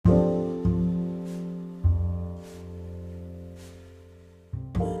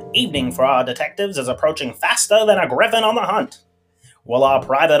Evening for our detectives is approaching faster than a griffin on the hunt. Will our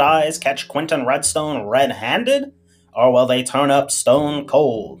private eyes catch Quentin Redstone red-handed, or will they turn up stone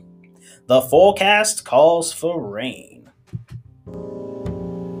cold? The forecast calls for rain.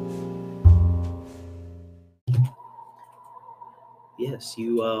 Yes,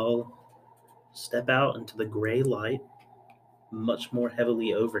 you all step out into the gray light, much more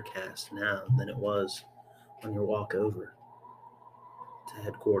heavily overcast now than it was on your walk over to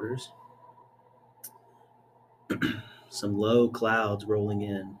headquarters. Some low clouds rolling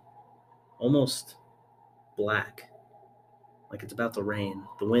in, almost black, like it's about to rain.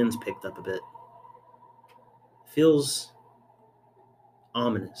 The wind's picked up a bit. Feels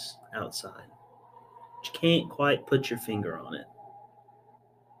ominous outside, but you can't quite put your finger on it.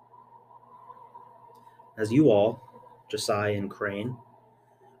 As you all, Josiah and Crane,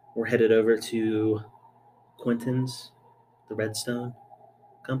 were headed over to Quentin's, the Redstone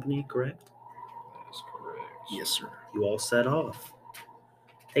Company, correct? That's correct. Yes, sir. You all set off.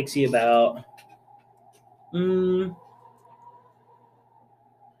 Takes you about... you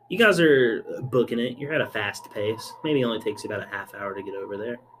guys are booking it. You're at a fast pace. Maybe it only takes you about a half hour to get over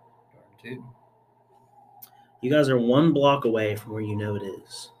there. Dude. You guys are 1 block away from where you know it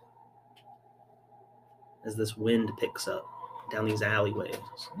is. As this wind picks up down these alleyways.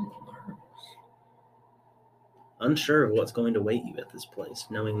 Unsure of what's going to wait you at this place,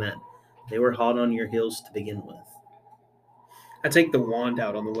 knowing that they were hot on your heels to begin with. I take the wand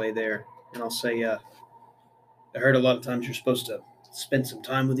out on the way there, and I'll say, I heard a lot of times you're supposed to spend some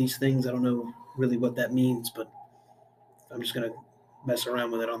time with these things. I don't know really what that means, but I'm just going to mess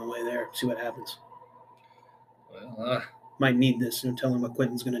around with it on the way there, see what happens. Well, Might need this and tell him what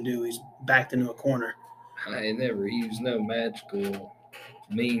Quentin's going to do. He's backed into a corner. I ain't never used no magical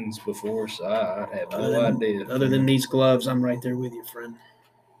means before, so I have no idea. Other than these gloves, I'm right there with you, friend.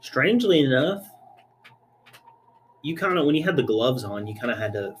 Strangely enough, you kind of, when you had the gloves on, you kind of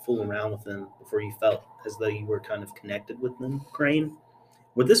had to fool around with them before you felt as though you were kind of connected with them, Crane.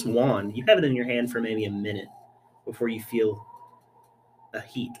 With this wand, you have it in your hand for maybe a minute before you feel a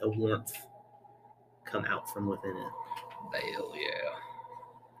heat, a warmth come out from within it. Hell yeah.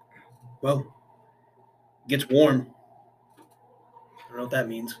 Well, it gets warm. I don't know what that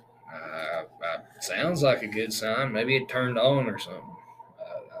means. Sounds like a good sign. Maybe it turned on or something.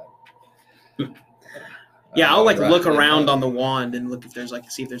 Yeah, I'll look Right, around on the wand and look if there's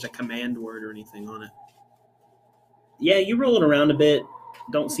see if there's a command word or anything on it. Yeah, you roll it around a bit.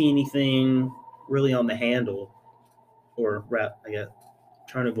 Don't see anything really on the handle, or I guess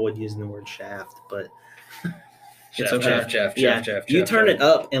trying to avoid using the word shaft, but Chaff. You turn it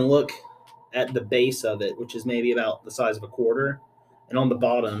up and look at the base of it, which is maybe about the size of a quarter, and on the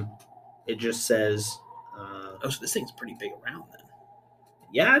bottom, it just says. So this thing's pretty big around then.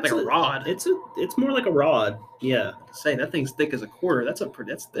 Yeah, it's like a rod. It's more like a rod. Yeah. Say that thing's thick as a quarter. That's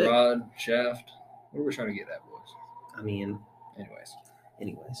thick. Rod, shaft. What are we trying to get at, boys? I mean,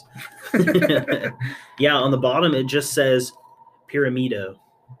 anyways. Yeah, on the bottom it just says Pyramido.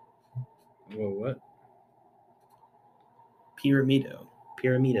 Whoa, what? Pyramido.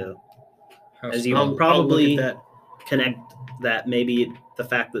 As you I'll probably look at that. connect that maybe the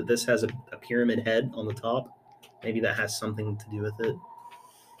fact that this has a pyramid head on the top, maybe that has something to do with it.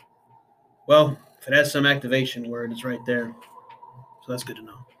 Well, if it has some activation word, it's right there. So that's good to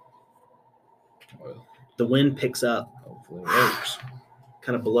know. Well, the wind picks up, hopefully it works.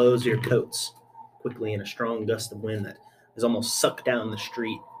 kind of blows your coats quickly in a strong gust of wind that is almost sucked down the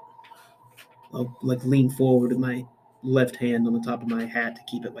street. I'll lean forward with my left hand on the top of my hat to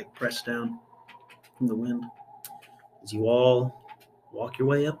keep it pressed down from the wind. As you all walk your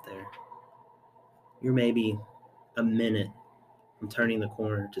way up there, you're maybe a minute from turning the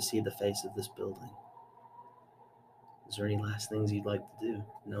corner to see the face of this building. Is there any last things you'd like to do,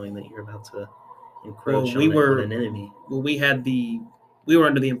 knowing that you're about to encroach on an enemy? Well, we were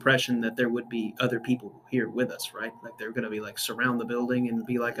under the impression that there would be other people here with us, right? They're going to be surround the building and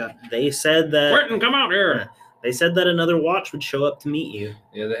be They said that... Quentin, come out here! They said that another watch would show up to meet you.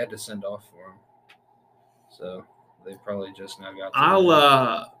 Yeah, they had to send off for him. So they probably just now got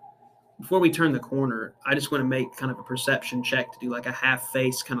to... Before we turn the corner, I just want to make kind of a perception check to do a half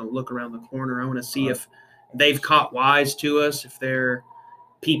face, kind of look around the corner. I want to see if they've caught wise to us, if they're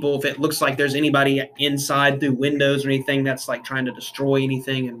people, if it looks like there's anybody inside through windows or anything that's trying to destroy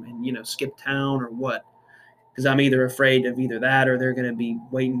anything and skip town or what. Because I'm either afraid of either that or they're going to be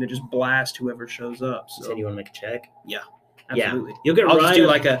waiting to just blast whoever shows up. So you said you want to make a check? Yeah, absolutely. Yeah. You'll get I'll right just do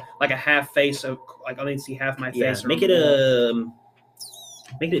a half face, so I need to see half my face. Make it a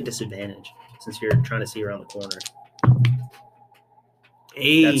disadvantage since you're trying to see around the corner.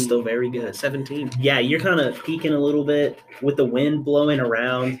 Hey, That's still very good. 17. Yeah, you're kind of peeking a little bit with the wind blowing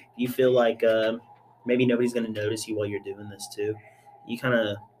around. You feel like maybe nobody's going to notice you while you're doing this too. You kind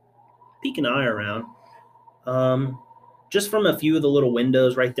of peek an eye around. Just from a few of the little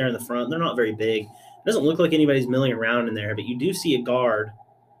windows right there in the front, they're not very big. It doesn't look like anybody's milling around in there, but you do see a guard,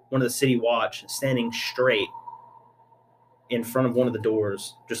 one of the city watch, standing straight in front of one of the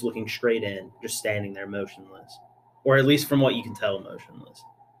doors, just looking straight in, just standing there motionless. Or at least from what you can tell, motionless.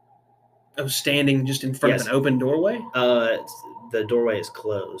 I was standing just in front Yes. of an open doorway. The doorway is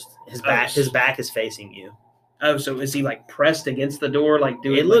closed. His Oh, his back is facing you. Oh, so is he like pressed against the door, like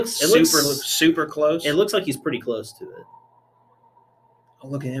doing It looks super close? It looks like he's pretty close to it. I'll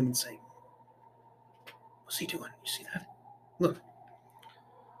look at him and say, "What's he doing? You see that? Look,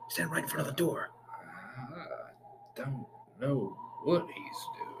 he's standing right in front of the door." I don't know what he's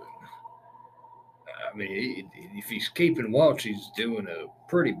doing. I mean, if he's keeping watch, he's doing a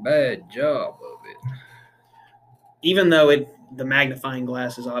pretty bad job of it. Even though the magnifying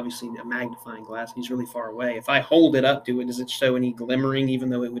glass is obviously a magnifying glass, and he's really far away. If I hold it up to it, does it show any glimmering, even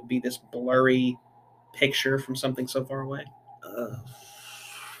though it would be this blurry picture from something so far away?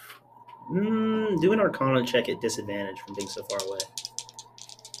 Do an Arcana check at disadvantage from being so far away.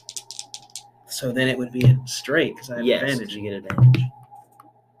 So then it would be straight because I have Yes, advantage. you get advantage.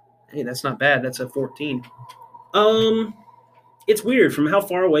 Hey, that's not bad. That's a 14. It's weird. From how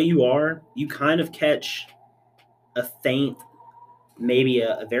far away you are, you kind of catch a faint, maybe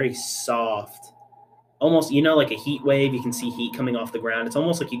a very soft, almost, like a heat wave. You can see heat coming off the ground. It's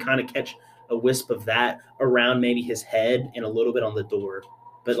almost like you kind of catch a wisp of that around maybe his head and a little bit on the door.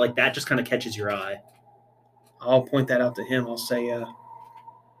 But like that just kind of catches your eye. I'll point that out to him. I'll say, I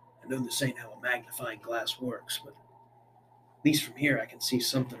know this ain't how a magnifying glass works, but at least from here I can see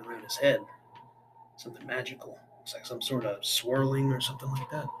something around his head. Something magical. It's like some sort of swirling or something like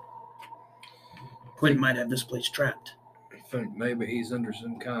that. Quentin might have this place trapped. I think maybe he's under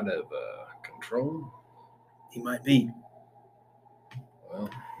some kind of control. He might be. Well,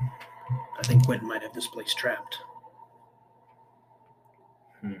 I think Quentin might have this place trapped.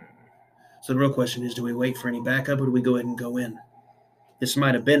 So the real question is, do we wait for any backup or do we go ahead and go in? This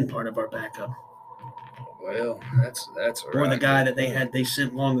might have been part of our backup. well, that's all Or right. the guy that they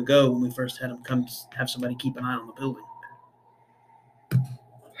sent long ago when we first had him come have somebody keep an eye on the building.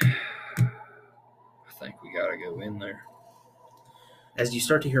 I think we gotta go in there. As you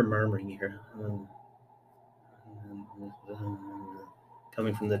start to hear murmuring, you hear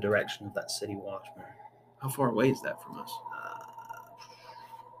coming from the direction of that city watchman. How far away is that from us?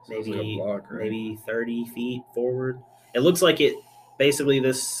 Sounds like a block, right? Maybe 30 feet forward. It looks like it basically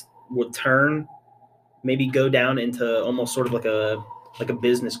this would turn, maybe go down into almost sort of like a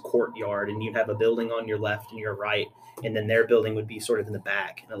business courtyard, and you'd have a building on your left and your right, and then their building would be sort of in the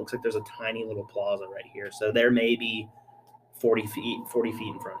back. And it looks like there's a tiny little plaza right here. So there may be 40 feet in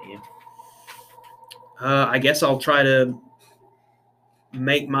front of you. I guess I'll try to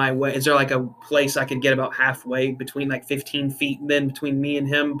make my way. Is there like a place I could get about halfway between like 15 feet then between me and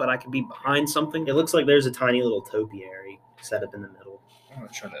him, but I could be behind something? It looks like there's a tiny little topiary set up in the middle. I'm gonna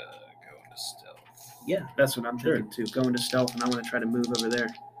try to go into stealth. Yeah. That's what I'm thinking too. Go into stealth, and I want to try to move over there.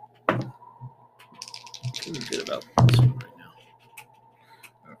 Feeling good about this one right now.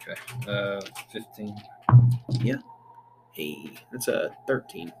 Okay. 15. Hey, that's a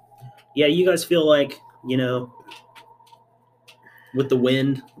 13. Yeah, you guys feel like, with the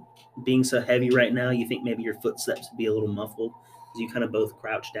wind being so heavy right now, you think maybe your footsteps would be a little muffled as you kind of both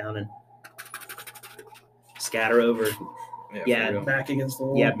crouch down and scatter over. Yeah, for real. Back against the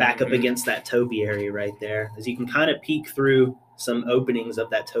wall. Yeah, back up against that topiary right there. As you can kind of peek through some openings of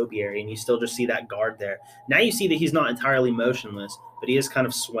that topiary, and you still just see that guard there. Now you see that he's not entirely motionless, but he is kind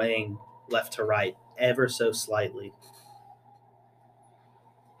of swaying left to right ever so slightly.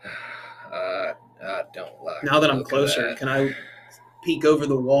 I don't like. Now that the I'm look of closer, that. can I peek over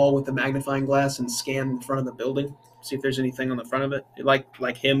the wall with the magnifying glass and scan the front of the building? See if there's anything on the front of it,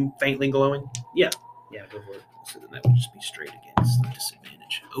 like him faintly glowing. Yeah, go for it. So then that would just be straight against the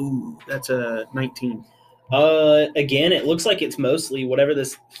disadvantage. Ooh, that's a 19. Again, it looks like it's mostly whatever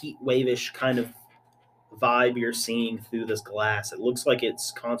this heat wave-ish kind of vibe you're seeing through this glass. It looks like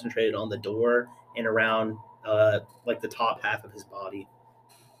it's concentrated on the door and around like the top half of his body.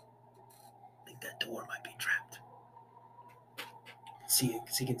 I think that door might be trapped. See,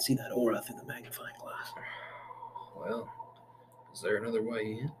 because he can see that aura through the magnifying glass. Well, is there another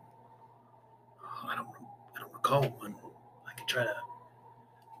way in? Oh, I don't recall one. I could try to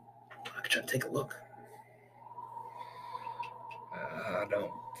take a look. I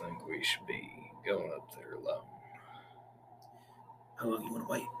don't think we should be going up there alone. How long you want to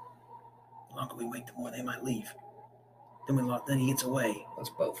wait? The longer we wait, the more they might leave. Then he gets away.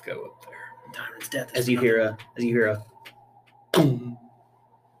 Let's both go up there. And Tyrant's death. As you hear a boom,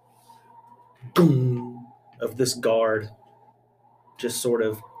 boom of this guard just sort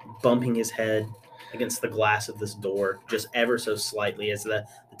of bumping his head against the glass of this door, just ever so slightly, as the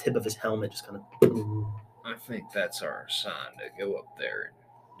tip of his helmet just kind of boom. I think that's our sign to go up there and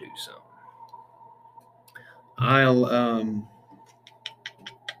do something. I'll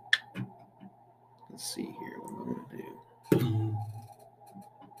let's see here what I'm gonna do. Boom,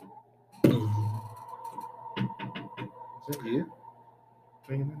 boom. Is that you?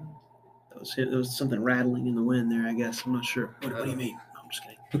 There was something rattling in the wind there, I guess. I'm not sure. What do you mean? No, I'm just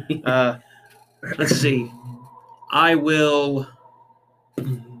kidding. Let's see. I'll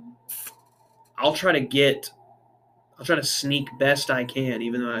try to sneak best I can,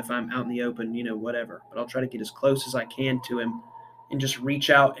 even though if I'm out in the open, whatever. But I'll try to get as close as I can to him and just reach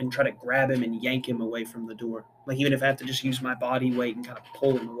out and try to grab him and yank him away from the door. Like, even if I have to just use my body weight and kind of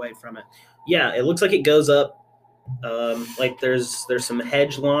pull him away from it. Yeah, it looks like it goes up. Like there's some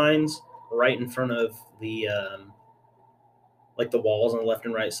hedge lines right in front of the like the walls on the left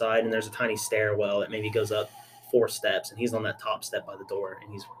and right side, and there's a tiny stairwell that maybe goes up 4 steps, and he's on that top step by the door,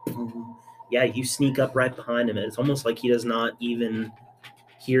 and he's yeah, you sneak up right behind him, and it's almost like he does not even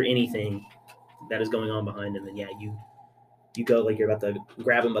hear anything that is going on behind him, and yeah, you go like you're about to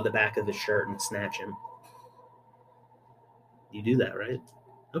grab him by the back of his shirt and snatch him. You do that, right?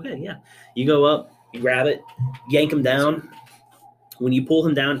 Okay, yeah. You go up, you grab it, yank him down. When you pull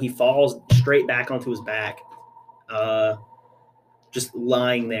him down, he falls straight back onto his back, just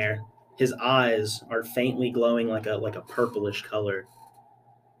lying there. His eyes are faintly glowing like a purplish color,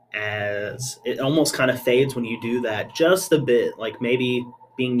 as it almost kind of fades when you do that, just a bit, like maybe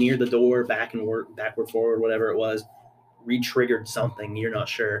being near the door, backward, forward, whatever it was, re-triggered something, you're not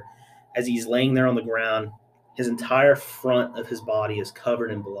sure. As he's laying there on the ground, his entire front of his body is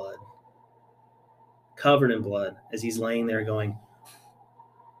covered in blood. Covered in blood, as he's laying there going,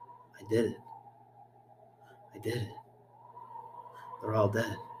 I did it. I did it. They're all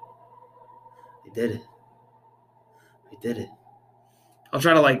dead. I did it. I did it. I'll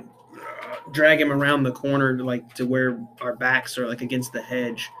try to drag him around the corner to where our backs are against the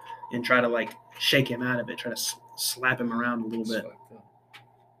hedge and try to shake him out of it, try to slap him around a little bit.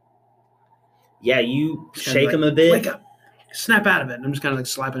 Yeah, you shake him a bit. Wake up. Snap out of it. And I'm just kind of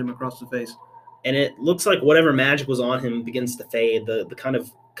slapping him across the face. And it looks like whatever magic was on him begins to fade. The kind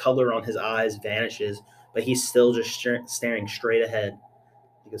of color on his eyes vanishes, but he's still just staring straight ahead.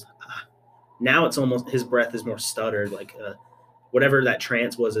 He goes, ah. Now it's almost, his breath is more stuttered, whatever that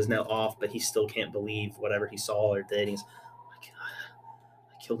trance was is now off, but he still can't believe whatever he saw or did. He's,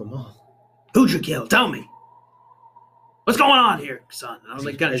 I killed them all. Who'd you kill? Tell me. What's going on here, son? I was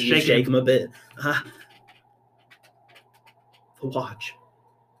kind of shake him a bit. The watch.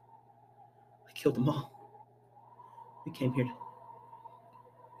 I killed them all. We came here to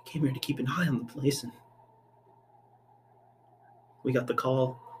keep an eye on the place, and we got the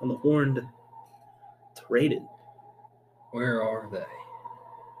call on the horn to raid it. Where are they?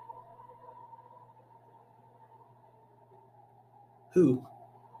 Who?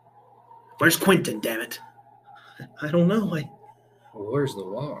 Where's Quentin, damn it? I don't know. Well, where's the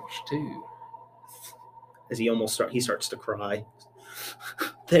watch, too? As he starts to cry.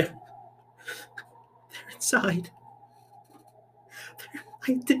 They're inside.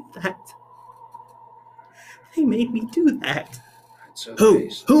 I did that. They made me do that.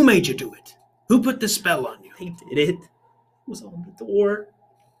 Okay. Who made you do it? Who put the spell on you? I did it. It was on the door.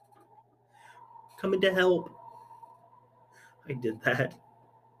 Coming to help. I did that.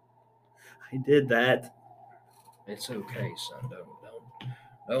 It's okay, son.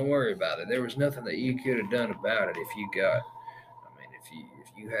 Don't worry about it. There was nothing that you could have done about it if you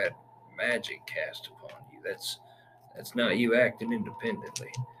had magic cast upon you. That's not you acting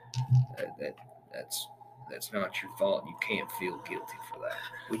independently. That's not your fault. You can't feel guilty for that.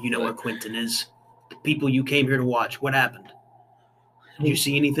 Well, you know where Quentin is. The people you came here to watch. What happened? Did you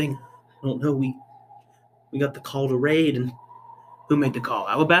see anything? I don't know. We got the call to raid, and who made the call?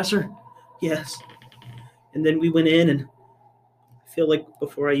 Alabaster? Yes. And then we went in, and I feel like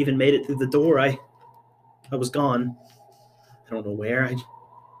before I even made it through the door, I was gone. I don't know where. I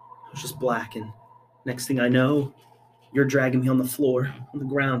was just black, and next thing I know, you're dragging me on the floor, on the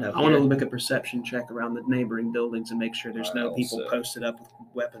ground out there. I want to make a perception check around the neighboring buildings and make sure there's no people posted up with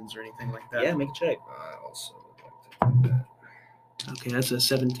weapons or anything like that. Yeah, make a check. I also would like to do that. Okay, that's a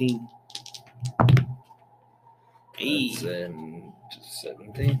 17. Hey.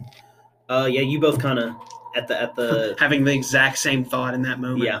 17. Yeah, you both kind of at the Having the exact same thought in that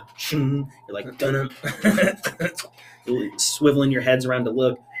moment. yeah. You're like dun swiveling your heads around to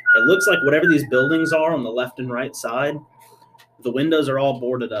look. It looks like whatever these buildings are on the left and right side, the windows are all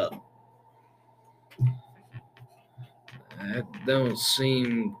boarded up. That don't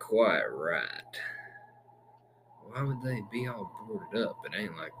seem quite right. Why would they be all boarded up? It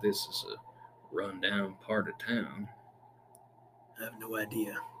ain't like this is a rundown part of town. I have no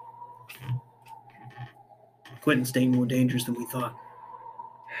idea. Quentin's staying more dangerous than we thought.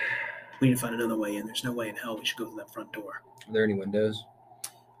 We need to find another way in. There's no way in hell we should go through that front door. Are there any windows?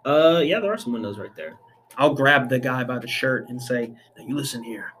 Yeah, there are some windows right there. I'll grab the guy by the shirt and say, now you listen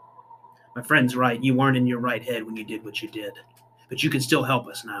here. My friend's right. You weren't in your right head when you did what you did. But you can still help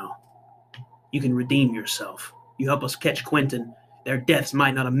us now. You can redeem yourself. You help us catch Quentin. Their deaths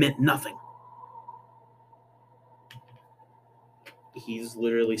might not have meant nothing. He's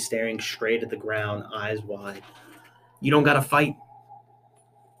literally staring straight at the ground, eyes wide. You don't got to fight.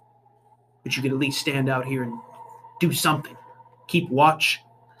 But you can at least stand out here and do something. Keep watch.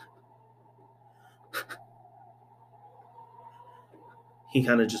 He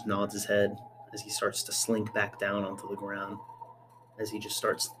kind of just nods his head as he starts to slink back down onto the ground. As he just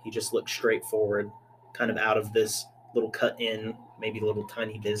looks straight forward, kind of out of this little cut in, maybe little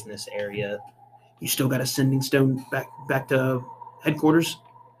tiny business area. You still got a sending stone back to headquarters?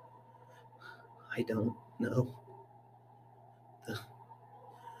 I don't know.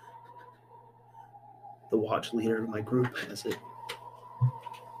 The watch leader of my group has it.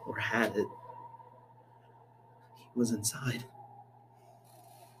 Or had it. He was inside.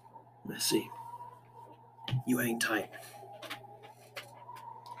 I see. You hang tight.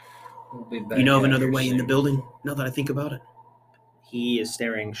 We'll be back You know of out another here way in the soon. building? Now that I think about it. He is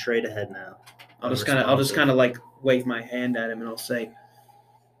staring straight ahead now. I'll just kind of like wave my hand at him and I'll say,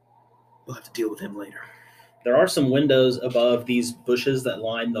 we'll have to deal with him later. There are some windows above these bushes that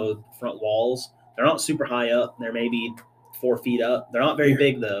line the front walls. They're not super high up. They're maybe 4 feet up. They're not very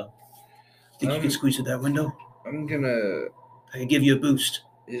big though. Think you can squeeze through that window? I'm gonna. I can give you a boost.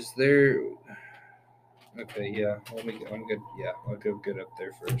 Is there? Okay, yeah. I'm good. Yeah, I'll go good up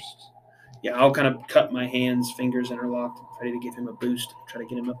there first. Yeah, I'll kind of cut my hands, fingers interlocked, ready to give him a boost. Try to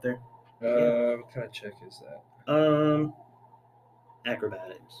get him up there. What kind of check is that?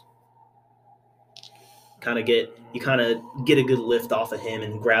 Acrobatics. You kind of get a good lift off of him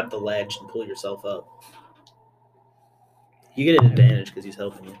and grab the ledge and pull yourself up. You get an advantage because he's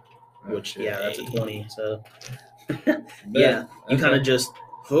helping you. Which, Okay. yeah, that's a 20. So, Bet. yeah, you Okay. kind of just,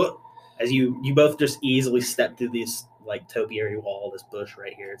 as you both just easily step through this like topiary wall, this bush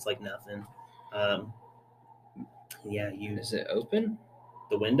right here. It's like nothing. Yeah, Is it open?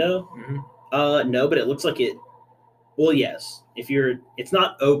 the window. Mm-hmm. No, but it looks like it. Well, yes. It's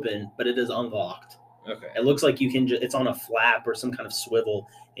not open, but it is unlocked. Okay. It looks like you can. It's on a flap or some kind of swivel,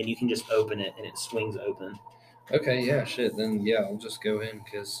 and you can just open it, and it swings open. Okay. Yeah. Shit. Then yeah, I'll just go in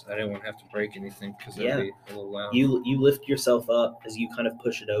because I didn't want to have to break anything because that'd Yeah. be a little loud. You lift yourself up as you kind of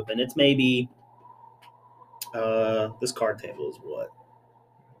push it open. It's maybe. This card table is what?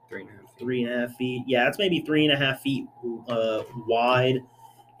 3.5 feet. 3.5 feet. Yeah, it's maybe 3.5 feet wide,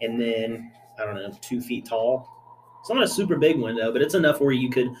 and then I don't know, 2 feet tall. It's not a super big window, but it's enough where you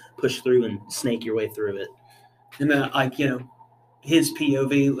could push through and snake your way through it. And then, his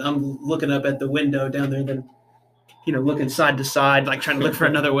POV, I'm looking up at the window down there, then, looking side to side, like trying to look for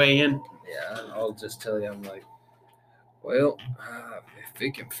another way in. Yeah. I'll just tell you. I'm like, well, if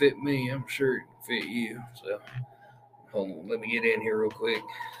it can fit me, I'm sure it can fit you. So hold on. Let me get in here real quick.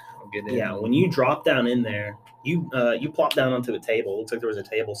 I'll get in. Yeah, when you drop down in there, you plop down onto a table. Looks like there was a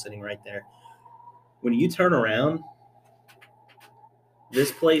table sitting right there. When you turn around,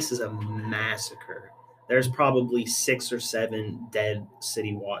 this place is a massacre. There's probably 6 or 7 dead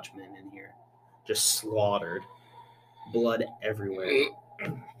city watchmen in here, just slaughtered, blood everywhere.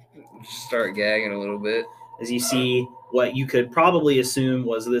 Start gagging a little bit. As you see what you could probably assume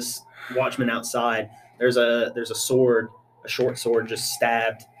was this watchman outside, there's a sword, a short sword, just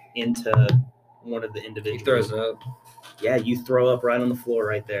stabbed into one of the He individuals. throws up. Yeah, you throw up right on the floor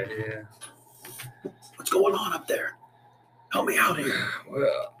right there. Yeah. What's going on up there? Help me out here.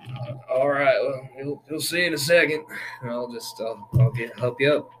 Well, all right. Well, you'll see in a second. I'll help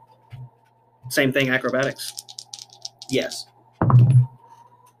you up. Same thing, acrobatics. Yes.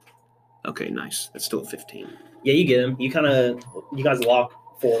 Okay, nice. That's still a 15. Yeah, you get him. You guys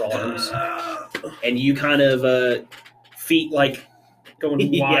lock forearms, and you kind of Feet like going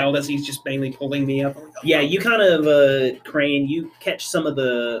Yeah. wild as he's just mainly pulling me up. yeah, you kind of Crane. You catch some of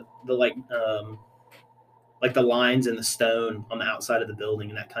the like the lines in the stone on the outside of the building,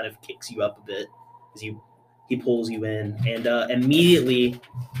 and that kind of kicks you up a bit as you He pulls you in and immediately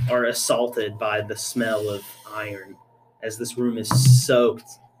are assaulted by the smell of iron as this room is soaked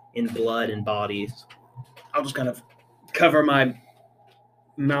in blood and bodies. I'll just kind of cover my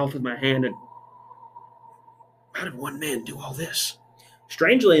mouth with my hand. And how did one man do all this?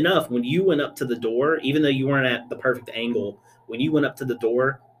 Strangely enough, when you went up to the door, even though you weren't at the perfect angle, when you went up to the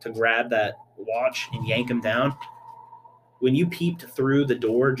door to grab that watch and yank him down, when you peeped through the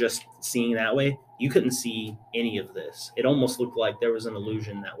door, just seeing that way, you couldn't see any of this. It almost looked like there was an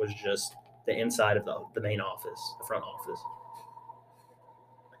illusion that was just the inside of the main office, the front office.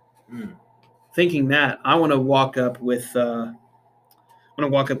 Thinking that, I want to walk up with pull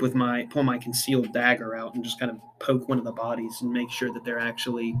my concealed dagger out and just kind of poke one of the bodies and make sure that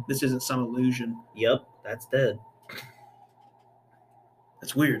this isn't some illusion. Yep, that's dead.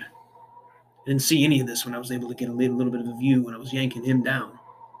 That's weird. I didn't see any of this when I was able to get a little bit of a view when I was yanking him down.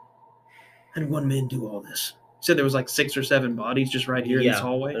 How did one man do all this? You said there was like 6 or 7 bodies just right here in this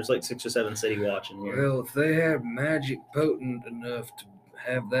hallway? There's like 6 or 7 city watch in here. Well, if they had magic potent enough to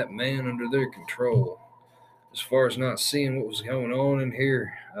have that man under their control, as far as not seeing what was going on in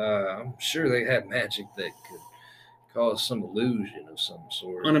here, I'm sure they had magic that could cause some illusion of some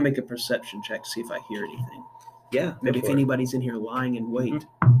sort. I'm going to make a perception check to see if I hear anything. Yeah. Maybe if anybody's in here lying in wait.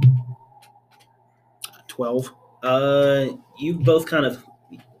 12. You both kind of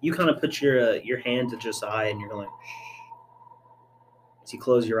put your hand to Josiah and you're going like, shh. So you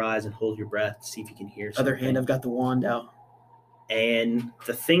close your eyes and hold your breath to see if you can hear something. Other hand, I've got the wand out. And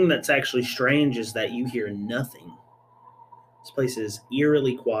the thing that's actually strange is that you hear nothing. This place is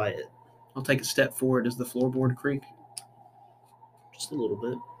eerily quiet. I'll take a step forward. Does the floorboard creak? Just a little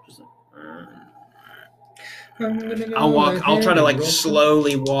bit. Just I'll walk. I'll try to like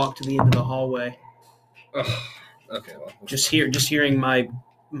slowly walk to the end of the hallway. Oh, okay. Well, Just hearing my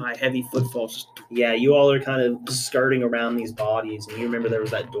heavy footfalls. Yeah, you all are kind of skirting around these bodies, and you remember there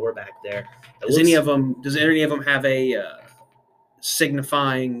was that door back there. Does any of them have a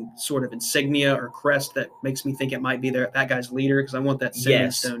signifying sort of insignia or crest that makes me think it might be that guy's leader? Because I want that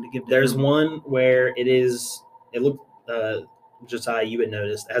sending stone to give to There's him. one where it looked, Josiah, you had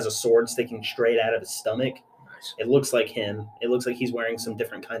noticed, it has a sword sticking straight out of his stomach. nice. It looks like him. It looks like he's wearing some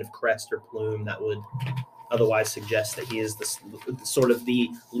different kind of crest or plume that would otherwise suggest that he is the sort of the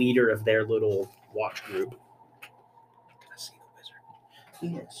leader of their little watch group. Can I see the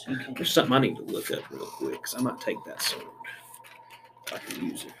wizard? Yes, you can. There's something I need to look up real quick because I might take that sword. If I can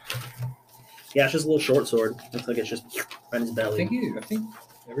use it. Yeah, it's just a little short sword. Looks like it's just right in his I belly. think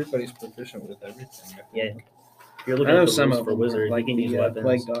everybody's proficient with everything. Yeah. If you're I looking know at the some rules of for them wizard, like you can use the weapons.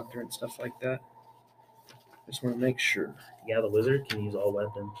 plague doctor and stuff like that. Just want to make sure. Yeah, the wizard can use all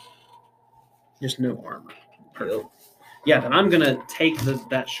weapons. Just no armor. Yep. Yeah, then I'm gonna take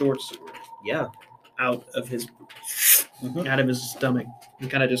that short sword Yeah. out of his Mhm. out of his stomach and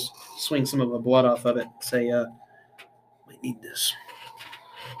kind of just swing some of the blood off of it. Say, might need this.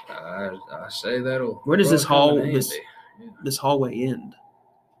 I say that'll. Where does this probably come in this- handy. Yeah. This hallway end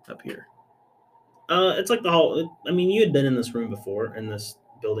up here. It's like the hall. I mean, you had been in this room before, in this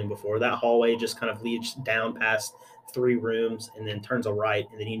building before. That hallway just kind of leads down past 3 rooms and then turns a right,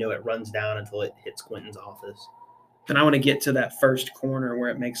 and then it runs down until it hits Quentin's office. Then I want to get to that first corner where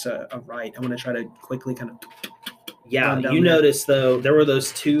it makes a right. I want to try to quickly kind of. Yeah, Run down you there. notice though there were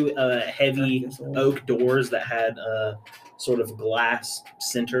those 2 heavy This one. oak doors that had sort of glass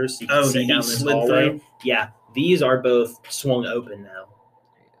centers. So you Oh, could see that he down this slid hallway. through? Yeah, these are both swung open now.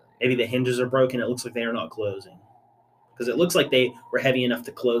 Maybe the hinges are broken. It looks like they are not closing because it looks like they were heavy enough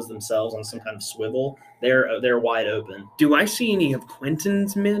to close themselves on some kind of swivel. They're wide open. Do I see any of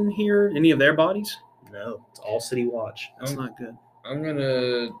Quentin's men here? Any of their bodies? No, it's all city watch. That's not good. I'm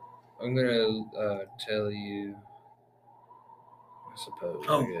gonna tell you. I suppose.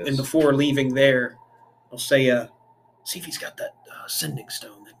 Oh, I guess. and before leaving there, I'll say, see if he's got that sending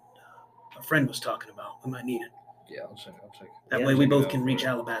stone that a friend was talking about. We might need it. Yeah, I'll check. That Yeah, way we check it both out can for reach you.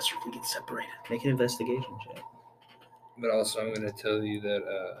 Alabaster if we get separated. Make an investigation check. But also, I'm gonna tell you that.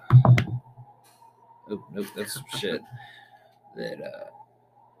 Nope, that's some shit. That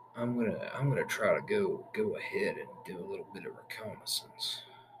I'm gonna try to go ahead and do a little bit of reconnaissance.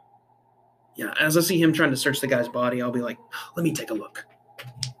 Yeah, as I see him trying to search the guy's body, I'll be like, let me take a look.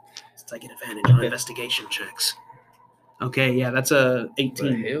 Since I get advantage on investigation checks. Okay, yeah, that's a What the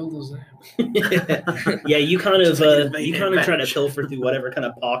 18. hell is that? Yeah, you kind of Just like an you kind of try to advantage. pilfer through whatever kind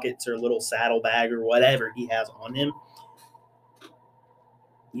of pockets or little saddle bag or whatever he has on him.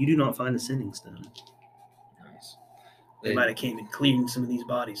 You do not find the sending stone. Nice. They might have came and cleaned some of these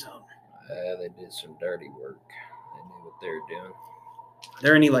bodies out. They did some dirty work. They knew what they were doing. Are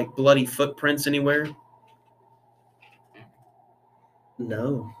there any like bloody footprints anywhere?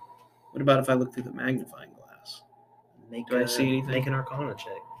 No. What about if I look through the magnifying glass? Do I see anything? Make an Arcana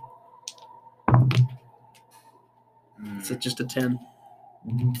check. It's just a 10.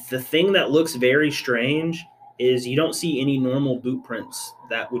 The thing that looks very strange is you don't see any normal boot prints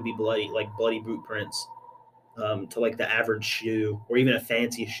that would be bloody, like bloody boot prints, to like the average shoe or even a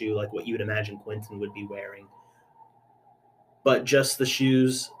fancy shoe like what you would imagine Quentin would be wearing. But just the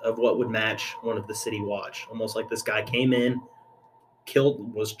shoes of what would match one of the city watch. Almost like this guy came in,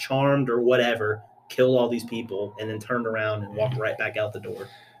 killed, was charmed or whatever, killed all these people, and then turned around and walked right back out the door.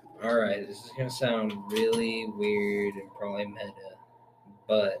 All right, this is gonna sound really weird and probably meta,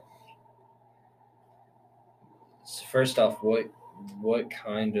 but so first off, what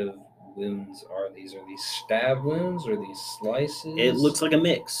kind of wounds are these? Are these stab wounds? Are these slices? It looks like a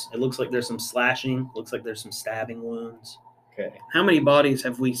mix. It looks like there's some slashing. Looks like there's some stabbing wounds. okay. How many bodies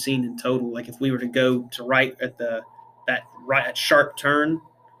have we seen in total? Like if we were to go to right at that sharp turn.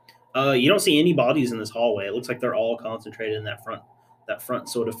 You don't see any bodies in this hallway. It looks like they're all concentrated in that front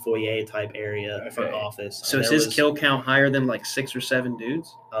sort of foyer type area, front Okay. office. So And is there his was, kill count higher than like 6 or 7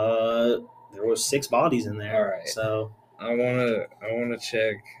 dudes? There was 6 bodies in there. All right. So I wanna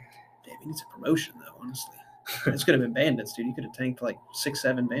check. Damn, he needs a promotion though, honestly. This could have been bandits, dude. He could have tanked like 6,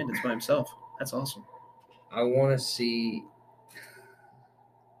 7 bandits by himself. That's awesome. I wanna see.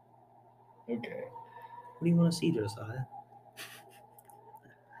 Okay. what do you want to see, Josiah?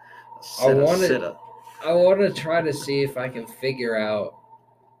 I want to try to see if I can figure out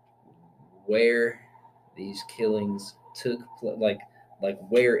where these killings took place, like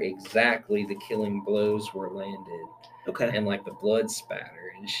where exactly the killing blows were landed, Okay. and like the blood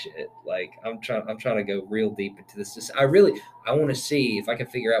spatter and shit. Like I'm trying to go real deep into this. I want to see if I can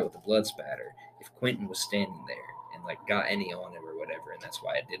figure out with the blood spatter if Quentin was standing there and like got any on him or whatever, and that's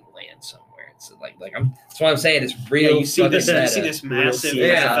why it didn't land somewhere. It's that's why I'm saying it's real. You see fucking this meta. massive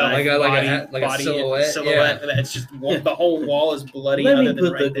Yeah, like a body and silhouette, silhouette. And it's just the whole wall is bloody. Let other me than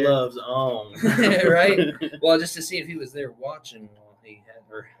put right the there. gloves on. Right? Well, just to see if he was there watching while he had,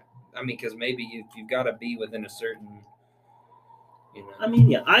 or I mean, because maybe you've got to be within a certain, you know. I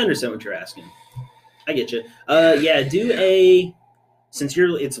mean, yeah, I understand what you're asking. I get you. Yeah, since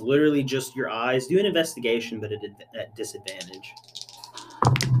it's literally just your eyes, do an investigation, but at disadvantage.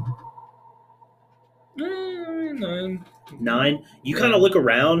 9. 9. You kind of look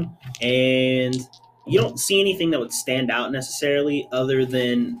around and you don't see anything that would stand out necessarily, other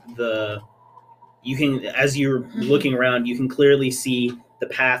than as you're looking around, you can clearly see the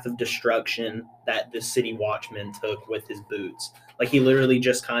path of destruction that the city watchman took with his boots. Like he literally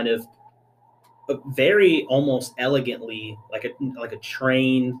just kind of very almost elegantly, like a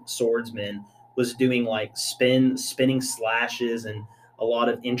trained swordsman, was doing like spinning slashes and a lot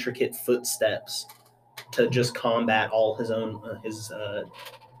of intricate footsteps to just combat all his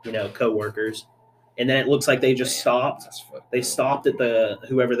co-workers. And then it looks like they just stopped. They stopped at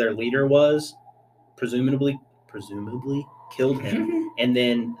whoever their leader was, presumably killed him. And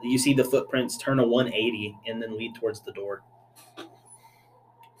then you see the footprints turn a 180 and then lead towards the door.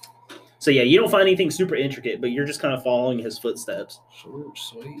 So yeah, you don't find anything super intricate, but you're just kind of following his footsteps. Short,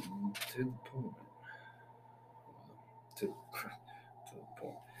 sweet, and to the point. To the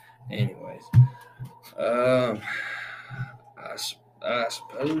point. Anyways, I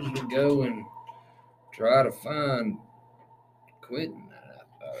suppose we go and try to find Quentin.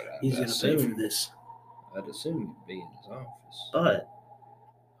 He's gonna pay for this. I'd assume he'd be in his office. But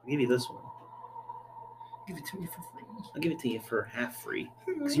I'll give you this one. Give it to me for free. I'll give it to you for half free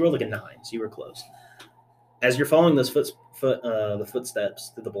because you rolled like a 9, so you were close. As you're following those the footsteps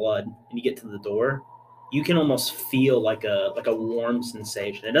through the blood, and you get to the door, you can almost feel like a warm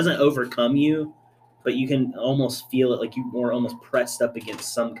sensation. It doesn't overcome you, but you can almost feel it, like you were almost pressed up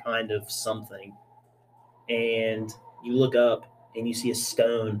against some kind of something. And you look up and you see a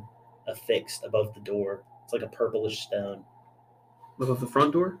stone affixed above the door. It's like a purplish stone. Above the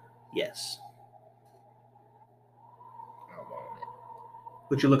front door? Yes. I want it.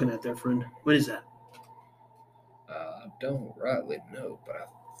 What you looking at there, friend? What is that? I don't rightly know, but I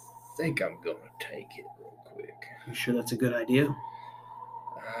think I'm gonna take it real quick. You sure that's a good idea?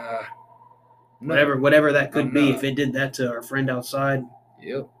 No. Whatever that could I'm be, not. if it did that to our friend outside,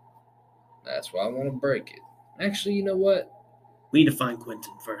 Yep. That's why I want to break it. Actually, you know what? we need to find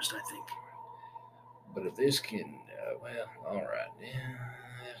Quentin first, I think. But if this can, all right. Yeah.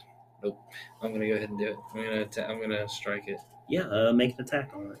 Nope. I'm gonna go ahead and do it. I'm gonna strike it. Yeah, make an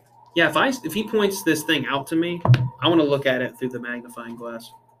attack on it. Yeah, if he points this thing out to me, I want to look at it through the magnifying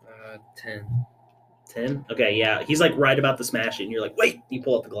glass. 10. 10? Okay, yeah. He's like right about to smash it, and you're like, wait! You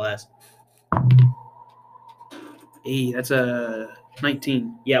pull up the glass. Hey, that's a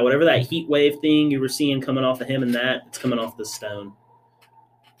 19. Yeah, whatever that heat wave thing you were seeing coming off of him and that, it's coming off the stone.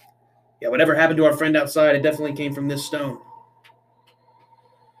 Yeah, whatever happened to our friend outside, it definitely came from this stone.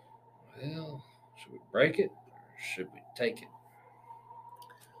 Well, should we break it or should we take it?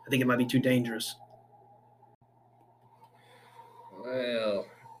 I think it might be too dangerous. Well,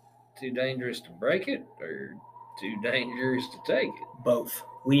 too dangerous to break it or too dangerous to take it? Both.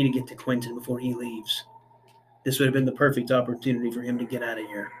 We need to get to Quentin before he leaves. This would have been the perfect opportunity for him to get out of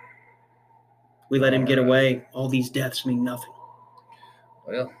here. We let him get away. All these deaths mean nothing.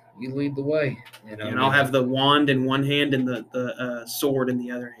 Well, you lead the way. And I'll have the wand in one hand and the sword in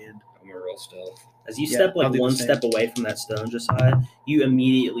the other hand. I'm gonna roll stealth. As you Yeah, step I'll like do the one same. step away from that stone, Josiah, you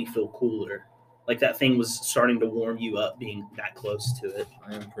immediately feel cooler. Like that thing was starting to warm you up being that close to it.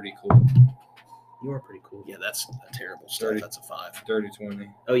 I am pretty cool. You are pretty cool. Yeah, that's a terrible stuff. 30. That's a 5. Dirty 20.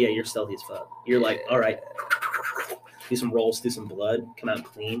 Oh yeah, you're stealthy as fuck. You're like, all right, do some rolls through some blood, come out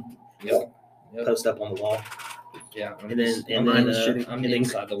clean, Yep. post up on the wall, Yeah. and then I'm and then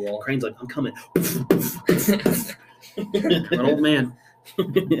inside the wall. Crane's like, I'm coming. An old man.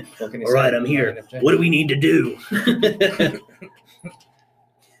 What can you All right, say? I'm here. What do we need to do?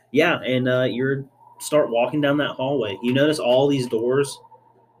 Yeah, and you start walking down that hallway. You notice all these doors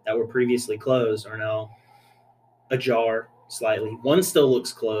that were previously closed are now ajar slightly. One still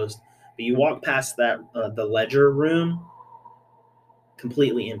looks closed, but you walk past that the ledger room,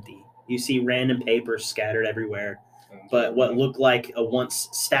 completely empty. You see random papers scattered everywhere, but what looked like a once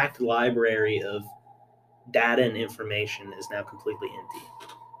stacked library of data and information is now completely empty.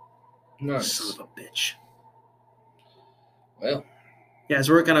 Nice. Son of a bitch. Well, Yeah, as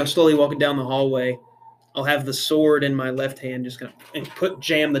we're kind of slowly walking down the hallway, I'll have the sword in my left hand, just kind of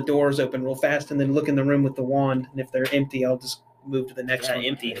jam the doors open real fast, and then look in the room with the wand. And if they're empty, I'll just move to the next Yeah, one.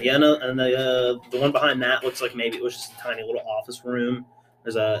 empty. Yeah, no, and the one behind that looks like maybe it was just a tiny little office room.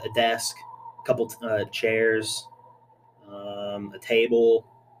 There's a desk, a couple chairs, a table.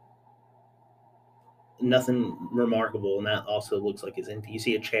 Nothing remarkable, and that also looks like it's empty. You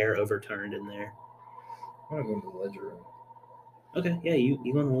see a chair overturned in there. I'm gonna go into the ledger room. Okay, yeah, you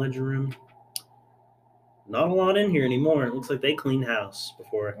go in the ledger room. Not a lot in here anymore. It looks like they cleaned house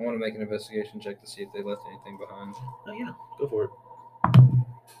before. I want to make an investigation check to see if they left anything behind. Oh yeah, go for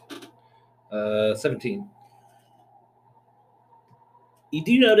it. 17. You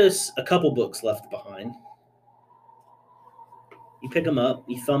do notice a couple books left behind. You pick them up,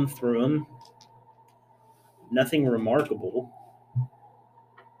 you thumb through them. Nothing remarkable.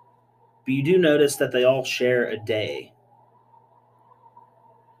 But you do notice that they all share a day.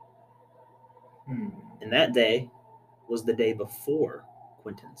 And that day was the day before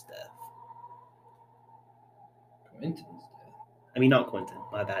Quentin's death. Quentin's death. I mean, not Quentin,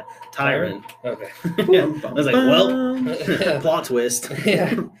 my bad. Tyron. Okay. I was like, well, plot twist.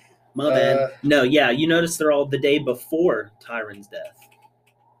 Yeah. My bad. No, yeah, you notice they're all the day before Tyron's death.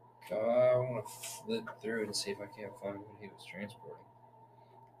 I want to flip through and see if I can't find what he was transporting.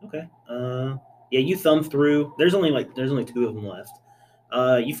 Okay. Yeah, you thumb through. There's only two of them left.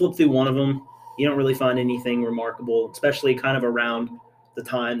 You flip through one of them. You don't really find anything remarkable, especially kind of around the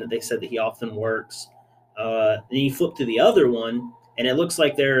time that they said that he often works. Then you flip to the other one, and it looks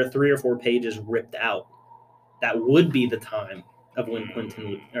like there are 3 or 4 pages ripped out. That would be the time of when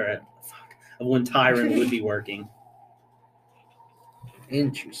of when Tyron would be working.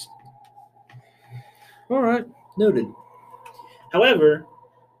 Interesting. All right. Noted. However,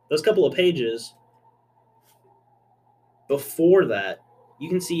 those couple of pages before that, you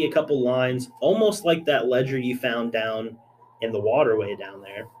can see a couple lines, almost like that ledger you found down in the waterway down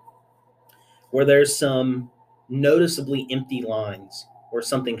there, where there's some noticeably empty lines where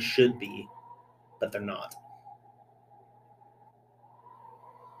something should be, but they're not.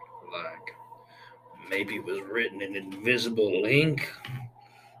 Like, maybe it was written in invisible ink.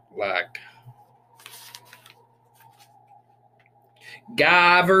 Like,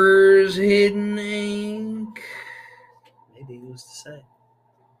 Guyver's hidden ink. Maybe who's to say?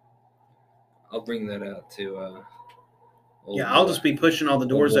 I'll bring that out to. Yeah, I'll just be pushing all the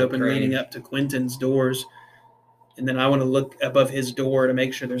doors Old open Crane. leading up to Quentin's doors. And then I want to look above his door to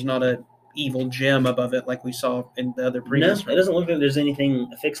make sure there's not a evil gem above it like we saw in the other No, previous it doesn't look like there's anything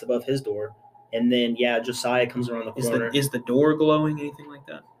affixed above his door. And then, yeah, Josiah comes around the corner. Is the door glowing, anything like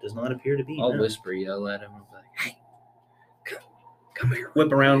that? Does not appear to be. I'll no. whisper, yell at him. I'm like, hey, come here.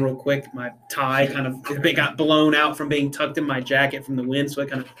 Whip around real quick. My tie kind of it got blown out from being tucked in my jacket from the wind, so it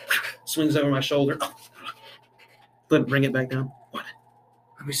kind of swings over my shoulder. But bring it back down. What?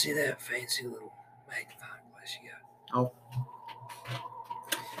 Let me see that fancy little magnifying glass you got.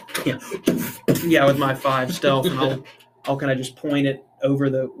 Yeah, with my 5 stealth, and I'll I'll kind of just point it over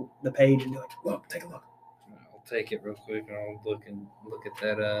the page and be like, look, take a look. I'll take it real quick and I'll look at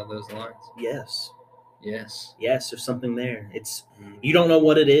that those lines. Yes. Yes. Yes, there's something there. You don't know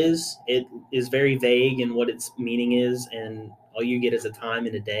what it is. It is very vague in what its meaning is, and all you get is a time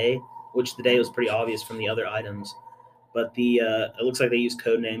and a day, which the day was pretty obvious from the other items. But it looks like they use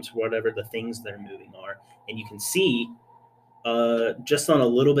code names for whatever the things that are moving are, and you can see just on a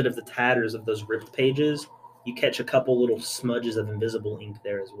little bit of the tatters of those ripped pages, you catch a couple little smudges of invisible ink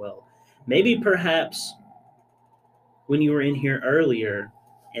there as well. Maybe perhaps when you were in here earlier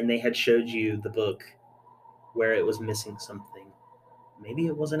and they had showed you the book where it was missing something, maybe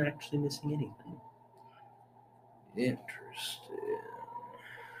it wasn't actually missing anything. Interesting.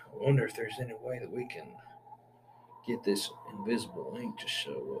 I wonder if there's any way that we can get this invisible ink to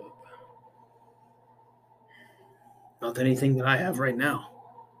show up. Not anything that I have right now.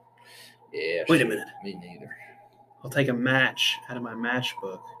 Yeah. Wait a minute. Me neither. I'll take a match out of my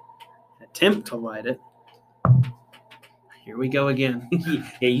matchbook and attempt to light it. Here we go again.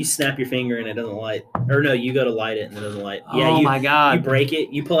 Yeah, you snap your finger and it doesn't light. Or no, you go to light it and it doesn't light. Yeah, Oh my you God. break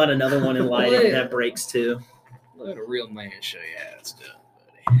it. You pull out another one and light it, and that breaks too. Let a real man show you how it's done,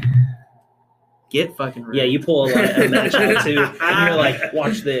 buddy. Get fucking ready. Yeah, you pull a match out too, and you're like,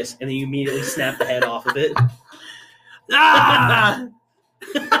 watch this, and then you immediately snap the head off of it. Ah!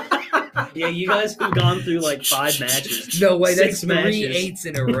 Yeah, you guys have gone through like 5 matches. No way, 6 that's matches. 3/8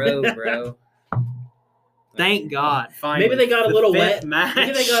 in a row, bro. Thank God. Finally. Maybe they got a The little fifth wet. match.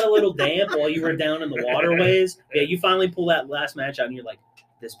 Maybe they got a little damp while you were down in the waterways. Yeah, you finally pull that last match out, and you're like,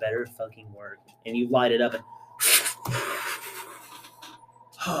 this better fucking work. And you light it up, and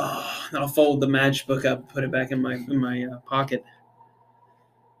I'll fold the matchbook up, put it back in my pocket.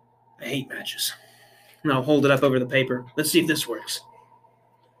 I hate matches. And I'll hold it up over the paper. Let's see if this works.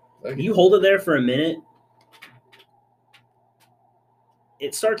 you hold it there for a minute.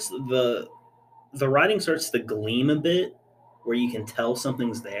 It starts the writing starts to gleam a bit, where you can tell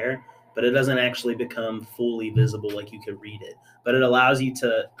something's there, but it doesn't actually become fully visible like you could read it. But it allows you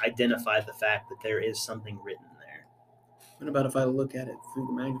to identify the fact that there is something written there. What about if I look at it through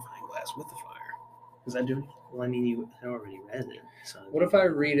the magnifying glass with the fire? Does that do it? Well, I mean, you had already read it. So What if I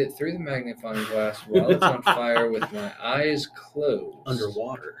read it through the magnifying glass while it's on fire with my eyes closed?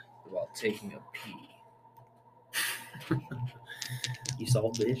 underwater? While taking a pee. You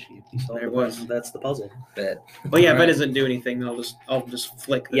solved the issue. You solved There the it was. puzzle. That's the puzzle. Bet. Well, yeah, if it Alright. doesn't do anything, then I'll just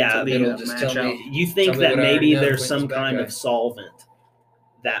flick Yeah, the it'll just match tell me- out. You think Tell me that what I already maybe know there's when some it's back kind right. of solvent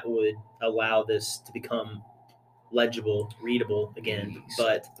that would allow this to become legible, readable again,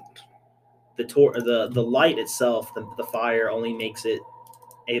 but the light itself, the fire, only makes it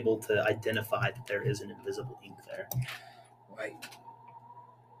able to identify that there is an invisible ink there. Wait.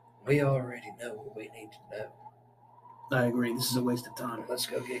 We already know what we need to know. I agree. This is a waste of time. Let's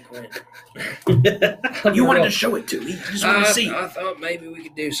go get Quinn. You wanted to show it to me. I just want to see. I thought maybe we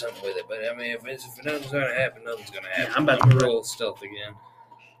could do something with it, but I mean, if nothing's gonna happen, nothing's gonna happen. Yeah, I'm about to roll stealth again.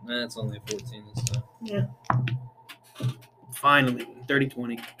 That's only a 14 and stuff. Yeah. Finally,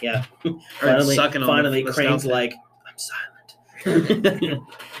 30-20. Yeah. Finally, sucking on finally, the Crane's stealth. like, I'm silent.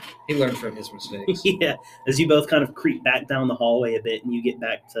 He learned from his mistakes. Yeah. As you both kind of creep back down the hallway a bit, and you get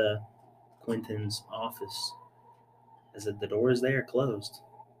back to Quentin's office. As the door is there, closed.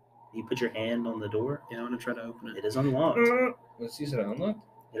 You put your hand on the door. Yeah, I'm gonna try to open it. It is unlocked. What's he said? Unlocked?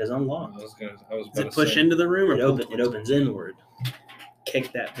 It is unlocked. I was Does about it to push say. into the room or It opens inward.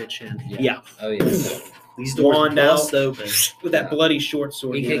 kick that bitch in Yeah. Oh yeah. These doors Wand bust out. open. with that bloody short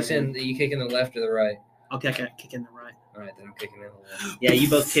sword? He in kicks his hand. in. You kick in the left or the right? Okay, I can't kick in the right. All right, then I'm kicking in the left. Yeah, you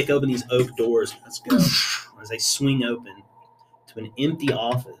both kick open these oak doors Let's go. as they swing open to an empty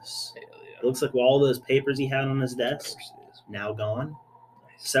office. Hell It yeah. looks like all those papers he had on his Of desk course it is. now gone.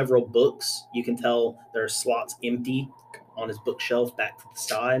 Several books. You can tell there are slots empty on his bookshelf back to the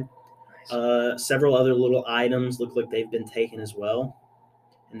side. Nice. Several other little items look like they've been taken as well.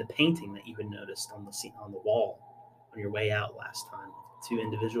 And the painting that you had noticed on the wall on your way out last time, 2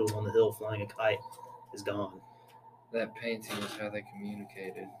 individuals on the hill flying a kite, is gone. That painting is how they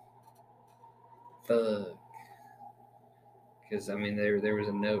communicated. Fuck. Because I mean, there was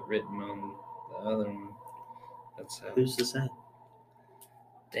a note written on the other one. That's how. Who's to say?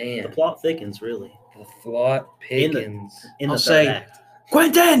 The Damn. plot thickens, really. The plot In the- Pickens. In I'll the say- third act.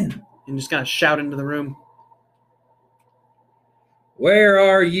 Quentin! And just kind of shout into the room. Where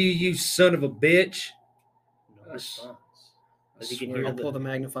are you, you son of a bitch? No response. I As you can swear, hear I'll pull the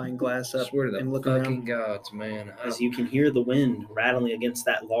magnifying glass up swear to the and look fucking around. gods, man. As you can hear the wind rattling against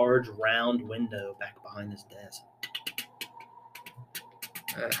that large round window back behind his desk.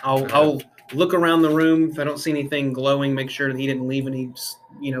 I'll look around the room. If I don't see anything glowing, make sure that he didn't leave any,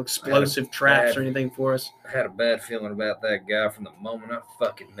 explosive traps or anything for us. I had a bad feeling about that guy from the moment I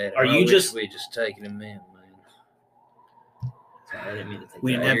fucking met him. Are you wish just- we just taken him in, man? Sorry, I didn't mean to take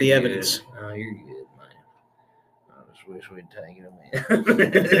We that. didn't have you're the good. evidence. Oh, you're good, man. I just wish we'd taken him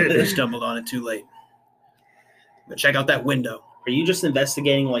We in. stumbled on it too late. But check out that window. Are you just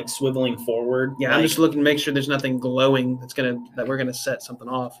investigating, like swiveling forward? Yeah, I'm like, just looking to make sure there's nothing glowing that we're gonna set something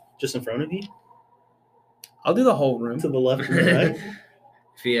off. just in front of you, I'll do the whole room. to the left and the right.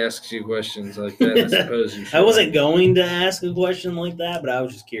 If he asks you questions like that, I suppose you should. I wasn't going to ask a question like that, but I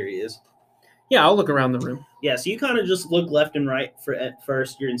was just curious. Yeah, I'll look around the room. Yeah, so you kind of just look left and right at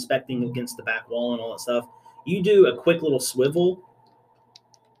first. You're inspecting against the back wall and all that stuff. You do a quick little swivel.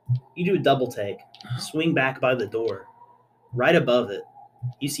 You do a double take. Swing back by the door. Right above it,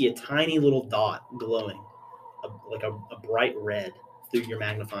 you see a tiny little dot glowing, like a bright red through your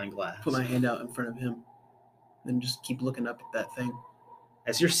magnifying glass. Put my hand out in front of him, and just keep looking up at that thing.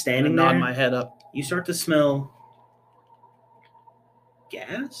 As you're And standing nod there, my head up. you start to smell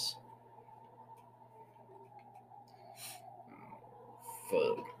gas.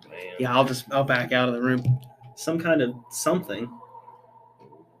 Fuck, man. Yeah, I'll back out of the room. Some kind of something.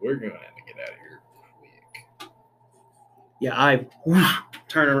 We're gonna have to get out of here quick. Yeah, I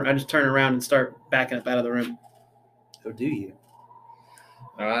just turn around and start backing up out of the room. Or do you?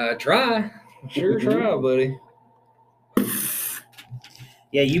 I try. Sure try, buddy.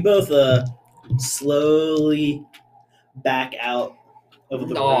 Yeah, you both slowly back out of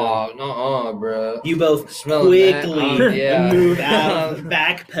the room. No, bro. You both Smelling that? quickly Yeah. move out,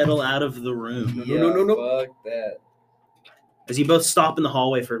 backpedal out of the room. No. Fuck that. As you both stop in the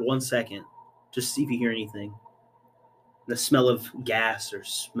hallway for 1 second, just to see if you hear anything. The smell of gas or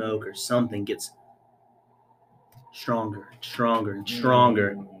smoke or something gets stronger and stronger and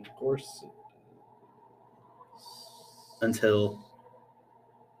stronger Of course. until.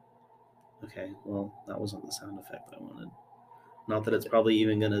 Okay, well, that wasn't the sound effect that I wanted. Not that it's probably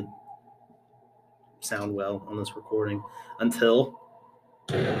even going to sound well on this recording. Until.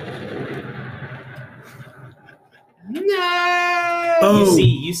 No. Boom.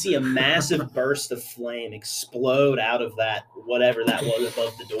 You see a massive burst of flame explode out of that whatever that was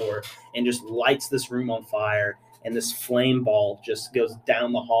above the door and just lights this room on fire, and this flame ball just goes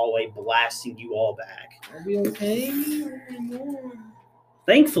down the hallway blasting you all back. I'll be okay.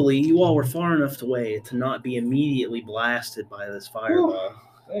 Thankfully, you all were far enough away to not be immediately blasted by this fireball.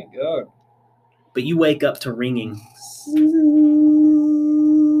 Thank God. But you wake up to ringing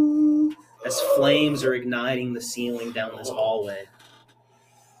as flames are igniting the ceiling down this hallway.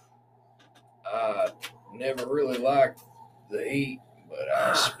 I never really liked the heat, but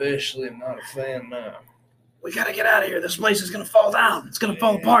I especially am not a fan now. We gotta get out of here. This place is gonna fall down. It's gonna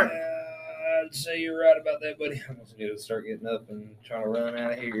fall apart. I'd say you're right about that, buddy. I'm just gonna start getting up and trying to run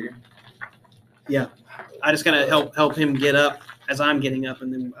out of here. I just gotta help him get up as I'm getting up,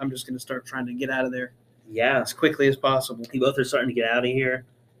 and then I'm just gonna start trying to get out of there Yeah, as quickly as possible. you both are starting to get out of here.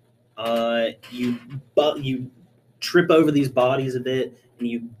 You trip over these bodies a bit, and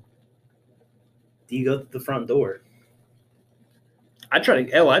you go to the front door. I'd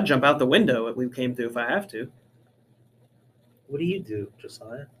jump out the window if we came through if I have to. What do you do,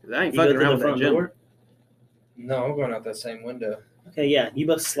 Josiah? 'Cause I ain't You go fucking to around the with that front gym. door. No, I'm going out that same window. Okay, yeah, you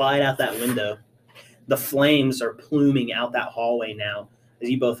both slide out that window. The flames are pluming out that hallway now as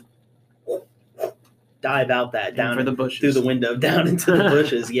you both dive out that down for the bushes. through the window down into the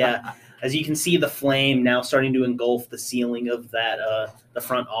bushes. Yeah, as you can see the flame now starting to engulf the ceiling of that the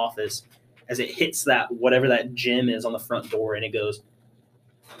front office as it hits that whatever that gym is on the front door, and it goes.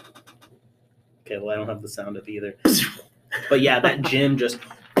 Okay, well I don't have the sound of either, but yeah, that gym just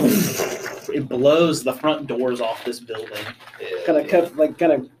it blows the front doors off this building.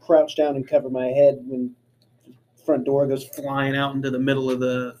 kind of crouch down and cover my head when the front door goes flying out into the middle of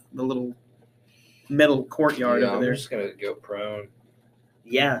the little metal courtyard Yeah, over I'm there. just gonna go prone.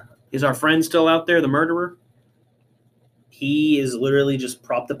 Yeah, Is our friend still out there, the murderer? he is literally just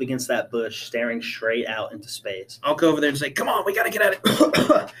propped up against that bush, staring straight out into space. I'll go over there and say, "Come on, we gotta get out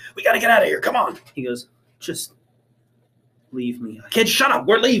of we gotta get out of here. Come on, He goes, just leave me. kids, shut up.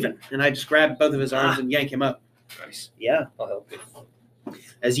 We're leaving." And I just grab both of his arms and yank him up. Nice. Yeah. I'll help you.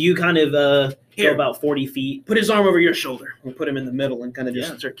 As you kind of go Here. about 40 feet, Put his arm over your shoulder. We'll put him in the middle and kind of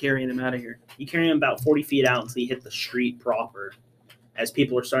just Yeah. start carrying him out of here. you carry him about 40 feet out until you hit the street proper. As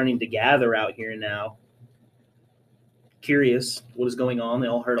people are starting to gather out here now, curious what is going on, they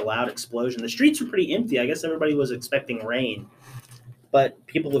all heard a loud explosion. The streets were pretty empty. I guess everybody was expecting rain. But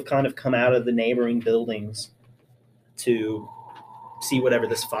people have kind of come out of the neighboring buildings to see whatever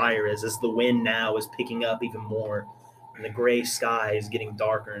this fire is, as the wind now is picking up even more, and the gray sky is getting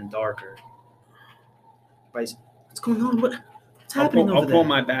darker and darker. What's going on? What's happening over I'll there? pull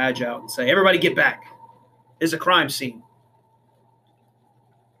my badge out and say, "Everybody, get back! There's a crime scene."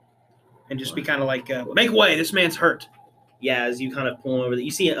 And just be kind of like, "Make way! This man's hurt." Yeah, as you kind of pull him over, you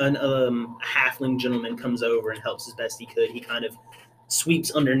see a halfling gentleman comes over and helps as best he could. He kind of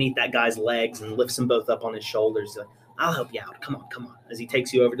sweeps underneath that guy's legs and lifts them both up on his shoulders. He's like, "I'll help you out. Come on, come on." As he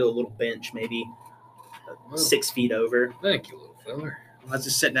takes you over to a little bench, maybe 6 feet over. Thank you, little feller. I'll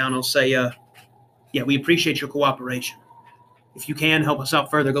just sit down. I'll say, "Yeah, we appreciate your cooperation. If you can help us out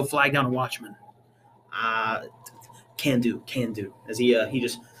further, go flag down a watchman." Can do. As he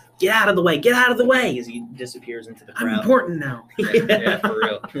just, "Get out of the way, get out of the way," as he disappears into the I'm crowd. important now. Yeah, for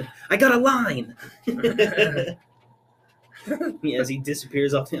real. I got a line. As he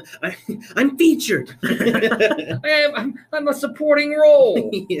disappears off, I'm featured. I'm a supporting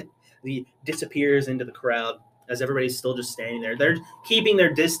role. He disappears into the crowd as everybody's still just standing there. They're keeping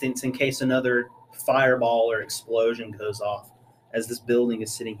their distance in case another fireball or explosion goes off. As this building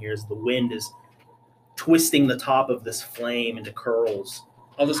is sitting here, as the wind is twisting the top of this flame into curls.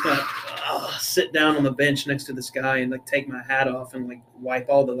 I'll just kind of sit down on the bench next to this guy and like take my hat off and like wipe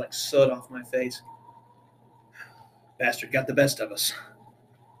all the like soot off my face. Bastard got the best of us.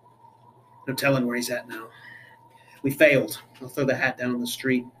 No telling where he's at now. We failed. I'll throw the hat down on the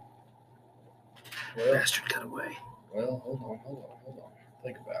street. Well, Bastard got away. well, hold on.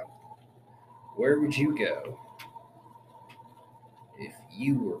 Think about it. Where would you go if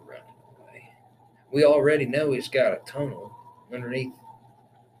you were running away? We already know he's got a tunnel underneath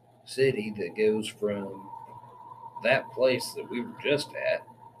the city that goes from that place that we were just at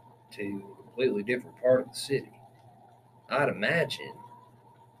to a completely different part of the city. I'd imagine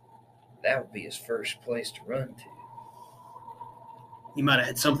that would be his first place to run to. He might have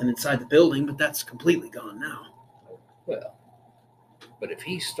had something inside the building, but that's completely gone now. Well, but if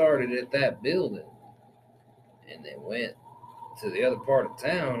he started at that building and then went to the other part of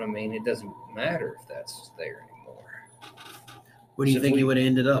town, I mean, it doesn't matter if that's there anymore. Where do you So think we- he would have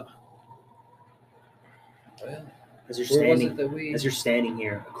ended up? Well, As you're where was standing, it that we? as you're standing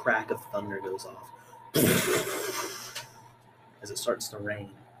here, a crack of thunder goes off as it starts to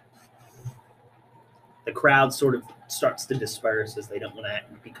rain. The crowd sort of starts to disperse as they don't want to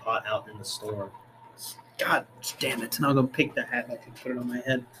be caught out in the storm. God damn it. And I'll go pick the hat up and put it on my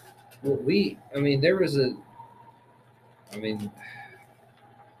head. Well, there was to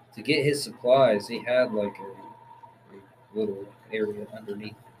get his supplies, he had like a little area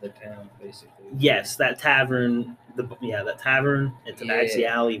underneath the town, basically. Yes, that tavern, that tavern at Tabaxi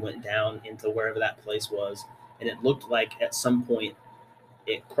Yeah. Alley went down into wherever that place was, and it looked like at some point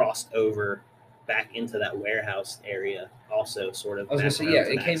it crossed over back into that warehouse area, also sort of. I was gonna back say, around yeah,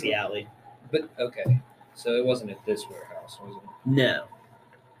 it Tabaxi came- Alley. But okay, so it wasn't at this warehouse, was it? No,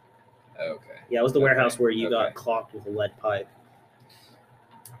 Okay. yeah, it was the Okay, warehouse where you got okay. clocked with a lead pipe.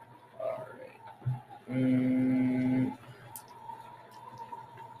 All right.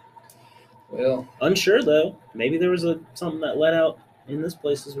 Well, Unsure though, maybe there was something that let out in this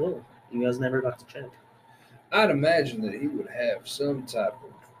place as well. You guys never got to check. I'd imagine that he would have some type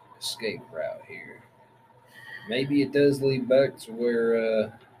of escape route here. Maybe it does lead back to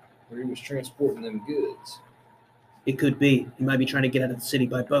where he was transporting them goods. It could be. He might be trying to get out of the city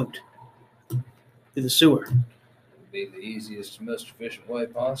by boat. Through the sewer. It would be the easiest, most efficient way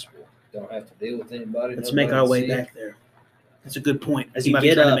possible. Don't have to deal with anybody. Let's nobody make our to way see it. back there. That's a good point. As He you might be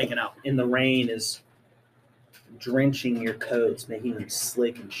get trying to up, make it out. and the rain is drenching your coats, making them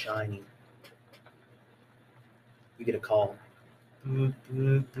slick and shiny. You get a call. I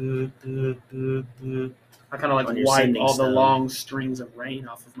kind of like On your wipe sending all the stone. long strings of rain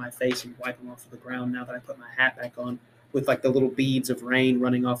off of my face and wipe them off of the ground now that I put my hat back on with like the little beads of rain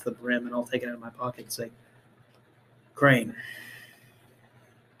running off the brim, and I'll take it out of my pocket and say, Crane.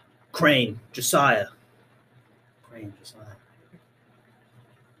 Crane, Josiah. Crane, Josiah.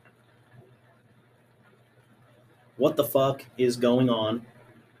 What the fuck is going on?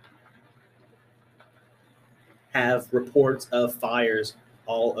 Have reports of fires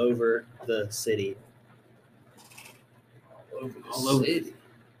all over the city. All over the All over. city.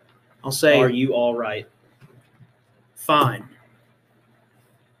 I'll say, Are you all right? fine.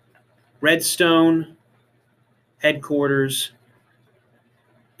 Redstone headquarters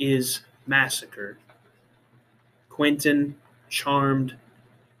is massacred. Quentin charmed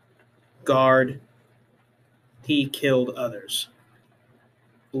guard. He killed others.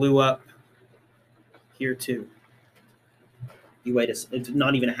 Blew up here too. You wait it's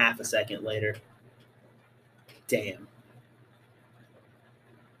not even a half a second later. Damn.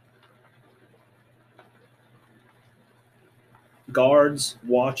 guards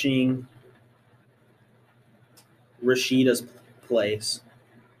watching Rashida's place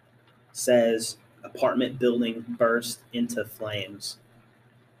says apartment building burst into flames.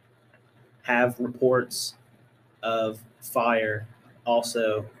 Have reports of fire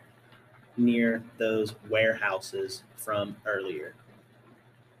also near those warehouses from earlier.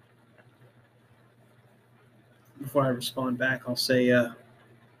 Before I respond back, I'll say,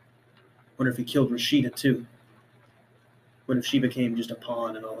 wonder if he killed Rashida too. What if she became just a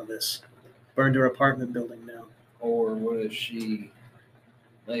pawn in all of this? Burned her apartment building down. Or what if she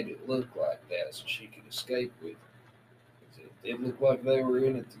made it look like that so she could escape with it? 'Cause it did look like they were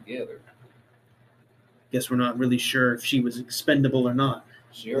in it together. Guess we're not really sure if she was expendable or not.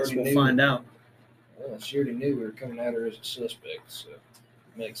 She Guess already we'll knew. find out. Well, she already knew we were coming at her as a suspect, so it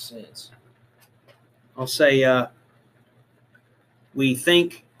makes sense. I'll say, we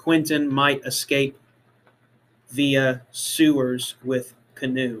think Quentin might escape via sewers with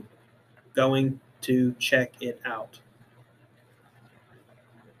canoe. Going to check it out.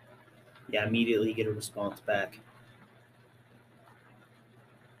 Yeah, immediately get a response back.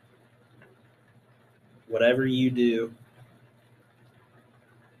 Whatever you do,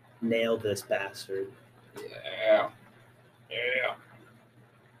 nail this bastard. Yeah. Yeah.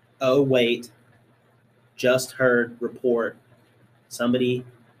 Oh, wait. Just heard report. Somebody,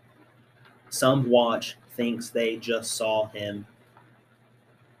 some watch thinks they just saw him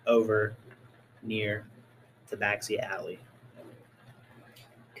over near Tabaxi Alley.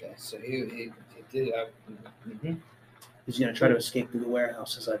 Okay, so he did. He's going to try to escape through the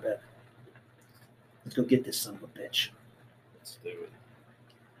warehouses, I bet. Let's go get this son of a bitch. Let's do it.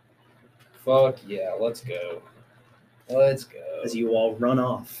 Fuck yeah, let's go. Let's go. As you all run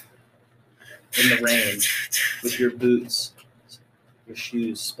off in the rain with your boots, your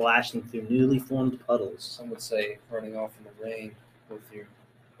shoes splashing through newly formed puddles. Some would say running off in the rain with your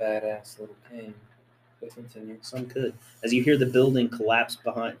badass little cane. But continue. Some could. As you hear the building collapse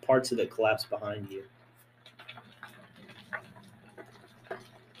behind, parts of it collapse behind you.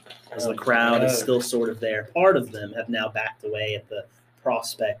 As the crowd is still sort of there. Part of them have now backed away at the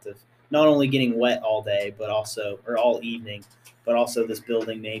prospect of not only getting wet all day, but also, or all evening, but also this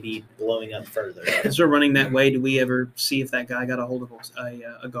building maybe blowing up further. As we're running that way, do we ever see if that guy got a hold of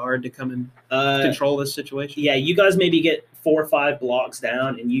a guard to come and control this situation? Yeah, you guys maybe get 4 or 5 blocks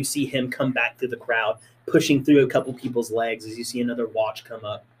down, and you see him come back through the crowd, pushing through a couple people's legs as you see another watch come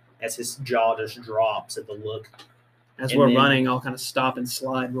up, as his jaw just drops at the look. As And we're then- running, I'll kind of stop and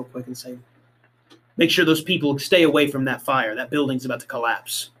slide real quick and say, make sure those people stay away from that fire. That building's about to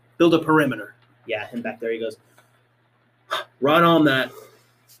collapse. Build a perimeter. Yeah, him back there, he goes, right on that.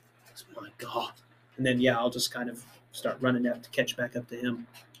 My God. And then, yeah, I'll just kind of start running out to catch back up to him.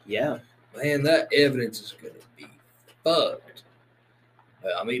 Yeah. Man, that evidence is going to be fucked.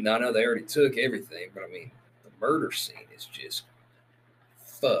 I mean, I know they already took everything, but I mean, the murder scene is just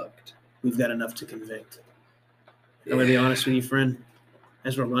fucked. We've got enough to convict. I'm going to be honest with you, friend.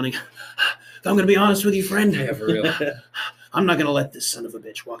 As we're running, if I'm going to be honest with you, friend, Yeah, for real. I'm not going to let this son of a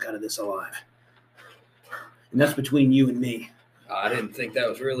bitch walk out of this alive. And that's between you and me. I didn't think that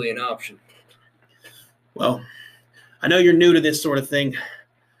was really an option. Well, I know you're new to this sort of thing.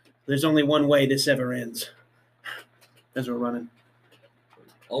 There's only one way this ever ends. As we're running.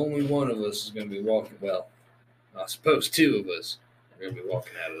 Only one of us is going to be walking. Well, I suppose 2 of us are going to be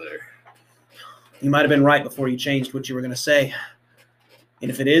walking out of there. You might have been right before you changed what you were going to say. And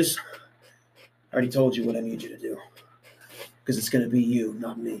if it is, I already told you what I need you to do. Because it's going to be you,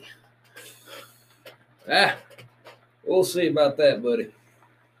 not me. We'll see about that, buddy.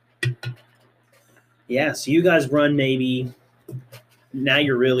 Yeah, so you guys run maybe, now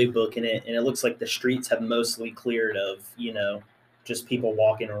you're really booking it, and it looks like the streets have mostly cleared of, just people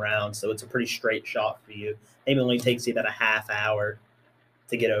walking around, so it's a pretty straight shot for you. Maybe it only takes you about a half hour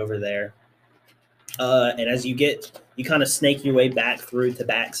to get over there. And as you kind of snake your way back through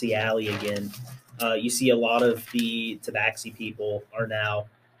Tabaxi Alley again, you see a lot of the Tabaxi people are now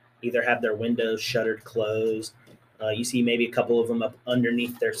either have their windows shuttered closed. You see maybe a couple of them up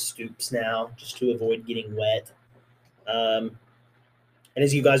underneath their stoops now just to avoid getting wet. And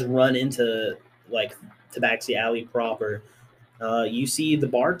as you guys run into like Tabaxi Alley proper, you see the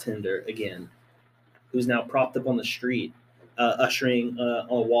bartender again, who's now propped up on the street, ushering on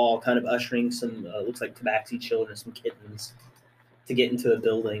a wall, kind of ushering some, looks like Tabaxi children, some kittens, to get into a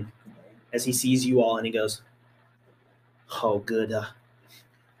building. As he sees you all and he goes, oh, good.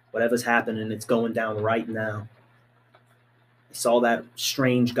 Whatever's happening, it's going down right now. I saw that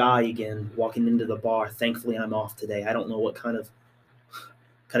strange guy again walking into the bar. Thankfully, I'm off today. I don't know what kind of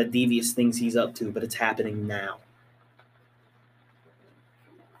devious things he's up to, but it's happening now.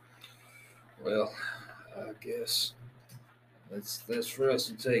 Well, I guess that's for us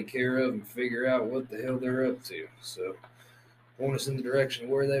to take care of and figure out what the hell they're up to. So point us in the direction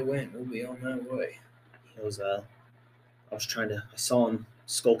of where they went. We'll be on that way. I saw him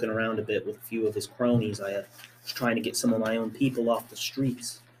skulking around a bit with a few of his cronies. I was trying to get some of my own people off the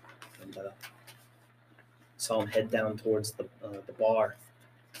streets, and saw him head down towards the bar.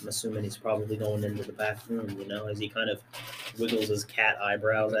 I'm assuming he's probably going into the back room, as he kind of wiggles his cat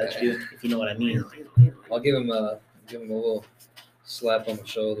eyebrows at you, if you know what I mean. I'll give him a little slap on the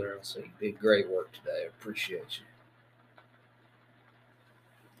shoulder and say, "You did great work today. I appreciate you."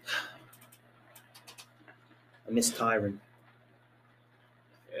 I miss Tyron.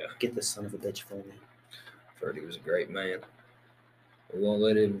 Yeah. Get this son of a bitch for me. Heard he was a great man. We won't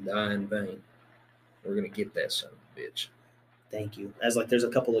let him die in vain. We're gonna get that son of a bitch. Thank you. As there's a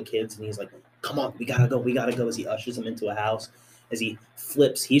couple of kids, and he's like, "Come on, we gotta go." As he ushers them into a house, as he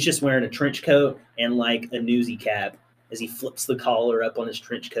flips, he's just wearing a trench coat and a newsy cap. As he flips the collar up on his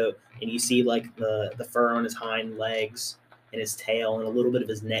trench coat, and you see the fur on his hind legs and his tail and a little bit of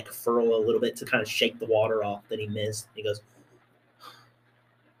his neck furl a little bit to kind of shake the water off that he missed. He goes,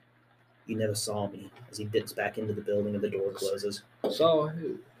 "You never saw me." As he dips back into the building and the door closes. Saw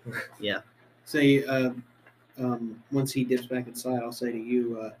who? Say, once he dips back inside, I'll say to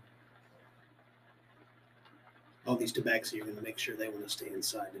you, all these tabaxi are going to make sure they want to stay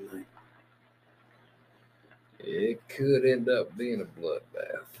inside tonight. It could end up being a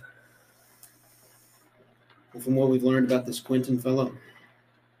bloodbath. Well, from what we've learned about this Quentin fellow,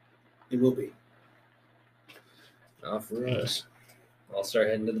 it will be. Not for us. I'll start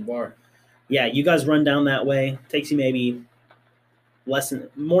heading to the bar. Yeah, you guys run down that way. Takes you maybe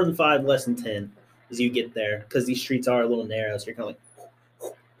more than 5, less than 10 as you get there, because these streets are a little narrow, so you're kind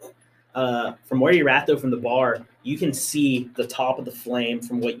of like... from where you're at, though, from the bar, you can see the top of the flame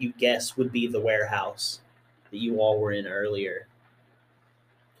from what you guess would be the warehouse that you all were in earlier.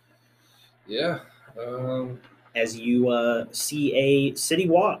 Yeah. As you see a city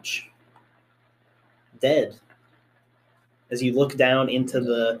watch dead. As you look down into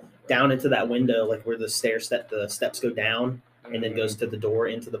that window, where the steps go down and then goes to the door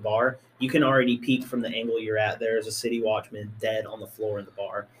into the bar, you can already peek from the angle you're at. There's a city watchman dead on the floor in the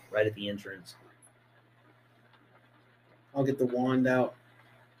bar, right at the entrance. I'll get the wand out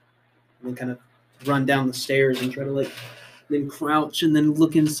and then kind of run down the stairs and try to then crouch and then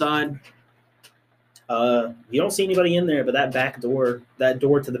look inside. You don't see anybody in there, but that door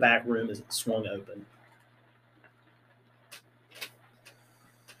to the back room is swung open.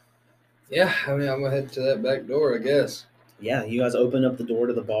 Yeah, I mean, I'm going to head to that back door, I guess. Yeah, you guys open up the door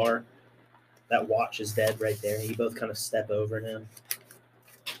to the bar. That watch is dead right there. You both kind of step over him.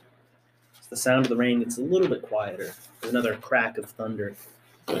 The sound of the rain gets a little bit quieter. There's another crack of thunder.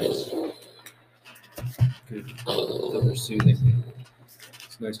 Nice. Good. Thunder soothing.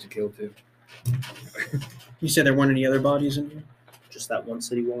 It's nice to kill, too. You said there weren't any other bodies in here? Just that one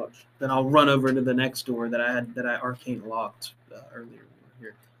city watch. Then I'll run over to the next door that I arcane locked earlier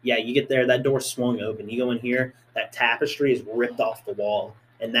here. Yeah, you get there. That door swung open. You go in here. That tapestry is ripped off the wall,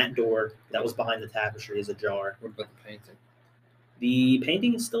 and that door that was behind the tapestry is ajar. What about the painting? The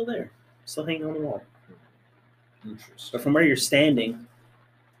painting is still there, still hanging on the wall. Interesting. But from where you're standing,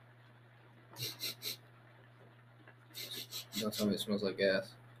 Don't tell me it smells like gas.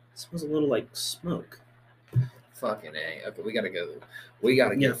 it smells a little like smoke. Fucking A. Okay, we gotta go. We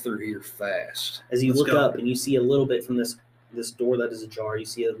gotta get through here fast. As you Let's look go. up and you see a little bit from this door that is ajar, you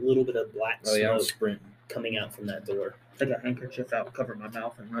see a little bit of black Oh, yeah, I'm smoke sprinting. coming out from that door. Take a handkerchief out, cover my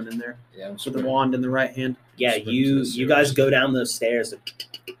mouth, and run in there Yeah, I'm with the sprinting. wand in the right hand. Yeah, Sprint to you the guys stairs. go down those stairs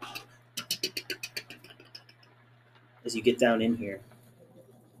as you get down in here.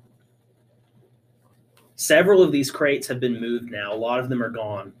 Several of these crates have been moved now. A lot of them are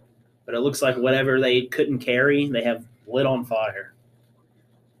gone. But it looks like whatever they couldn't carry, they have lit on fire.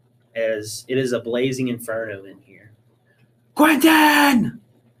 As it is a blazing inferno in here. Quentin!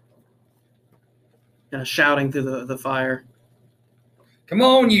 Kind of shouting through the fire. Come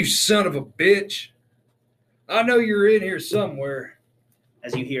on, you son of a bitch. I know you're in here somewhere.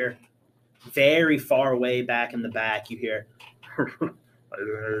 As you hear very far away back in the back, you hear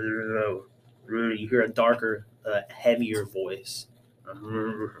you hear a darker, heavier voice.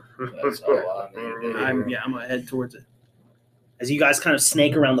 That's all I need. I'm gonna head towards it. As you guys kind of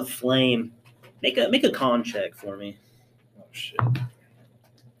snake around the flame, make a con check for me. Oh, shit.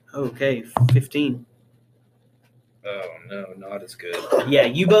 Okay, 15. Oh, no, not as good. Yeah,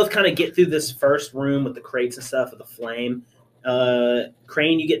 you both kind of get through this first room with the crates and stuff with the flame.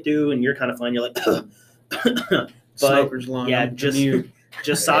 Crane, you get through and you're kind of fine. You're like, but Smoker's lung. yeah, I'm just immune.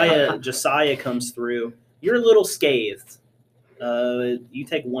 Josiah comes through. You're a little scathed. You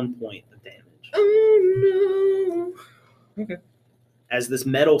take 1 point of damage. Oh no. Okay. As this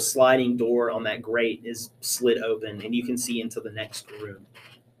metal sliding door on that grate is slid open, and you can see into the next room.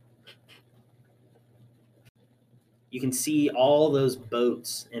 You can see all those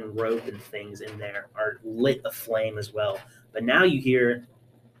boats and rope and things in there are lit aflame as well. But now you hear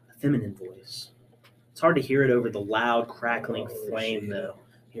a feminine voice. It's hard to hear it over the loud, crackling flame, though.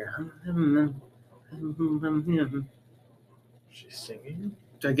 Here. She's singing.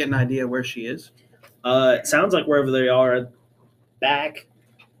 Do I get an idea where she is? It sounds like wherever they are, back,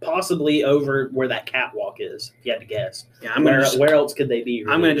 possibly over where that catwalk is, if you had to guess. Yeah, I'm gonna. Where else could they be?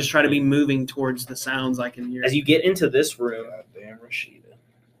 I'm gonna just try to be moving towards the sounds I can hear. As you get into this room, Goddamn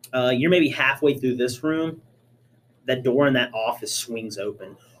Rashida. you're maybe halfway through this room. That door in that office swings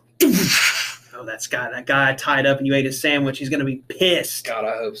open. Oh, that guy tied up and you ate his sandwich. He's gonna be pissed. God,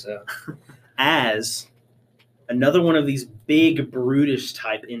 I hope so. As another one of these big brutish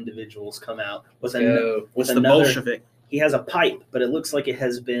type individuals come out with Go. What's the another. Bolshevik? He has a pipe, but it looks like it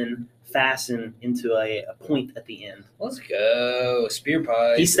has been fastened into a point at the end. Let's go. Spear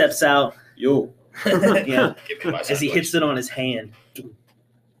pie. He steps out. Yo. Yeah. Give me my As he sandwich. hits it on his hand.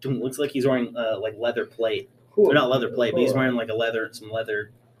 Looks like he's wearing like leather plate. Or not leather plate, but he's wearing like some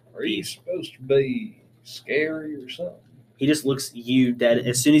leather. Are you supposed to be scary or something? He just looks you dead.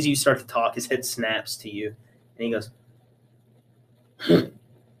 As soon as you start to talk, his head snaps to you, and he goes,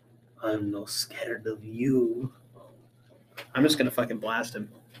 "I'm no scared of you." I'm just gonna fucking blast him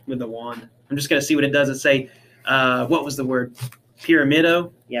with the wand. I'm just gonna see what it does. It say, what was the word?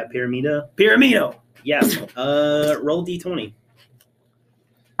 Pyramido. Yeah, Pyramido. Pyramido. Yeah. Roll d20.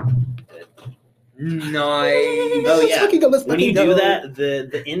 Nice. Oh yeah. When you do that,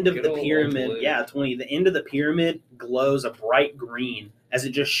 the end of Good the old pyramid, blue. yeah, 20. The end of the pyramid glows a bright green as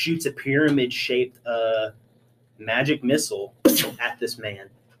it just shoots a pyramid-shaped magic missile at this man,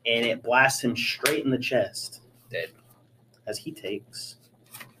 and it blasts him straight in the chest. Dead. As he takes.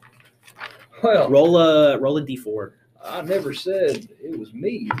 Well, Roll a d4. I never said it was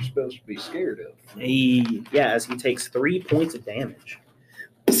me you're supposed to be scared of. Hey, Yeah, as he takes 3 points of damage.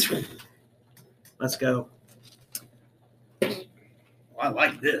 let's go. I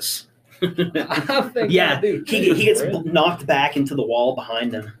like this. I think Yeah, I do he too, gets Brent. knocked back into the wall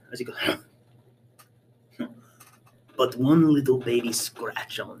behind him as he goes. But one little baby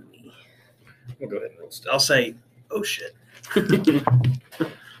scratch on me. We'll go ahead and roll still. I'll say, oh shit.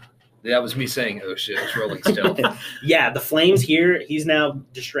 That was me saying, oh shit, it's rolling stealth. Yeah, the flames here. He's now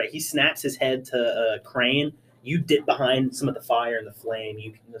distracted. He snaps his head to Crane. You dip behind some of the fire and the flame.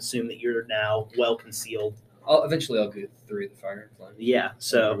 You can assume that you're now well concealed. Eventually I'll get through the fire and flame. Yeah.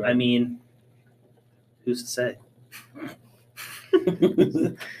 So I mean, who's to say?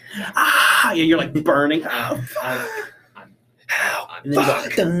 Yeah, you're like burning. Oh, fuck. I'm And then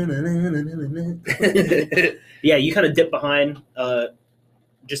you go, yeah, you kind of dip behind,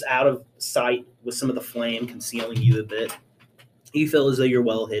 just out of sight with some of the flame concealing you a bit. You feel as though you're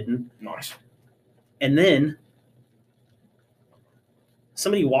well hidden. nice. And then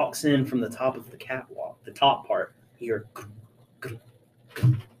somebody walks in from the top of the catwalk, the top part. You hear,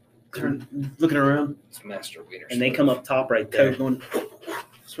 Turn, looking around. It's Master Wiener. and they come up top right there. Code going,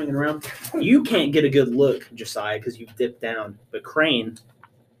 swinging around. You can't get a good look, Josiah, because you've dipped down. But Crane,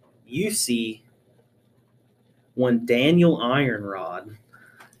 you see one Daniel Ironrod.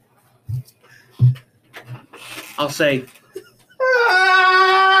 I'll say,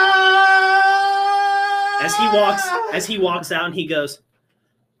 As he walks out, and he goes,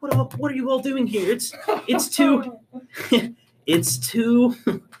 "What are you all doing here? It's too it's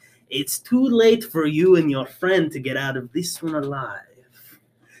too late for you and your friend to get out of this one alive.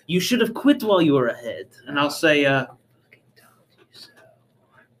 You should have quit while you were ahead." and I'll say,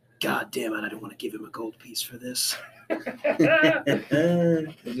 God damn it, I don't want to give him a gold piece for this. You'll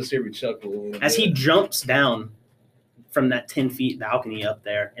just hear me chuckle a little As he bit. jumps down from that 10-feet balcony up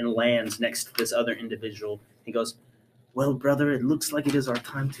there and lands next to this other individual, he goes, "Well, brother, it looks like it is our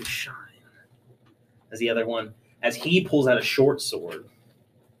time to shine." As he pulls out a short sword,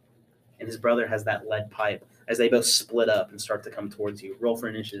 and his brother has that lead pipe, as they both split up and start to come towards you. Roll for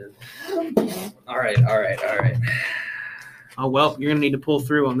initiative. All right. Oh, well, you're going to need to pull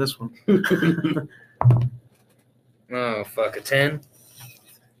through on this one. Oh, fuck, a 10?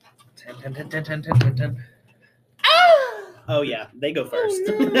 10. Oh, yeah, they go first.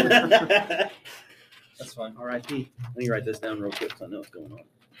 That's fine. R.I.P. Let me write this down real quick so I know what's going on.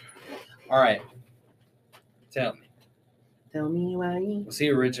 All right. Tell me, Tell me why. was he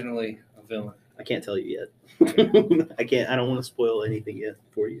originally a villain? I can't tell you yet. I can't. I don't want to spoil anything yet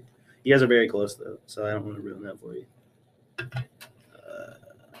for you. You guys are very close though, so I don't want to ruin that for you.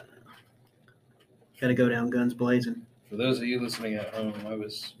 Got to go down guns blazing. For those of you listening at home, I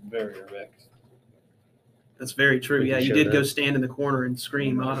was very erect. That's very true. We Yeah, can you show did go that. stand in the corner and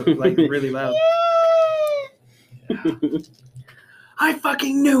scream like really loud. I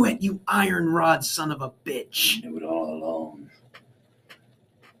fucking knew it, you iron rod son of a bitch. Knew it all along.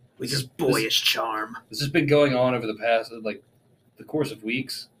 With his boyish charm. This has been going on over the past, like, the course of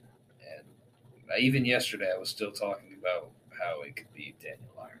weeks, and even yesterday I was still talking about how it could be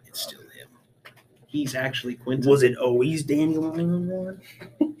Daniel Iron. It's still him. He's actually Quentin. Was it always Daniel Ironrod?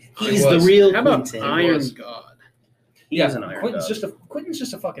 He's It the was. real How about Quentin. Iron was. God? He is an Iron Quentin's God. Quentin's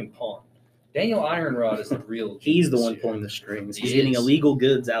just a fucking pawn. Daniel Ironrod is the real. He's the genius one here. pulling the strings. He He's getting is. illegal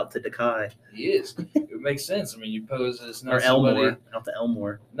goods out to Dekai He is. It makes sense. I mean, you pose as or not somebody, Elmore, out to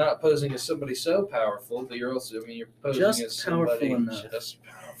Elmore. not posing as somebody so powerful, but you're also. I mean, you're posing Just as powerful somebody enough. just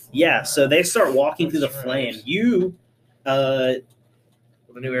powerful. Yeah, so they start walking through the That's flame. right. You,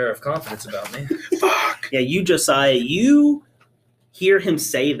 With a new era of confidence about me. Fuck. yeah, you Josiah, you hear him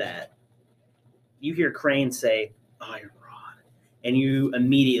say that. You hear Crane say Iron Rod, and you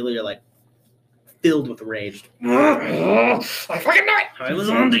immediately are like filled with rage. I fucking know it. I was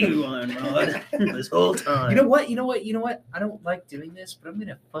on to you, Iron Rod, this whole time. You know what? I don't like doing this, but I'm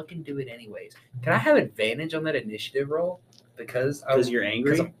gonna fucking do it anyways. Can I have advantage on that initiative roll? Because you're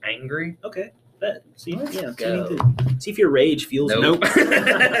angry. Because I'm angry. Okay, bet. See, Let's yeah, go. see if your rage feels. Nope.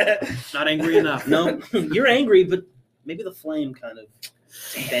 Not angry enough. No, you're angry, but maybe the flame kind of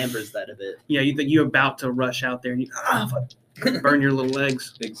dampers that a bit. Yeah, you think you're about to rush out there and you burn your little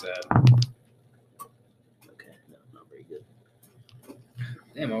legs. Big sad. Okay, no, not very good.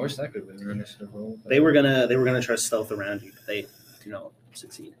 Damn, I wish that could have been your initiative roll. They were gonna try to stealth around you, but they do not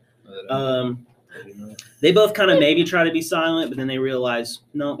succeed. They both kind of maybe try to be silent, but then they realize,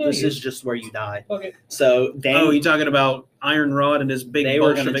 no, Yeah, this you- is just where you die. Okay. So Oh, Daniel, you talking about Iron Rod and his big they were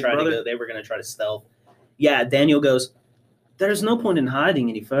gonna Bolshevik try brother? to go. They were gonna try to stealth. Yeah, Daniel goes. There's no point in hiding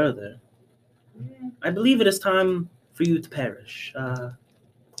any further. I believe it is time for you to perish.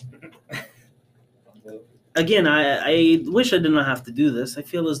 Again, I wish I did not have to do this. I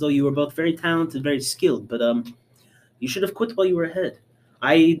feel as though you were both very talented, very skilled, but you should have quit while you were ahead.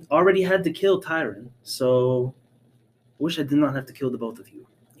 I already had to kill Tyron, so I wish I did not have to kill the both of you.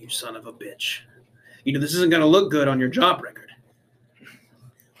 You son of a bitch. You know, this isn't going to look good on your job record.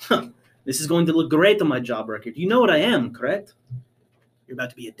 This is going to look great on my job record. You know what I am, correct? You're about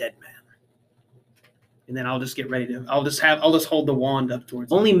to be a dead man. And then I'll just get ready to. I'll just hold the wand up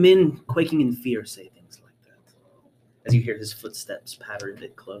towards. Only men quaking in fear say things like that. As you hear his footsteps patter a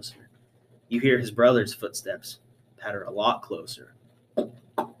bit closer, you hear his brother's footsteps patter a lot closer.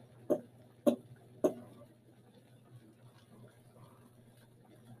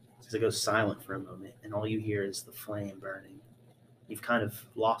 As it goes silent for a moment, and all you hear is the flame burning. You've kind of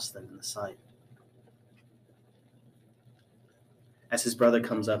lost them in the sight. As his brother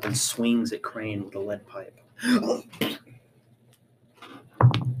comes up and swings at Crane with a lead pipe.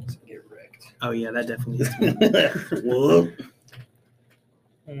 Get wrecked. Oh yeah, that definitely is. Whoop.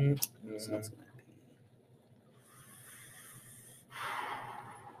 Mm-hmm.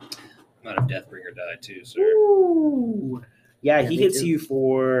 Might have Deathbringer died too, sir. Ooh. Yeah, Yeah, he me hits too. you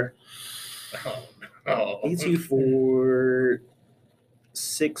for Oh. he hits you for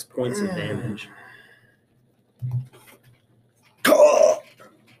 6 points of damage.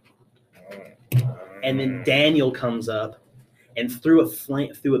 And then Daniel comes up and through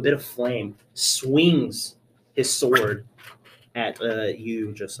a bit of flame, swings his sword at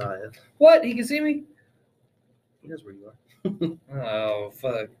you, Josiah. What? He can see me? He knows where you are. Oh,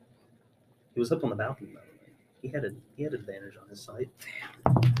 fuck. He was up on the balcony, by the way. He had advantage on his side.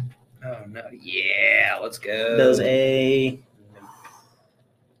 Oh, no. Yeah, let's go. Does a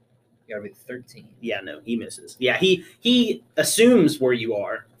Gotta be 13. Yeah, no, he misses. Yeah, he assumes where you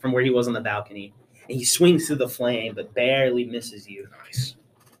are from where he was on the balcony, and he swings through the flame, but barely misses you. Nice.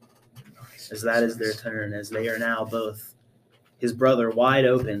 As that is their turn, as they are now both his brother wide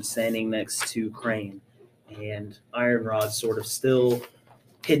open, standing next to Crane, and Iron Rod sort of still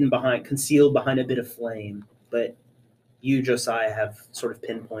concealed behind a bit of flame. But you, Josiah, have sort of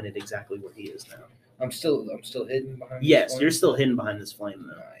pinpointed exactly where he is now. I'm still hidden behind. Yes, this one? you're still hidden behind this flame,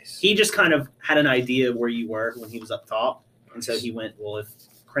 though. Nice. He just kind of had an idea of where you were when he was up top, and so he went, well, if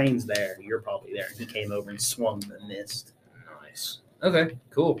Crane's there, you're probably there. And he came over and swung the mist. Nice. Okay,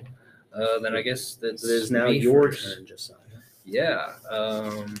 cool. Then I guess that's So it is now me your first. turn, Josiah. Yeah.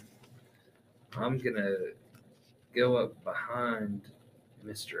 I'm gonna go up behind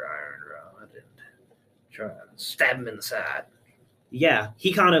Mr. Iron Rod and try and stab him in the side. Yeah,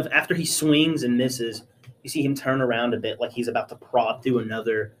 he kind of, after he swings and misses, you see him turn around a bit like he's about to prod through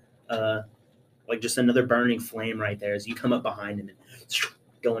another, like just another burning flame right there as you come up behind him and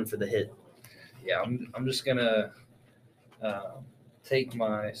going for the hit. Yeah, I'm just gonna take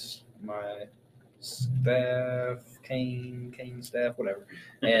my staff, cane staff, whatever,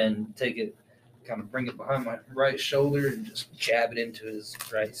 and take it, kind of bring it behind my right shoulder and just jab it into his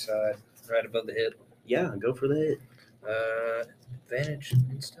right side, right above the hip. Yeah, go for the hit. Advantage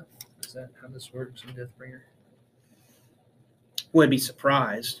and stuff. Is that how this works in Deathbringer? Would be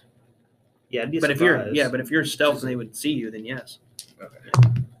surprised. Yeah, it'd be a But surprise. if you're stealth and they would see you, then yes.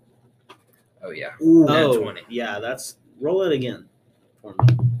 Okay. Oh yeah. Ooh. Nat Oh, 20. yeah, that's, roll it again for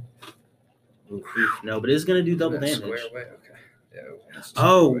me. Oof, no, but it's going to do double That's damage. Square away. Okay. Yeah. That's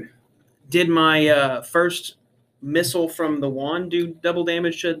Oh. square away. Did my first missile from the wand do double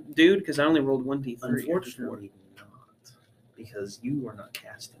damage to dude? Because I only rolled 1d3. Unfortunately not, because you are not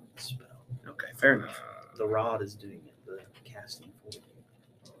casting the spell. Okay, fair enough. The rod is doing it, the casting for you.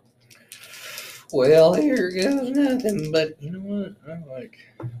 Well, here goes nothing, but you know what? I like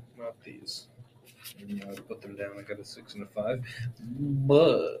my peas. Even though I put them down, I got a 6 and a 5.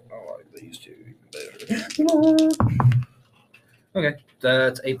 But I like these two even better. Okay,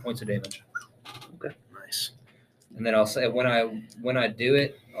 that's 8 points of damage. Okay, nice. And then I'll say when I do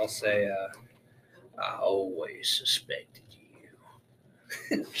it, I'll say I always suspected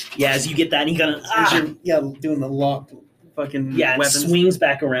you. Yeah, as you get that, and he kind of Doing the locked fucking yeah, and weapons. swings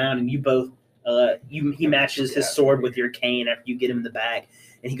back around, and you both he matches his sword with your cane after you get him in the bag,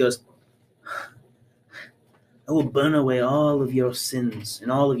 and he goes, "I will burn away all of your sins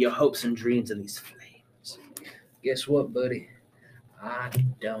and all of your hopes and dreams in these flames." Guess what, buddy? I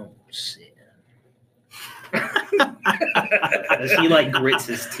don't sin. As he like grits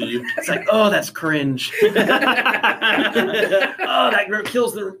his teeth. It's like, oh, that's cringe. Oh, that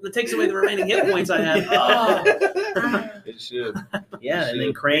kills that takes away the remaining hit points I have. Oh, It should. Yeah, and then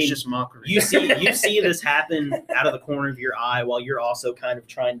it's Crane, just mockery. you see this happen out of the corner of your eye while you're also kind of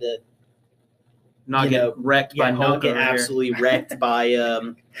trying to not you get know, wrecked by not Hulk get over here. absolutely wrecked by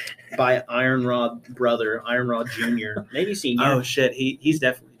Iron Rod brother, Iron Rod Jr. Maybe senior. Oh shit, he's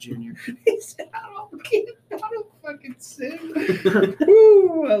definitely junior. I don't fucking sin.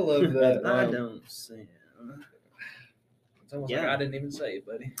 Woo, I love that. I don't see. It's almost Yeah. like I didn't even say it,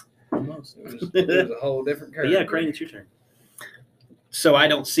 buddy. Almost. It was a whole different But character. yeah, Crane, it's your turn. So I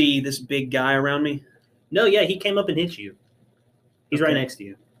don't see this big guy around me. No, yeah, he came up and hit you. He's right Okay. next to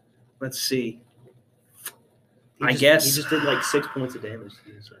you. Let's see. He I just- guess- he just did like 6 points of damage to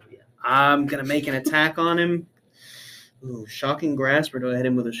you. So yeah. I'm gonna make an attack on him. Ooh, shocking grasp, or do I hit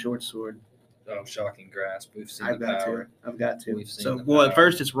him with a short sword? Oh, shocking grasp. We've seen I've the got power. to. I've got to. We've seen So, the well, at power.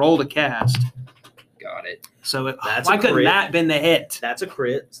 first it's roll to cast. Got it. So That's why a couldn't crit. that been the hit? That's a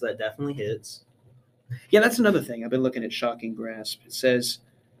crit, so that definitely hits. Yeah, that's another thing. I've been looking at shocking grasp. It says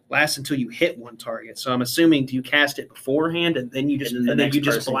lasts until you hit one target. So I'm assuming do you cast it beforehand and then you just And then the next you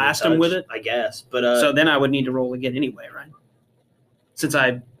just person you blast them with touch, it? I guess. But So then I would need to roll again anyway, right? Since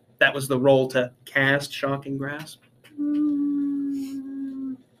that was the roll to cast shocking grasp.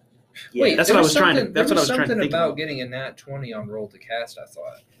 yeah, Wait, that's there what I was was trying to- something- that's there what I was trying to something think about about. getting a nat 20 on roll to cast, I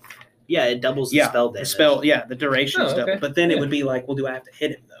thought. yeah, it doubles the spell damage. The duration Oh, stuff. okay. But then it Yeah. would be like, well, do I have to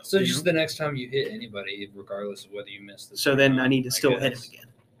hit him though? So You just know? the next time you hit anybody, regardless of whether you miss this. So or then not, I need to still hit him guess. again.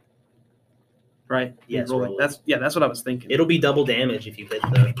 Right? Yes, Roll it. roll it. That's what I was thinking. It'll be double damage if you hit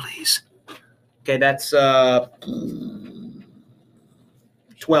the. Please. Okay, that's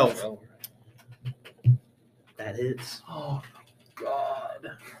 12. That hits. Oh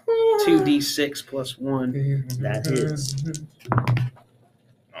God. 2d6 plus 1. That hits.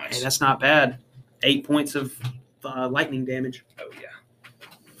 Hey, that's not bad. 8 points of lightning damage. Oh yeah.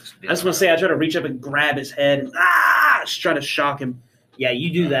 I was gonna say I try to reach up and grab his head and just try to shock him. Yeah,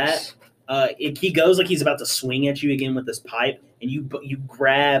 you do that. He goes like he's about to swing at you again with this pipe, and you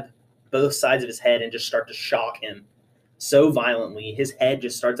grab both sides of his head and just start to shock him so violently. His head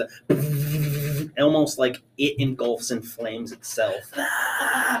just starts to almost like it engulfs in flames itself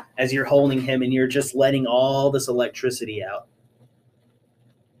as you're holding him, and you're just letting all this electricity out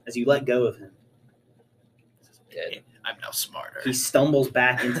as you let go of him. Dead. I'm now smarter. He stumbles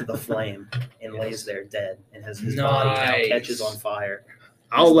back into the flame and lays there dead, and his body now Nice. catches on fire.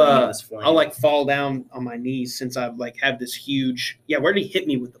 I'll laying in this flame. I'll like fall down on my knees since I've like have this huge. Yeah, where did he hit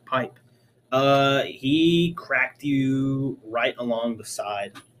me with the pipe? He cracked you right along the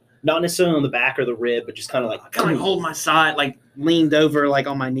side, not necessarily on the back or the rib, but just kind of like I kind of like hold my side, like leaned over, like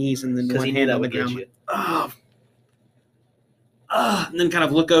on my knees, and then because one he knew hand that on the would get ground. you. Oh, and then kind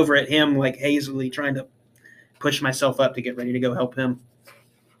of look over at him like hazily, trying to push myself up to get ready to go help him.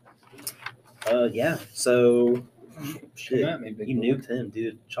 Yeah. So, shit, Come at me, big you boy. nuked him,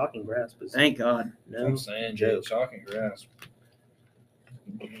 dude. Chalking grass was Thank God. That's what I'm no saying, joke. Jake. Chalk and grass.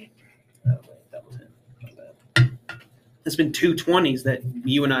 Oh, wait, that was him. My bad. It's been 2 20s that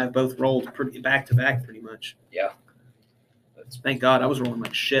you and I have both rolled pretty back to back, pretty much. Yeah. That's Thank God I was rolling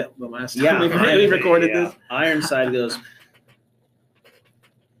like shit the last Yeah, time we recorded yeah. this. Ironside goes,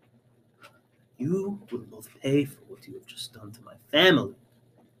 you will both pay for what you have just done to my family.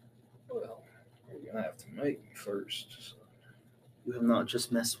 well. You're gonna have to make me first. So. You have not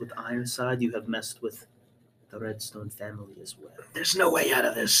just messed with Ironside, you have messed with the Redstone family as well. There's no way out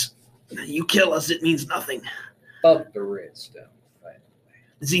of this. You kill us, it means nothing. Fuck the Redstone family.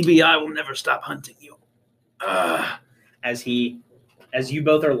 ZBI will never stop hunting you. As you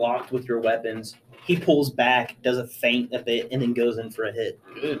both are locked with your weapons, he pulls back, does a feint a bit, and then goes in for a hit.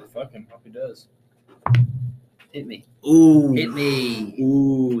 Good. Fucking hope he does. Hit me. Ooh. Hit me.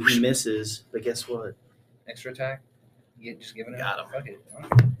 Ooh, he misses. But guess what? Extra attack. Just giving it. Got him. Fuck it.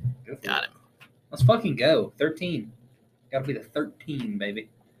 Go for Got it. him. Let's fucking go. 13. Gotta be the 13, baby.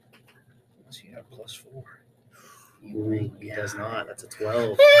 Unless you have +4. Ooh, he does not. That's a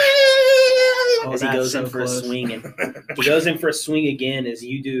 12. Oh, As he that's goes so in for close. a swing, and he goes in for a swing again as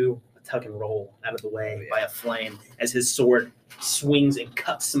you do a tuck and roll out of the way by a flame as his sword swings and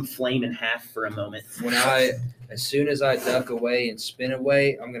cuts some flame in half for a moment. As soon as I duck away and spin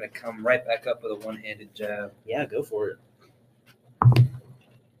away, I'm gonna come right back up with a one-handed jab. Yeah, go for it.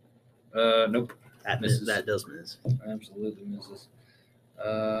 Nope. Misses. Misses. That does miss. Absolutely misses.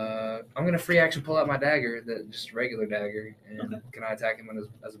 I'm gonna free action pull out my dagger, just a regular dagger, and Okay. can I attack him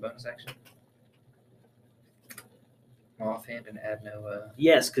as a bonus action? Offhand and add no.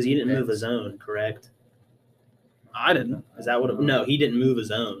 Yes, because you didn't move a zone, correct? I didn't. Is that what? No, he didn't move a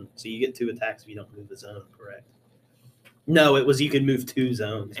zone, so you get 2 attacks if you don't move a zone, correct? No, it was you could move 2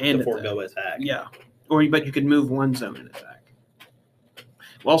 zones And to forego attack. Yeah. But you could move 1 zone and attack.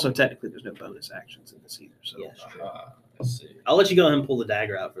 Well, also, technically, there's no bonus actions in this either. So Yes, true. Let's see. I'll let you go ahead and pull the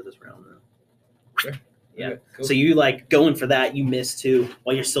dagger out for this round, though. Sure. Yeah. Okay, cool. So you like going for that, you miss too,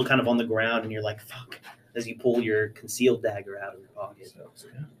 while you're still kind of on the ground, and you're like, "Fuck!" As you pull your concealed dagger out of your pocket. So,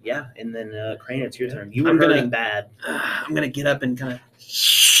 Yeah, and then Crane, it's your turn. You were I'm gonna- hurting bad. I'm going to get up and kind of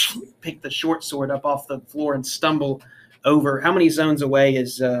pick the short sword up off the floor and stumble over. How many zones away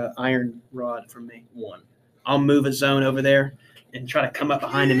is Iron Rod from me? 1. I'll move a zone over there and try to come up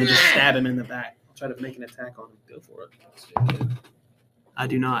behind him and just stab him in the back. I'll try to make an attack on him. Go for it. I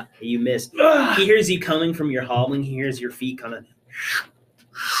do not. You missed. He hears you coming from your hobbling. He hears your feet kind of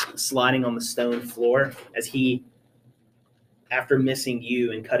sliding on the stone floor as he, after missing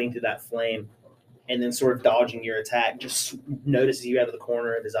you and cutting through that flame, and then sort of dodging your attack, just notices you out of the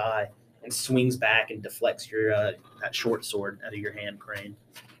corner of his eye and swings back and deflects your that short sword out of your hand, Crane.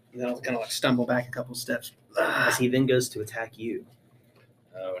 And then I'll kind of like stumble back a couple steps. As he then goes to attack you.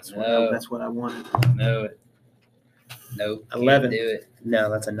 Oh, That's what I wanted. no. Nope. 11. Can't do it. No,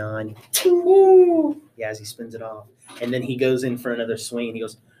 that's a 9. Yeah, as he spins it off. And then he goes in for another swing and he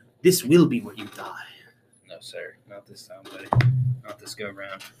goes, "This will be where you die." No, sir. Not this time, buddy. Not this go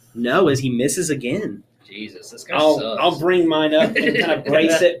round. No, as he misses again. Jesus, this guy sucks. I'll bring mine up and kind of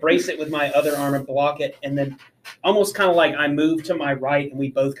brace it with my other arm and block it, and then almost kind of like I move to my right and we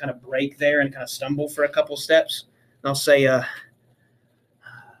both kind of break there and kind of stumble for a couple steps. And I'll say, I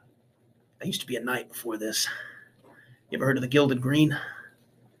used to be a knight before this. You ever heard of the Gilded Green?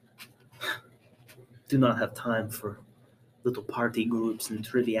 Do not have time for little party groups and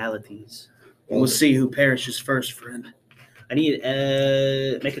trivialities. We'll see who perishes first, friend. I need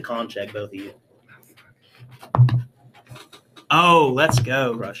make a con check, both of you. Oh, let's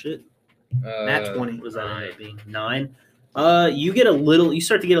go. Crush it. Nat 20. What was that end up being? 9. You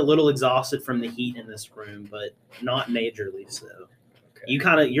start to get a little exhausted from the heat in this room, but not majorly so.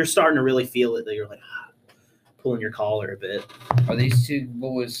 Okay. You're starting to really feel it that you're like pulling your collar a bit. Are these two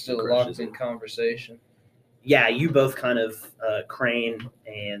boys still Crushes locked in conversation? Yeah, you both kind of Crane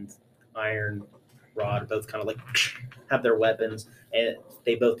and Iron Rod both kind of like have their weapons and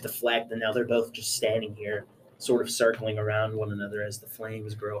they both deflect, and now they're both just standing here sort of circling around one another as the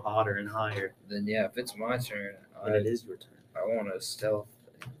flames grow hotter and higher. Then yeah, if it's my turn, And it is your turn. I want to stealth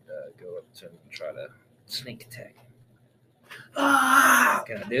and go up to him and try to sneak attack him. Ah!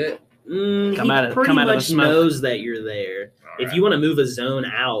 Can I do it? Come He out of- pretty come out of the much smoke. knows that you're there. All If right. you want to move a zone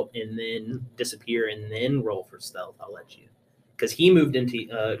out and then disappear and then roll for stealth, I'll let you. Because he moved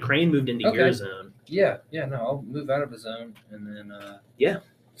into Crane moved into your Okay. zone. Yeah, no, I'll move out of the zone and then Yeah.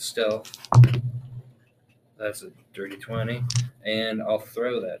 stealth. That's a dirty 20. And I'll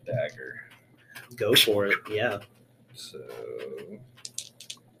throw that dagger. Go for it. Yeah. So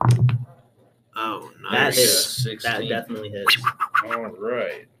Oh, That nice. hits. 16. That definitely hits. All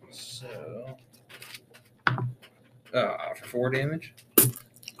right. So for 4 damage.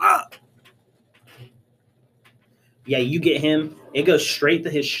 Yeah, you get him. It goes straight to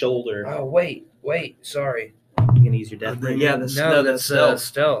his shoulder. Oh wait. Sorry. You can use your death ring. Yeah, No, the that's stealth.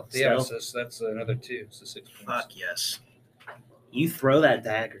 stealth. Yeah, Stealth. so that's another 2. So 6 points. Fuck yes. You throw that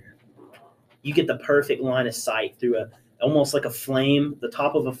dagger. You get the perfect line of sight through almost like a flame. The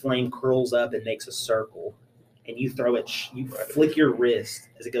top of a flame curls up and makes a circle, and you throw it. You flick your wrist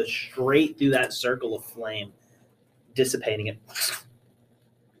as it goes straight through that circle of flame, dissipating it,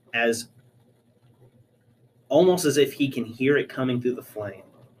 as almost as if he can hear it coming through the flame.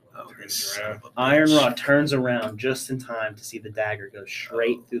 Oh, this son of a bitch. Iron Rod turns around just in time to see the dagger go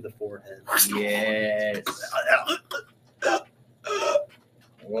straight through the forehead. Yes.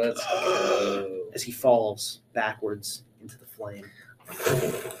 Let's go. As he falls backwards into the flame.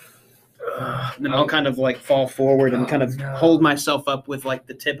 And then I'll kind of like fall forward and Oh, kind of no. hold myself up with like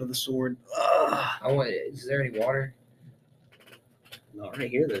the tip of the sword. Is there any water? Not right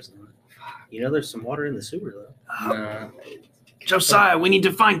here, there's not. You know there's some water in the sewer, though. Nah. Josiah, we need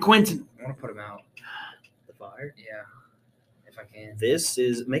to find Quentin. I want to put him out. The fire. Yeah. If I can. This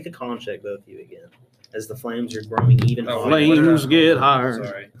is... Make a con check, both of you, again. As the flames are growing even Oh, hotter. wait, Flames get higher.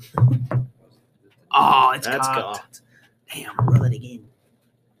 Sorry. Oh, it's That's cocked. got. Damn, roll it again.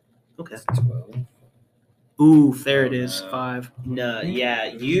 Okay. 12. Oof, there it is. No. 5. No, yeah,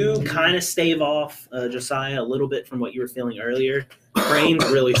 you kind of stave off Josiah a little bit from what you were feeling earlier. Crane's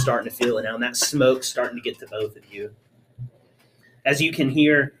really starting to feel it now, and that smoke's starting to get to both of you. As you can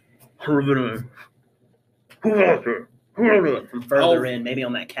hear from further in, maybe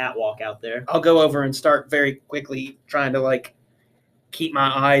on that catwalk out there. I'll go over and start very quickly trying to like keep my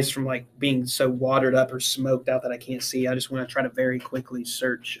eyes from like being so watered up or smoked out that I can't see. I just want to try to very quickly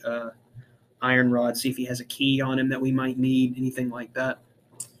search Iron Rod, see if he has a key on him that we might need, anything like that,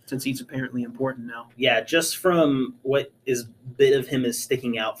 since he's apparently important now. Yeah, just from what is bit of him is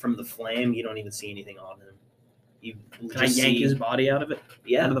sticking out from the flame, you don't even see anything on him. You Can I yank his body out of it,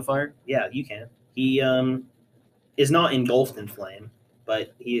 Yeah, out of the fire? yeah, you can. He is not engulfed in flame,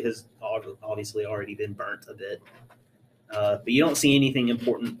 but he has obviously already been burnt a bit. But you don't see anything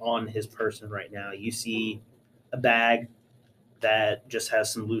important on his person right now. You see a bag that just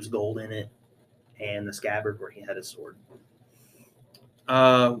has some loose gold in it, and the scabbard where he had his sword.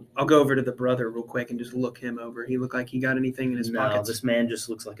 I'll go over to the brother real quick and just look him over. He look like he got anything in his No, pockets. this man just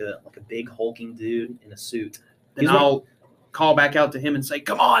looks like a big hulking dude in a suit. Then he's I'll call back out to him and say,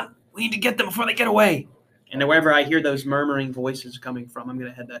 "Come on, we need to get them before they get away." And wherever I hear those murmuring voices coming from, I'm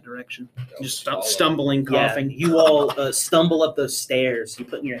gonna head that direction. Just stumbling, coughing. Yeah, you all stumble up those stairs. You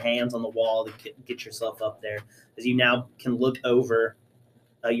putting your hands on the wall to get yourself up there. As you now can look over,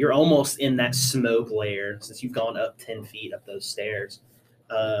 you're almost in that smoke layer since you've gone up 10 feet up those stairs.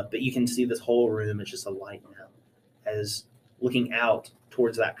 But you can see this whole room is just a light now. As looking out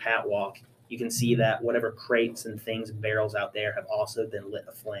towards that catwalk, you can see that whatever crates and things and barrels out there have also been lit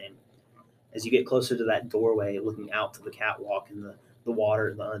aflame. As you get closer to that doorway, looking out to the catwalk and the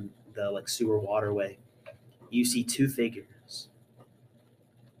water, the like sewer waterway, you see 2 figures.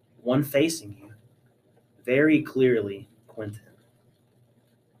 One facing you, very clearly Quentin.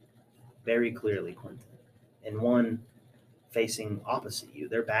 Very clearly Quentin. And one facing opposite you.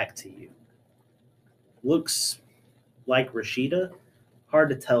 They're back to you. Looks like Rashida. Hard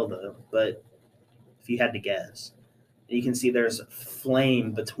to tell though, but if you had to guess. You can see there's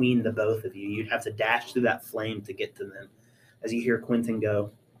flame between the both of you. You'd have to dash through that flame to get to them. As you hear Quentin go,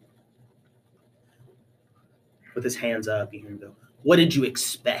 with his hands up, you hear him go, "What did you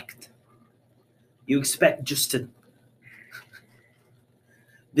expect? You expect just to...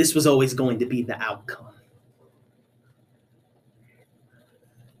 This was always going to be the outcome."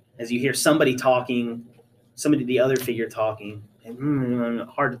 As you hear somebody talking, the other figure talking, and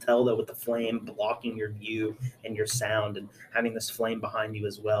hard to tell though with the flame blocking your view and your sound and having this flame behind you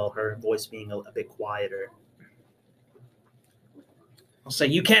as well, her voice being a bit quieter. I'll say,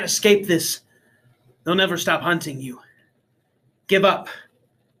 "You can't escape this. They'll never stop hunting you. Give up.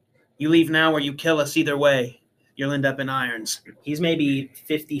 You leave now or you kill us either way. You'll end up in irons." He's maybe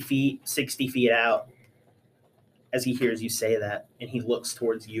 50 feet, 60 feet out as he hears you say that, and he looks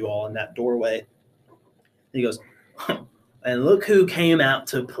towards you all in that doorway. And he goes, "And look who came out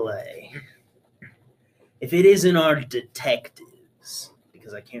to play. If it isn't our detectives,"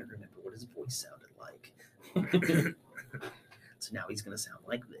 because I can't remember what his voice sounded like. So now he's going to sound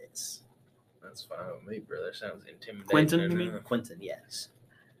like this. That's fine with me, brother. Sounds intimidating. Quentin, you mean? enough. Quentin, yes.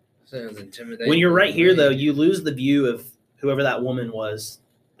 Sounds intimidating. When you're right to here, me. though, you lose the view of whoever that woman was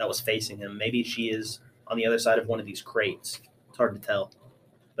that was facing him. Maybe she is on the other side of one of these crates. It's hard to tell.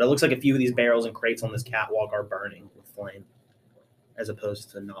 But it looks like a few of these barrels and crates on this catwalk are burning with flame, as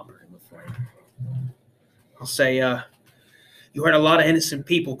opposed to not burning with flame. I'll say, you hurt a lot of innocent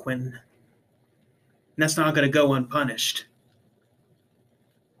people, Quentin. And that's not going to go unpunished.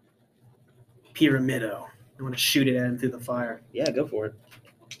 Pyramido. I want to shoot it at him through the fire. Yeah, go for it.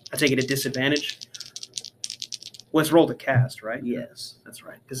 I take it at disadvantage. Well, it's roll to cast, right? Yes. That's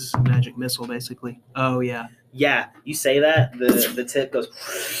right. Because it's a magic missile, basically. Oh, yeah. Yeah, you say that, the tip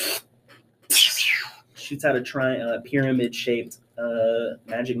goes, shoots out a pyramid-shaped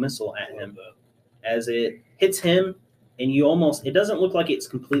magic missile at him. As it hits him, and it doesn't look like it's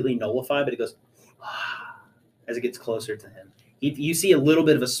completely nullified, but it goes, as it gets closer to him. You see a little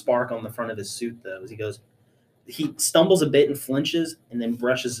bit of a spark on the front of his suit, though, as he stumbles a bit and flinches, and then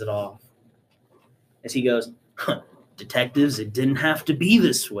brushes it off. As he goes, detectives, it didn't have to be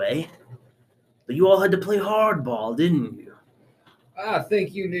this way. But you all had to play hardball, didn't you? I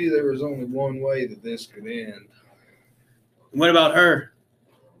think you knew there was only one way that this could end. What about her?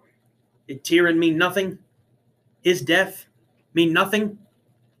 Did Tyrion mean nothing? His death mean nothing?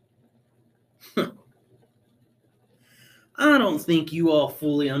 I don't think you all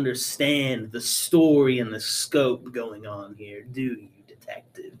fully understand the story and the scope going on here, do you,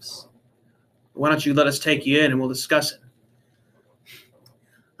 detectives? Why don't you let us take you in and we'll discuss it?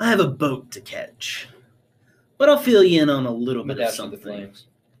 I have a boat to catch, but I'll fill you in on a little bit of Dash through something. the flames.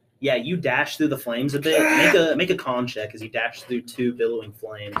 Yeah, you dash through the flames a bit. Make a con check as you dash through 2 billowing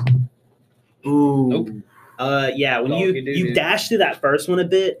flames. Ooh. Nope. Yeah, when you dash through that first one a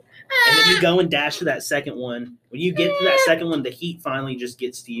bit, and then you go and dash through that second one. When you get to that second one, the heat finally just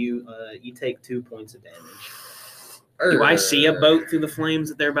gets to you. You take 2 points of damage. Do I see a boat through the flames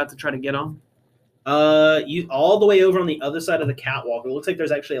that they're about to try to get on? You all the way over on the other side of the catwalk. It looks like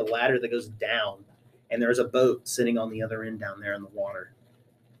there's actually a ladder that goes down, and there's a boat sitting on the other end down there in the water.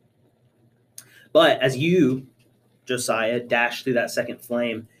 But as you, Josiah, dash through that second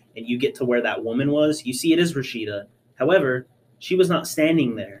flame, and you get to where that woman was, you see it is Rashida. However, she was not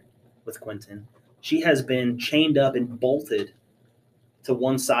standing there with Quentin. She has been chained up and bolted to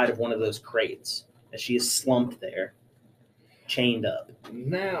one side of one of those crates as she is slumped there, chained up.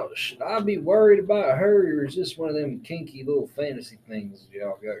 Now, should I be worried about her, or is this one of them kinky little fantasy things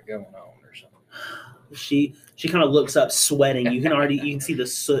y'all got going on or something? She kind of looks up, sweating. You can see the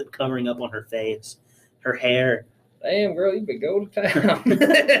soot covering up on her face. Her hair, Damn, girl, you better go to town.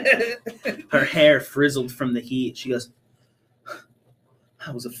 her hair frizzled from the heat. She goes,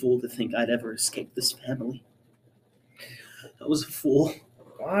 "I was a fool to think I'd ever escape this family. I was a fool."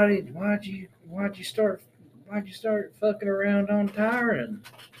 Why'd you start fucking around on Tyron?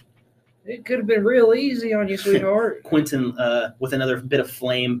 It could have been real easy on you, sweetheart. Quentin, with another bit of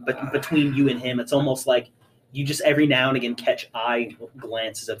flame, but between you and him, it's almost like you just every now and again catch eye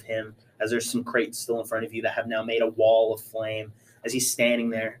glances of him as there's some crates still in front of you that have now made a wall of flame as he's standing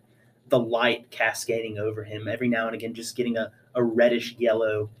there, the light cascading over him, every now and again just getting a reddish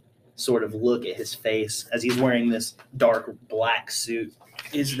yellow sort of look at his face as he's wearing this dark black suit.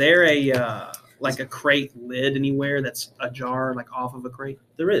 Is there a crate lid anywhere that's ajar, like off of a crate?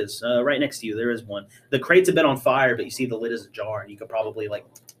 There is. Right next to you, there is one. The crates have been on fire, but you see the lid is ajar, and you could probably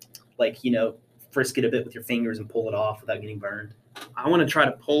frisk it a bit with your fingers and pull it off without getting burned. I want to try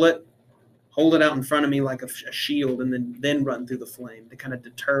to pull it, hold it out in front of me like a shield, and then run through the flame to kind of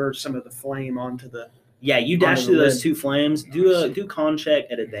deter some of the flame onto the... Yeah, you dash onto through the those lid. 2 flames. Do con check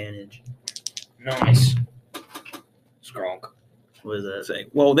at advantage. Nice. Skronk. What is that? Say,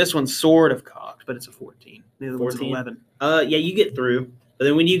 well, this one's sort of cocked, but it's a 14. The other one's an 14? 11. Yeah, you get through. But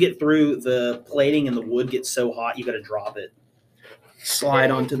then when you get through, the plating and the wood gets so hot, you got to drop it.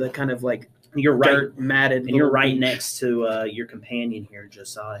 Slide onto the kind of like You're right, dirt matted. and you're little right beach next to your companion here,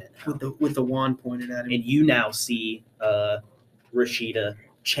 Josiah. now. with the wand pointed at him. And you now see Rashida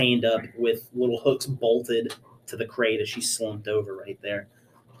chained up with little hooks bolted to the crate as she's slumped over right there.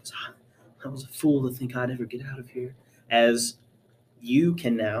 I was a fool to think I'd ever get out of here. As you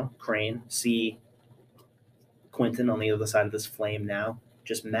can now, Crane, see Quentin on the other side of this flame now,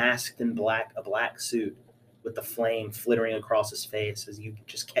 just masked in black, a black suit with the flame flittering across his face as you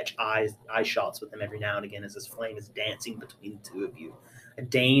just catch eye shots with him every now and again as this flame is dancing between the 2 of you. A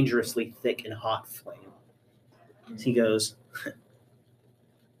dangerously thick and hot flame. He goes,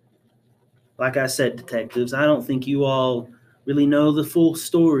 "Like I said, detectives, I don't think you all really know the full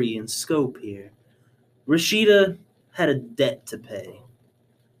story and scope here. Rashida had a debt to pay,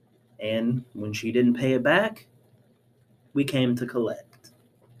 And when she didn't pay it back, we came to collect.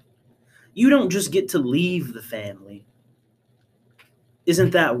 You don't just get to leave the family. Isn't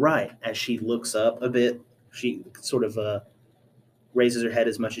that right? As she looks up a bit, she sort of raises her head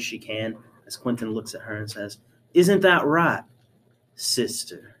as much as she can as Quentin looks at her and says, "Isn't that right,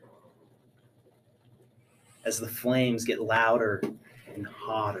 sister?" As the flames get louder and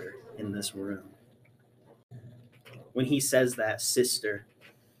hotter in this room. When he says that, sister,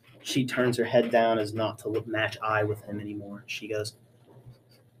 she turns her head down as not to match eye with him anymore. She goes,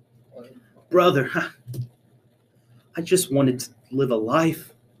 "Brother, I just wanted to live a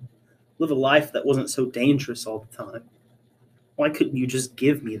life that wasn't so dangerous all the time. Why couldn't you just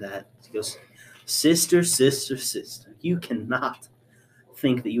give me that?" He goes, sister, you cannot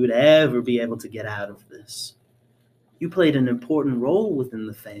think that you would ever be able to get out of this. You played an important role within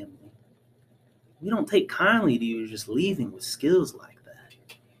the family. We don't take kindly to you just leaving with skills like that.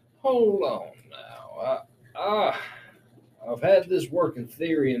 Hold on now. I've had this working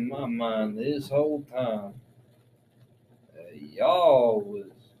theory in my mind this whole time. Y'all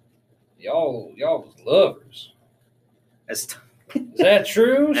was lovers. Is that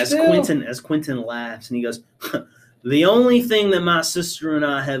true? As still? Quentin laughs and he goes, "The only thing that my sister and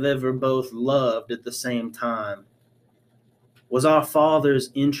I have ever both loved at the same time was our father's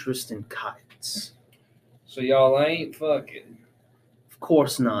interest in kites." So y'all ain't fucking. Of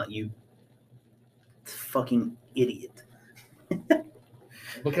course not, you fucking idiot.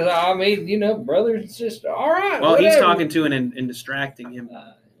 Because I mean, brother and sister. All right. Well, whatever. he's talking to and distracting him.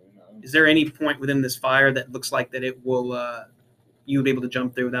 Is there any point within this fire that looks like that it will you'll be able to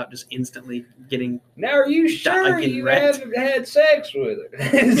jump through without just instantly getting? Now, are you sure getting you wrecked? haven't had sex with her?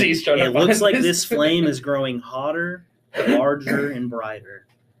 He's trying to It looks find like this flame is growing hotter, larger, and brighter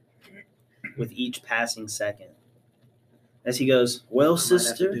with each passing second. As he goes, "Well, I might have to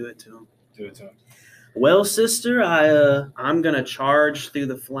sister, do it to him. Do it to him. well, sister, I'm gonna charge through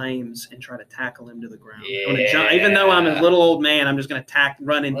the flames and try to tackle him to the ground. I'm gonna Yeah. jump, even though I'm a little old man, I'm just gonna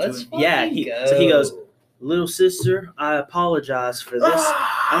run into Let's him. Yeah, fucking so he go. goes, little sister, I apologize for this.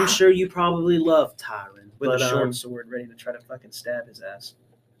 I'm sure you probably love Tyron, with but a short sword, ready to try to fucking stab his ass.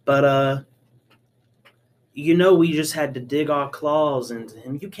 But we just had to dig our claws into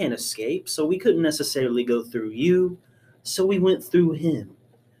him. You can't escape, so we couldn't necessarily go through you. So we went through him.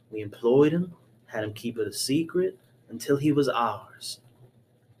 We employed him, had him keep it a secret until he was ours.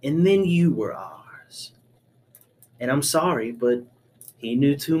 And then you were ours. And I'm sorry, but he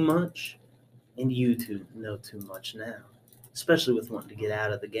knew too much, and you two know too much now. Especially with wanting to get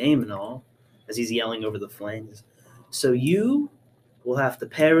out of the game and all, as he's yelling over the flames. So you will have to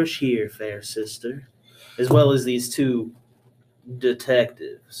perish here, fair sister, as well as these two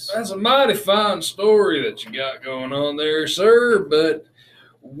detectives. That's a mighty fine story that you got going on there, sir, but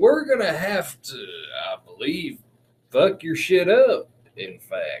we're going to have to, I believe, fuck your shit up, in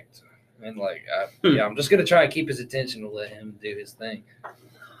fact. And, I'm just going to try to keep his attention to let him do his thing.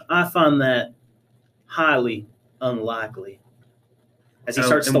 I find that highly unlikely. As he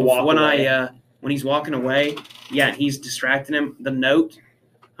starts to walk away. When he's walking away, and he's distracting him, the note,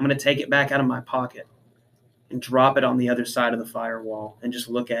 I'm going to take it back out of my pocket and drop it on the other side of the firewall and just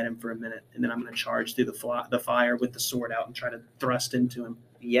look at him for a minute. And then I'm going to charge through the fire with the sword out and try to thrust into him.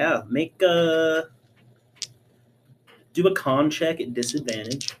 Yeah, do a con check at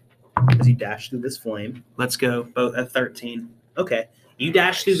disadvantage as you dash through this flame. Let's go. Both at 13. Okay. You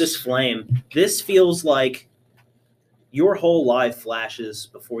dash through this flame. This feels like your whole life flashes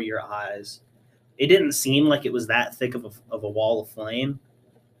before your eyes. It didn't seem like it was that thick of a wall of flame,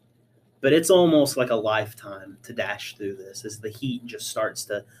 but it's almost like a lifetime to dash through this as the heat just starts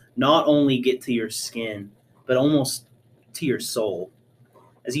to not only get to your skin, but almost to your soul.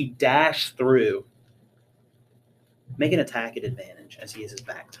 As you dash through, make an attack at advantage as he has his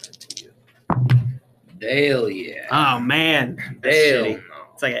back turned to you. Hell yeah. Oh, man. That's Hell shitty. no.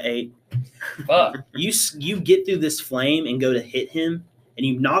 It's like an 8. Fuck. You get through this flame and go to hit him, and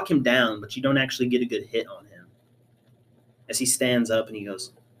you knock him down, but you don't actually get a good hit on him. As he stands up and he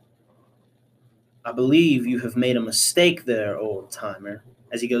goes, "I believe you have made a mistake there, old timer,"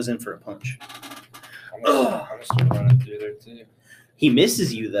 as he goes in for a punch. I'm gonna start running through there, too. He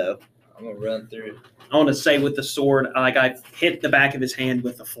misses you, though. I'm going to run through. I want to say with the sword, I hit the back of his hand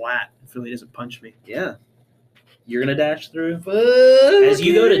with the flat. If he doesn't punch me. Yeah. You're going to dash through? Fuck As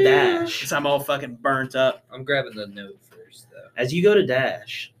you go to dash, Because I'm all fucking burnt up. I'm grabbing the note first, though. as you go to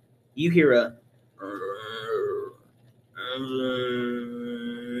dash, you hear a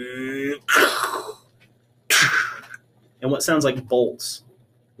and what sounds like bolts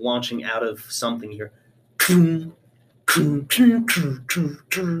launching out of something. You're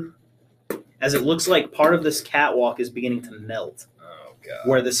as it looks like part of this catwalk is beginning to melt, Oh god.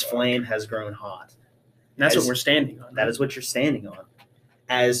 where this Fuck. flame has grown hot. And that's As- what we're standing on. That is what you're standing on.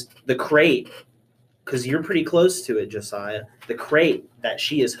 As the crate, because you're pretty close to it, Josiah, the crate that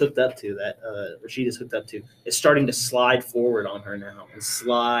she is hooked up to, that Rashid is hooked up to, is starting to slide forward on her now and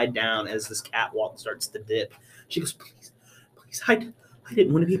slide down as this catwalk starts to dip. She goes, please, I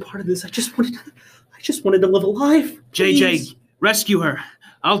didn't want to be a part of this. I just wanted to live a life. JJ, Please." rescue her.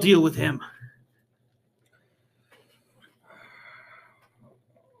 I'll deal with him.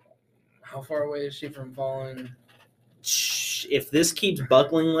 How far away is she from falling? If this keeps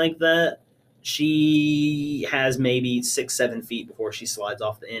buckling like that, she has maybe 6-7 feet before she slides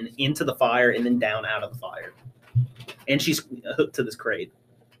off the end into the fire and then down out of the fire. And she's hooked to this crate,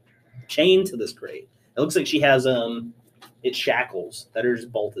 chained to this crate. It looks like she has its shackles that are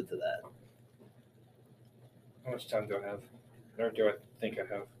just bolted to that. How much time do I have? Or do I think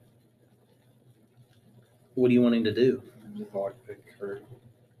I have? What are you wanting to do? Lockpick her.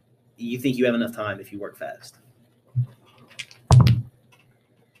 You think you have enough time if you work fast?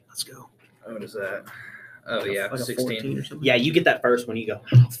 Let's go. What is that? Oh yeah, Like a 16. 14 or something. Yeah, you get that first one. You go,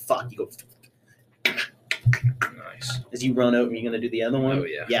 oh, fuck. You go Nice. as you run over. You're gonna do the other one. Oh,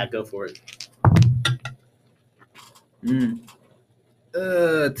 yeah. Yeah, go for it. 10.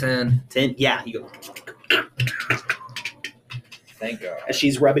 10. Yeah, you go. Thank God. As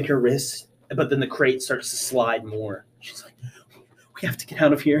she's rubbing her wrist, but then the crate starts to slide more. She's like, we have to get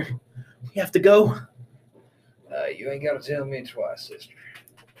out of here. We have to go. You ain't got to tell me twice, sister.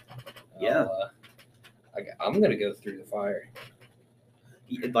 Yeah. I'm gonna go through the fire.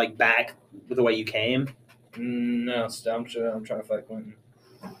 Like back the way you came. No, I'm trying to fight Quentin.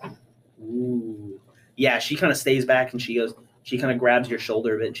 Ooh. Yeah, she kind of stays back and she kind of grabs your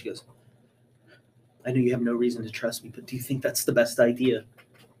shoulder a bit and she goes, I know you have no reason to trust me, but do you think that's the best idea?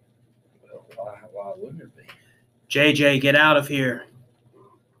 Well, why wouldn't it be? JJ, get out of here.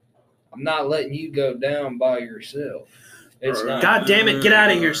 I'm not letting you go down by yourself. It's not. God damn it, get out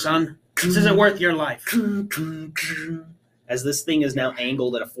of here, son. This isn't worth your life. As this thing is now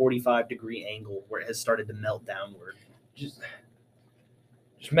angled at a 45-degree angle where it has started to melt downward. Just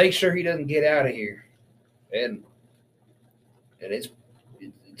make sure he doesn't get out of here. And it's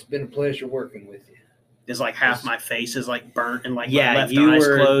been a pleasure working with you. It's like half my face is like burnt and like my Yeah, left you eye's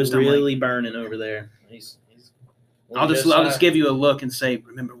were closed. I'm like, really burning over there. He's I'll just give you a look and say,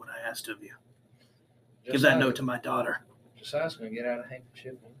 remember what I asked of you. Give that Josiah- note to my daughter. Josiah's gonna get out a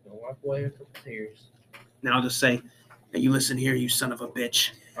handkerchief and he's gonna wipe away a couple tears. Then I'll just say, now you listen here, you son of a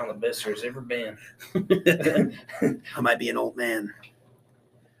bitch. I'm the best there's ever been. I might be an old man,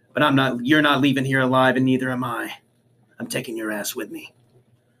 but I'm not. You're not leaving here alive, and neither am I. I'm taking your ass with me.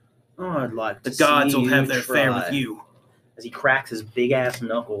 Oh, I'd like to The gods see will have you their fare try. with you. As he cracks his big ass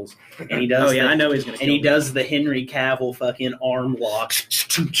knuckles, and he does. Oh yeah, the, I know he's gonna. And he kill me. does the Henry Cavill fucking arm lock.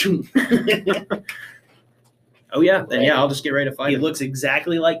 Oh yeah, then yeah, I'll just get ready to fight He him. looks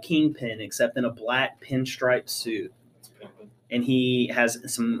exactly like Kingpin, except in a black pinstripe suit, and he has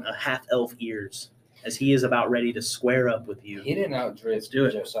some half elf ears. As he is about ready to square up with you. He didn't outdress do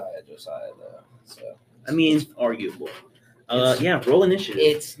it. Josiah though. So I mean, arguable. Yeah, roll initiative.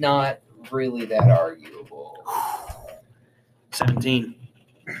 it's not really that arguable. 17.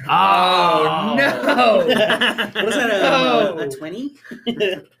 Oh, no. What is that? No. A 20?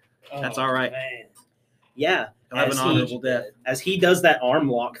 That's all right. Man. Yeah. I'll have an As he- honorable death. As he does that arm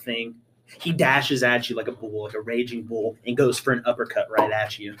lock thing, he dashes at you like a bull, like a raging bull, and goes for an uppercut right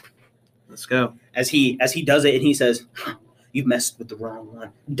at you. Let's go. As he does it, and he says, "You've messed with the wrong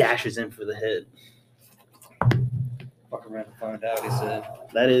one." Dashes in for the head. Fuck around and find out. He said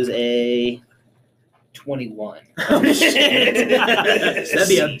That is a 21. oh, shit. That'd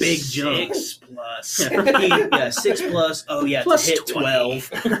be a big jump. 6 plus. Yeah, 6 plus. Oh yeah, Plus to hit 20.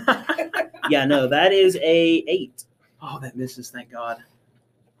 12. Yeah, no, that is a 8. Oh, that misses, thank God.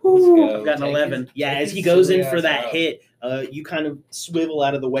 Let's go. I've got an Take 11. his- Yeah, take as his he goes in silly for ass that out. hit, you kind of swivel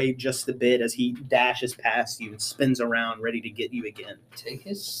out of the way just a bit as he dashes past you and spins around, ready to get you again. Take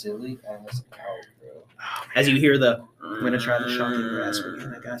his silly ass out, bro. As you hear the, I'm going to try the shocking grasp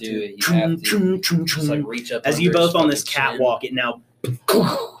again. I got Do to. it. You have to. Just like reach up. As you under his both on this fucking chin. catwalk, it now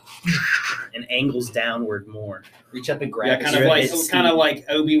and angles downward more. Reach up and Yeah, grab. kind his of like wrist.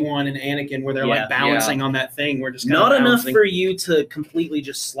 Obi-Wan and Anakin, where they're Yeah. like balancing on that thing. We're just kind Not of enough bouncing. for you to completely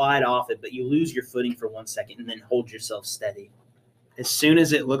just slide off it, but you lose your footing for 1 second and then hold yourself steady. As soon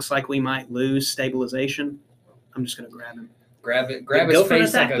as it looks like we might lose stabilization, I'm just going to grab him. Grab it. Yeah, Grab go his for an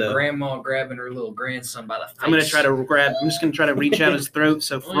face like attack, a though. grandma grabbing her little grandson by the face. I'm going to try to grab. I'm just going to try to reach out his throat.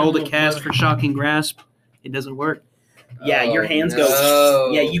 So roll to cast for shocking grasp. It doesn't work. Yeah, your hands no.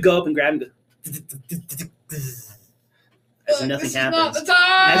 go. Yeah, you go up and grab him. as nothing This happens. Is not the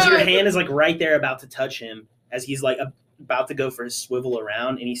time! As your hand is like right there about to touch him, as he's like about to go for his swivel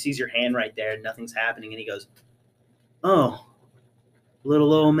around, and he sees your hand right there, and nothing's happening, and he goes, "Oh,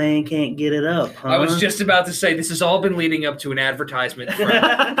 little old man can't get it up, huh?" I was just about to say this has all been leading up to an advertisement.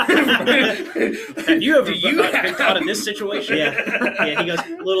 Have you ever been caught in this situation? Yeah. He goes,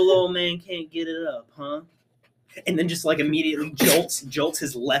 "Little old man can't get it up, huh?" And then just like immediately jolts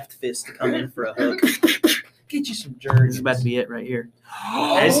his left fist to come in for a hook. Get you some This jerseys. is about to be it right here.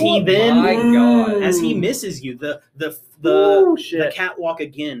 As he then, my God. as he misses you, the Ooh, the shit. catwalk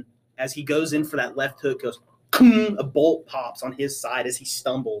again. As he goes in for that left hook, goes, "Kung," a bolt pops on his side as he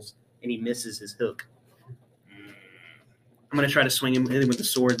stumbles and he misses his hook. I'm gonna try to swing him with the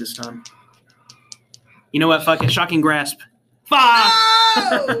sword this time. You know what? Fuck it. Shocking grasp. Fuck!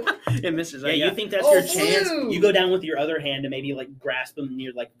 It misses. Yeah, Yeah, you think that's Oh, your chance? blue. You go down with your other hand and maybe like grasp him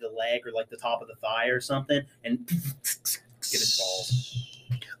near like the leg or like the top of the thigh or something, and Get his balls.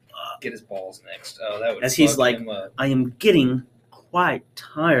 Get his balls next. Oh, that would. As he's fuck like- him up. I am getting quite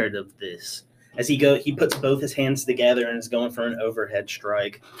tired of this. As he puts both his hands together and is going for an overhead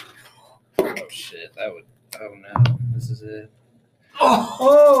strike. Oh shit! That would. Oh no! This is it.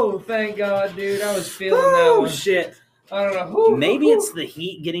 Oh, thank God, dude! I was feeling that Oh one. shit! I don't know. Who. Maybe it's the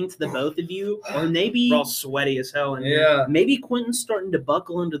heat getting to the both of you, or maybe We're all sweaty as hell in here. Yeah. maybe Quentin's starting to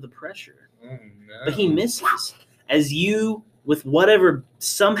buckle under the pressure. Oh, no. But he misses. As you, with whatever,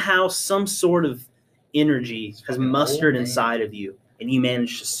 somehow, some sort of energy has Fucking mustered old man. inside of you, and you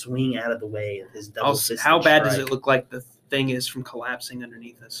manage to swing out of the way of his double fisted How bad does strike. it look like the thing is from collapsing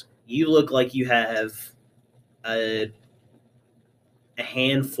underneath us? You look like you have a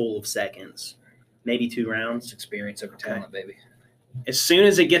handful of seconds, maybe 2 rounds. It's experience over Okay. talent, baby. As soon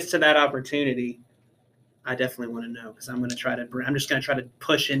as it gets to that opportunity, I definitely want to know because I'm going to try to. I'm just going to try to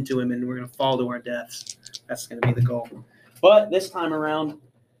push into him, and we're going to fall to our deaths. That's going to be the goal. But this time around,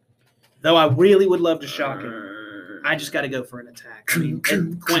 though, I really would love to shock him. I just got to go for an attack. I mean,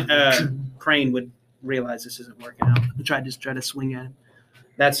 and Crane would realize this isn't working out. Try to swing at him.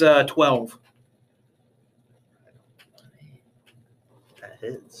 That's 12. That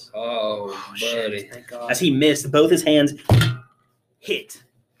hits. Oh, buddy. Shit, thank God. As he missed, both his hands hit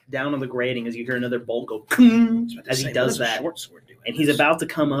down on the grating as you hear another bolt go as he does that. Short sword do? And he's about to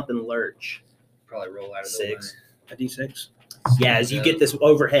come up and lurch. Probably roll out of the 6. A D6. Yeah, as you get this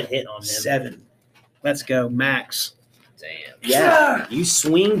overhead hit on him. 7. Let's go, max. Damn. Yeah, you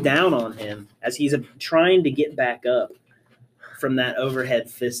swing down on him as he's trying to get back up from that overhead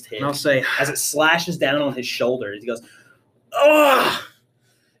fist hit. And I'll say, As it slashes down on his shoulder, he goes, "Oh,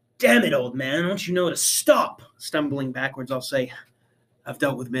 damn it, old man! Don't you know to stop?" stumbling backwards, I'll say, I've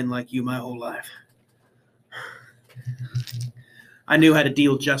dealt with men like you my whole life. I knew how to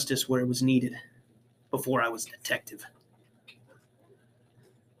deal justice where it was needed before I was a detective.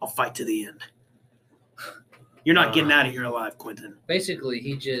 I'll fight to the end. You're not getting out of here alive, Quentin. Basically,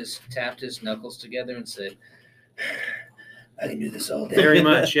 he just tapped his knuckles together and said, I can do this all day. Very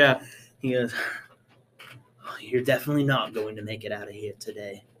much, yeah. He goes, "Oh, you're definitely not going to make it out of here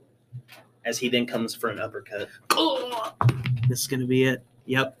today." As he then comes for an uppercut. This is going to be it.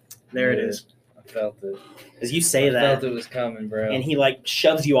 Yep, there it is. I felt it. As you say I felt that, it was coming, bro. and he like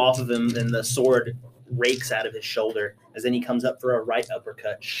shoves you off of him, and the sword rakes out of his shoulder. As then he comes up for a right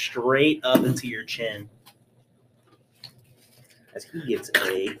uppercut, straight up into your chin. As he gets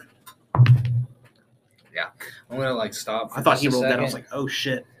a I'm gonna like stop. For I thought just he a rolled that. I was second. like, oh,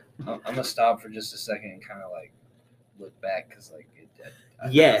 shit. I'm gonna stop for just a second and kind of like look back because like I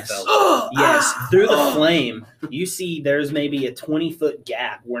Yes. felt Yes, through the flame, you see there's maybe a 20-foot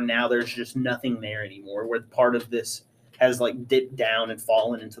gap where now there's just nothing there anymore, where part of this has like dipped down and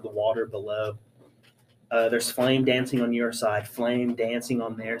fallen into the water below. There's flame dancing on your side, flame dancing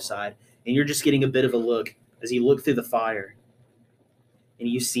on their side, and you're just getting a bit of a look as you look through the fire, and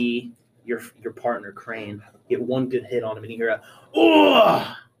you see your partner, Crane, get one good hit on him, and you hear a,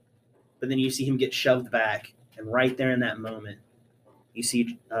 "Oh!" But then you see him get shoved back, and right there in that moment, you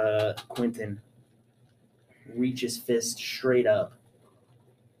see Quentin reach his fist straight up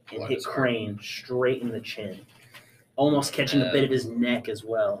and Blood hit is hard. Crane straight in the chin, almost catching a bit of his neck as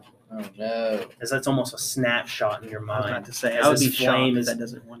well, oh no. as that's almost a snapshot in your I was mind. about to say, As I would this be shocked flame if is- that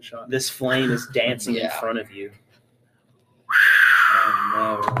doesn't one shot. This flame is dancing in Yeah. front of you.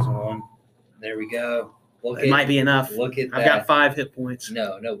 Oh no. Ron. There we go. Look It might be enough. Look at that. I've got 5 hit points.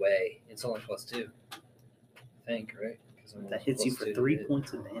 No way. It's only +2. I think, right? 'Cause I'm That hits you +2 for to 3 hit.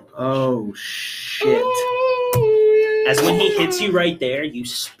 points of damage. Oh, shit. As when he hits you right there, you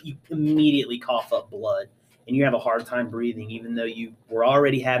immediately cough up blood, and you have a hard time breathing, even though you were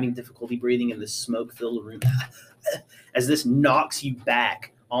already having difficulty breathing in this smoke-filled room. As this knocks you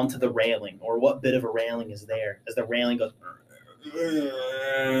back onto the railing, or what bit of a railing is there, as the railing goes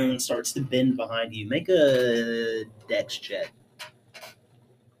and starts to bend behind you. Make a dex check.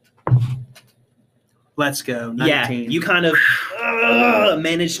 Let's go. 19. Yeah, you kind of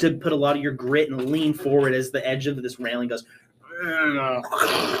manage to put a lot of your grit and lean forward as the edge of this railing goes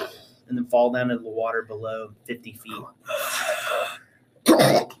and then fall down into the water below 50 feet.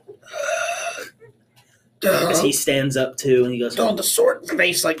 As he stands up too, and he goes, Oh, the sword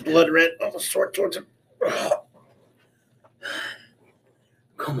face like blood red. Oh, the sword towards him.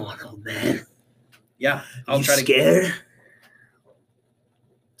 "Come on, old man. Yeah, I'll You try to. scared?"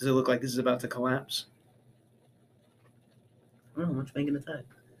 Does it look like this is about to collapse? Oh, why don't you make an attack?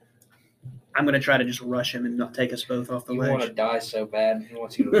 I'm gonna try to just rush him and not take us both off the You want to ledge. die so bad. He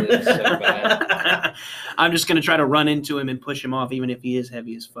wants you to live so bad. I'm just gonna try to run into him and push him off, even if he is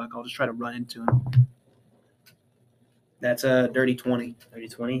heavy as fuck. I'll just try to run into him. That's a dirty 20.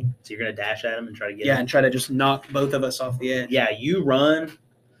 30-20. So you're gonna dash at him and try to get Yeah, him. and try to just knock both of us off the edge. Yeah, you run,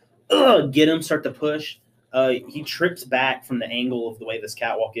 get him, start to push. He trips back from the angle of the way this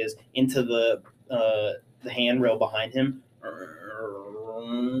catwalk is into the handrail behind him.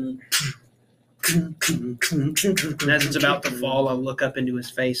 And as it's about to fall, I'll look up into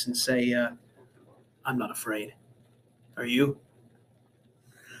his face and say, I'm not afraid. Are you?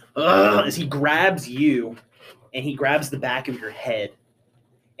 As he grabs you, and he grabs the back of your head,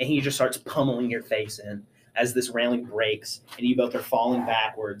 and he just starts pummeling your face in as this railing breaks, and you both are falling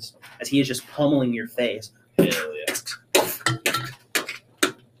backwards as he is just pummeling your face. Hell yeah.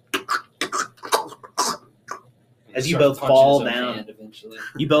 As you Starts both punching fall his own down. hand eventually.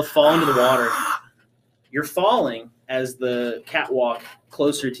 You both fall into the water. You're falling as the catwalk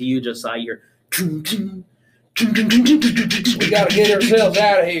closer to you, Josiah. You're We gotta get ourselves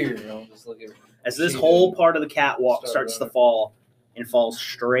out of here. You know, just look at as this See whole them part of the catwalk start starts to running. fall and falls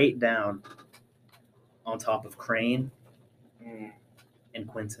straight down on top of Crane and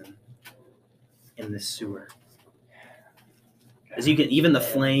Quentin in this sewer. As you can, even the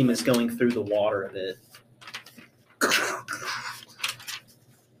flame is going through the water of it.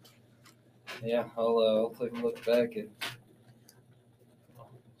 Yeah, I'll take a look back and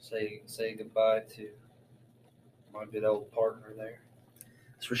say goodbye to my good old partner there.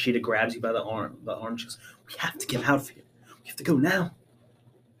 As Rashida grabs you by the arm. She goes, "We have to get out of here. We have to go now."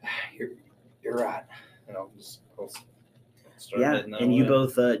 You're right. And I'll start Yeah, heading that and you way.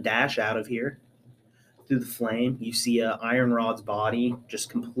 both dash out of here through the flame. You see Iron Rod's body just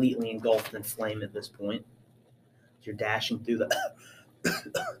completely engulfed in flame at this point. You're dashing through the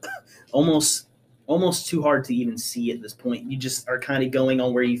almost too hard to even see at this point. You just are kind of going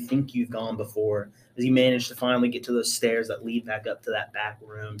on where you think you've gone before, as you manage to finally get to those stairs that lead back up to that back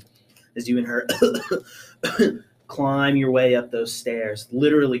room. As you and her climb your way up those stairs,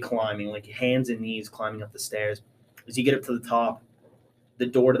 literally climbing, like hands and knees climbing up the stairs. As you get up to the top, the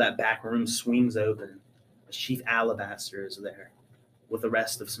door to that back room swings open. Chief Alabaster is there with the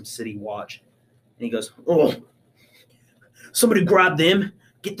rest of some city watch. And he goes, "Oh, somebody grab them.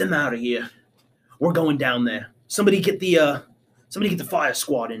 Get them out of here. We're going down there. Somebody get the fire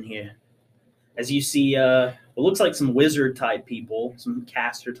squad in here." As you see, what looks like some wizard type people, some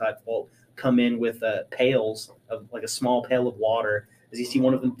caster type folk, come in with pails of like a small pail of water. As you see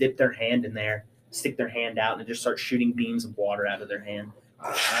one of them dip their hand in there, stick their hand out, and it just starts shooting beams of water out of their hand.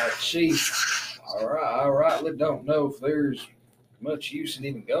 Chief, I rightly don't know if there's much use in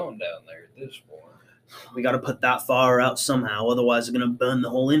even going down there at this point. We got to put that fire out somehow, otherwise they're going to burn the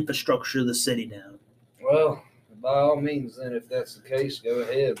whole infrastructure of the city down. Well, by all means, then, if that's the case, go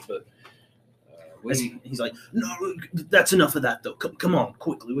ahead. But He's like, "No, that's enough of that, though. Come on,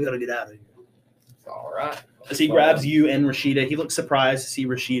 quickly. We got to get out of here." all right. As he grabs you and Rashida, he looks surprised to see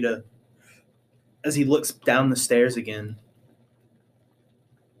Rashida as he looks down the stairs again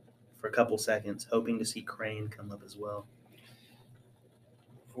for a couple seconds, hoping to see Crane come up as well.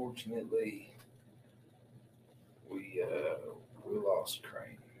 Fortunately, we lost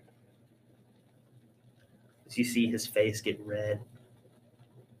Crane. As you see his face get red,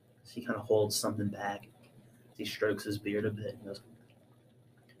 as he kind of holds something back, as he strokes his beard a bit and goes,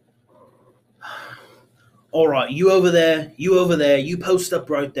 "All right, you over there, you post up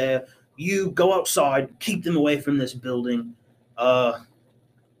right there. You go outside, keep them away from this building.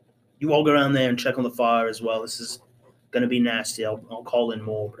 You all go down there and check on the fire as well. This is going to be nasty. I'll call in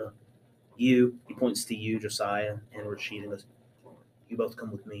more, but he points to you, Josiah, and Rashid, and goes, you both come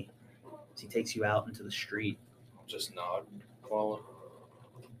with me." As he takes you out into the street. I'll just nod, follow.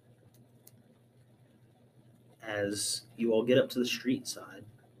 As you all get up to the street side,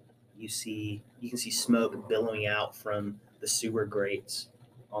 you can see smoke billowing out from the sewer grates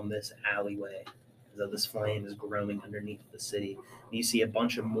on this alleyway, as though this flame is growing underneath the city. And you see a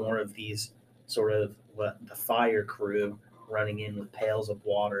bunch of more of these sort of the fire crew running in with pails of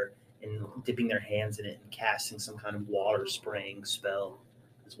water and dipping their hands in it and casting some kind of water spraying spell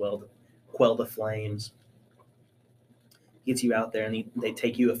as well to quell the flames. Gets you out there, and they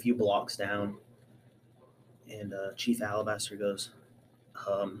take you a few blocks down. And Chief Alabaster goes,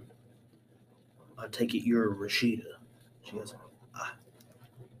 I take it you're Rashida. She goes,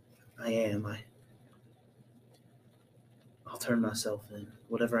 I am. I'll turn myself in.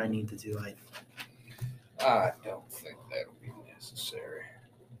 Whatever I need to do, I don't think that'll be necessary.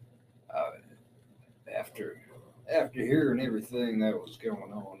 After hearing everything that was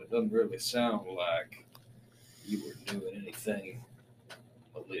going on, it doesn't really sound like you were doing anything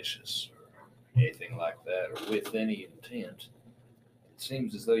malicious or anything like that, or with any intent. It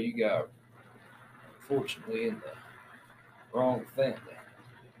seems as though you got, unfortunately, in the wrong family.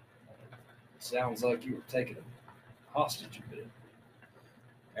 It sounds like you were taken hostage a bit.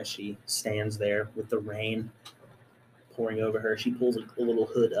 as she stands there with the rain pouring over her, she pulls a little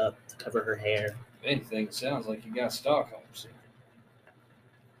hood up to cover her hair. If anything, it sounds like you got Stockholm syndrome.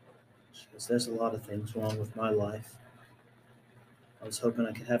 She goes, there's a lot of things wrong with my life. I was hoping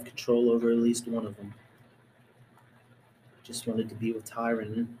I could have control over at least one of them. Just wanted to be with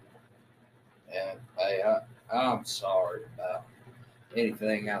Tyron. And I'm sorry about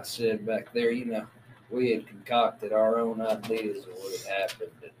anything I said back there. You know, we had concocted our own ideas of what had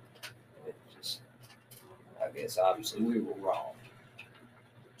happened. And it just, I guess, obviously, we were wrong.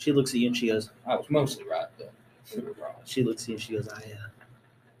 She looks at you and she goes, I was mostly right, though. We were wrong. she looks at you and she goes,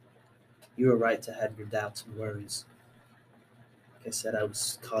 you were right to have your doubts and worries. Like I said, I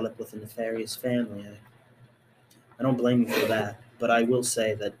was caught up with a nefarious family. I don't blame you for that, but I will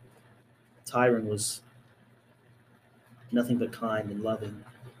say that Tyron was nothing but kind and loving.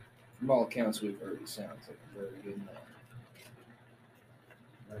 From all accounts we've heard, he sounds like a very good man.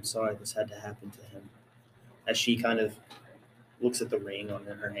 I'm sorry this had to happen to him. As she kind of looks at the ring on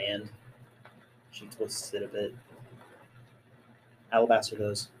her hand, she twists it a bit. Alabaster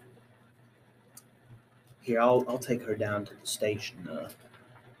goes, here, I'll take her down to the station.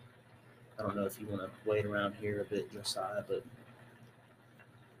 I don't know if you want to wait around here a bit, Josiah, but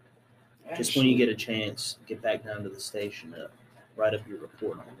just when you get a chance, get back down to the station. Write up your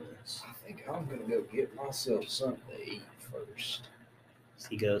report on this. I think I'm going to go get myself something to eat first.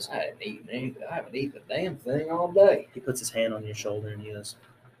 He goes, I haven't eaten anything. I haven't eaten a damn thing all day. he puts his hand on your shoulder and he goes,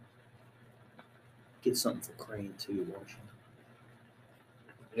 get something for Crane too, won't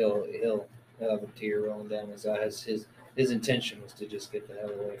you? He'll have a tear rolling down his eyes. His intention was to just get the hell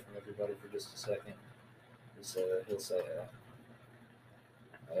away from everybody for just a second. He'll say,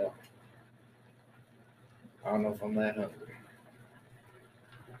 well, I don't know if I'm that hungry.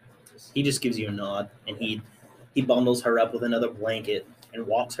 He just gives you a nod, and he bundles her up with another blanket and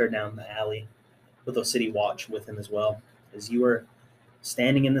walks her down the alley with a city watch with him as well. As you are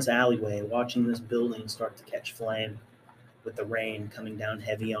standing in this alleyway, watching this building start to catch flame with the rain coming down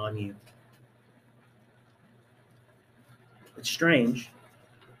heavy on you. It's strange.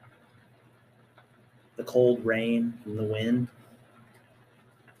 The cold rain and the wind,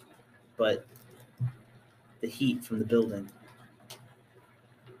 but the heat from the building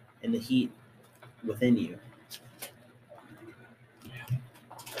and the heat within you.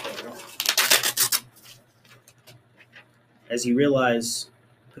 As you realize,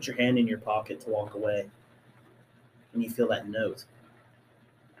 put your hand in your pocket to walk away, and you feel that note,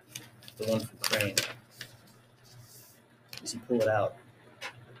 the one from Crane. As you pull it out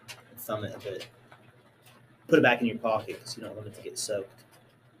and thumb it a bit, put it back in your pocket because you don't want it to get soaked.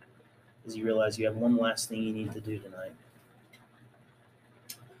 As you realize you have one last thing you need to do tonight.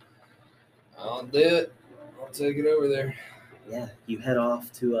 I'll do it. I'll take it over there. Yeah, you head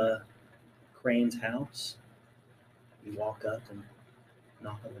off to Crane's house. You walk up and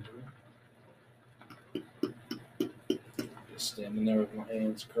knock on the door. Just standing there with my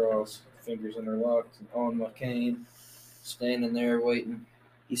hands crossed, fingers interlocked, and on my cane, standing there waiting.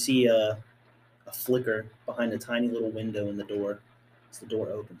 You see a flicker behind a tiny little window in the door. As the door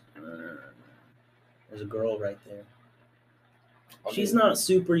opens. There's a girl right there. She's not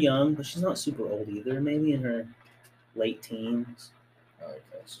super young, but she's not super old either. Maybe in her late teens. Okay,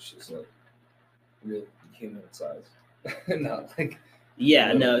 so she's like real human size. Not like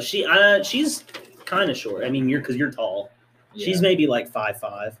Yeah, no, she's kind of short. I mean, because you're tall. yeah. She's maybe like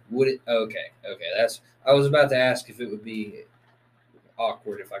 5'5". Would it? Okay. That's. I was about to ask if it would be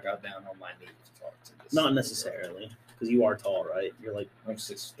awkward if I got down on my knees tall to this. Not necessarily, because you are tall, right? You're like I'm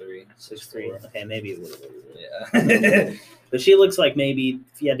 6'3". 6'3". Okay, maybe a little bit. Yeah. But she looks like maybe,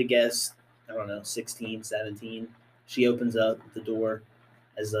 if you had to guess, I don't know, 16, 17. She opens up the door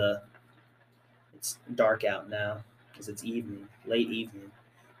as it's dark out now, because it's evening, late evening.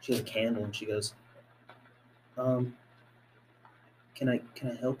 She has a candle and she goes, can I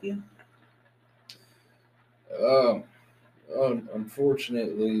help you?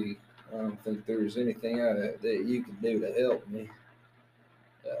 Unfortunately, I don't think there's anything that you can do to help me.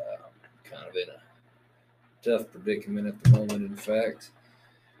 I'm kind of in a tough predicament at the moment. In fact,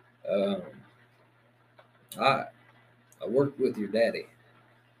 I worked with your daddy,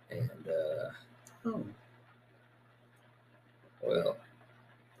 and Oh, well,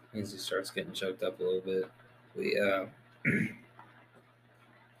 as he starts getting choked up a little bit, we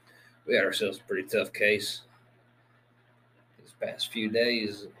we had ourselves a pretty tough case these past few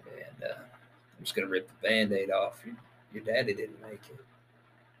days, and I'm just gonna rip the Band-Aid off. Your daddy didn't make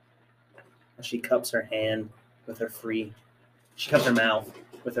it. she cups her hand with her free. She cups her mouth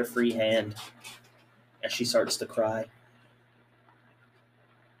with her free hand as she starts to cry.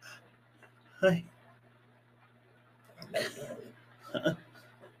 Hi.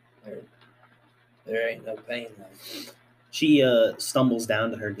 There ain't no pain like She stumbles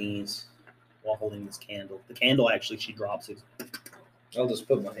down to her knees while holding this candle. The candle, actually, she drops it. I'll just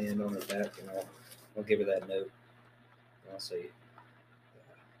put my hand on her back and I'll give her that note. And I'll say,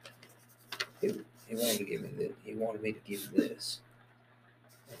 he wanted to give me this. He wanted me to give you this.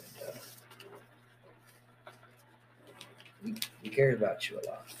 And he cared about you a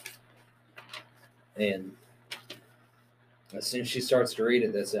lot. And as soon as she starts to read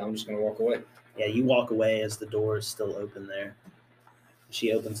it, that's it. I'm just going to walk away. Yeah, you walk away as the door is still open there.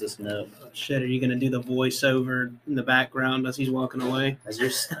 She opens this note. Oh, shit, are you gonna do the voiceover in the background as he's walking away? As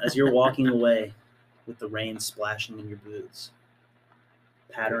you're walking away with the rain splashing in your boots,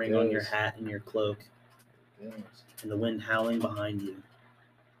 pattering on your hat and your cloak, Yes. and the wind howling behind you,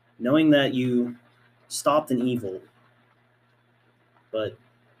 knowing that you stopped an evil, but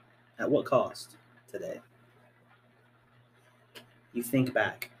at what cost today? You think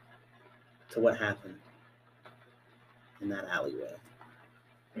back to what happened in that alleyway.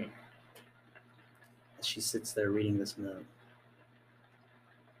 As she sits there reading this note.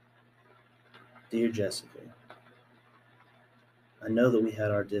 Dear Jessica, I know that we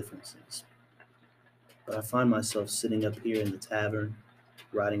had our differences, but I find myself sitting up here in the tavern,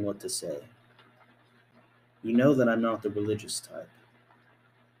 writing what to say. You know that I'm not the religious type.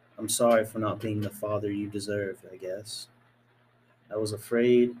 I'm sorry for not being the father you deserved, I guess. I was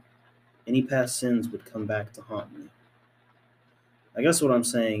afraid any past sins would come back to haunt me. I guess what I'm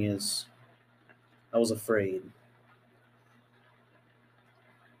saying is, I was afraid.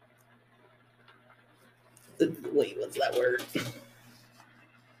 Wait, what's that word?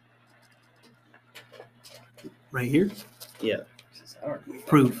 Right here? Yeah,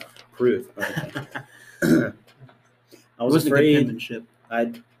 Proof. proof. Okay. I It was wasn't a good afraid penmanship.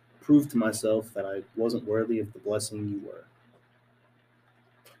 I'd proved to myself that I wasn't worthy of the blessing you were.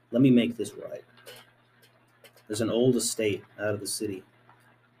 Let me make this right. There's an old estate out of the city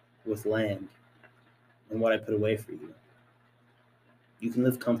with land and what I put away for you. You can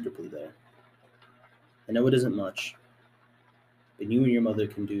live comfortably there. I know it isn't much, but you and your mother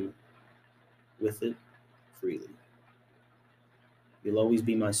can do with it freely. You'll always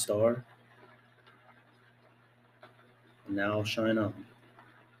be my star, and now I'll shine on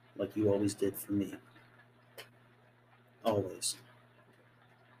like you always did for me. Always.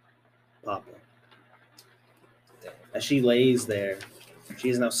 Papa. As she lays there, she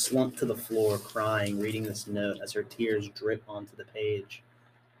is now slumped to the floor, crying, reading this note as her tears drip onto the page.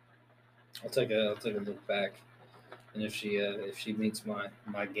 I'll take a look back, and if she meets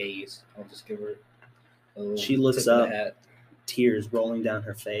my gaze, I'll just give her a little She looks tip of the up. hat. Tears rolling down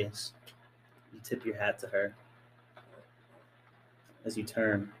her face. You tip your hat to her. As you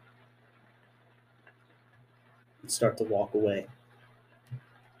turn and start to walk away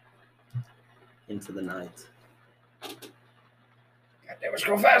into the night. God damn it,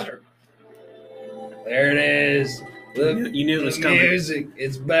 scroll faster! There it is. Look, You knew it was the coming. music.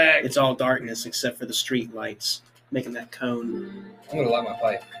 It's back. It's all darkness except for the street lights making that cone. I'm gonna light my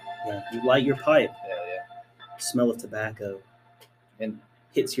pipe. Yeah, you light your pipe. Hell yeah. Smell of tobacco And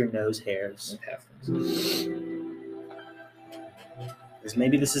hits your nose hairs. it happens. As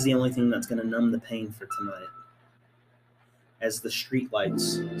maybe this is the only thing that's going to numb the pain for tonight. As the street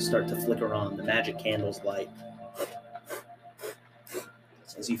lights start to flicker on, the magic candles light.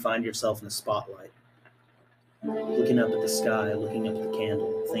 As you find yourself in the spotlight, looking up at the sky, looking up at the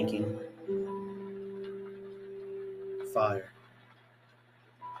candle, thinking, fire.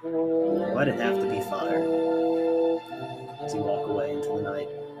 Why'd it have to be fire? As you walk away into the night.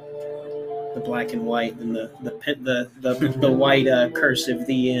 The black and white and the white cursive,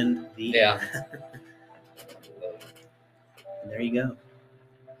 the end. Yeah. And there you go.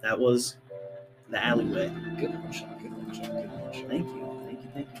 That was the alleyway. Good one, Sean. Good one, Sean. Good one, Sean.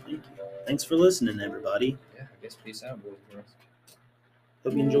 Thank you. Thanks for listening, everybody. Yeah, I guess peace out, boys and girls.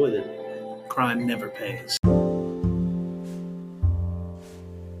 Hope you enjoyed it. Crime never pays.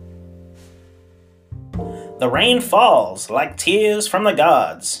 The rain falls like tears from the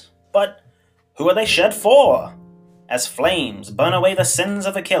gods. But who are they shed for? As flames burn away the sins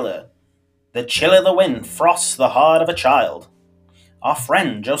of a killer, the chill of the wind frosts the heart of a child. Our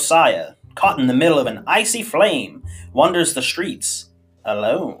friend Josiah, caught in the middle of an icy flame, wanders the streets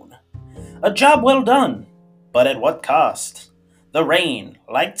alone. A job well done, but at what cost? The rain,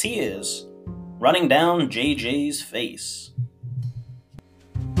 like tears, running down JJ's face.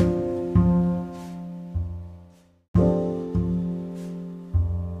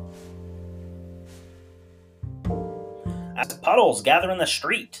 As the puddles gather in the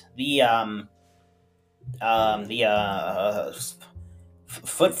street, the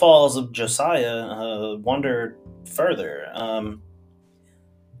footfalls of Josiah wander further.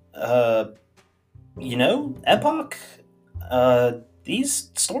 Epoch,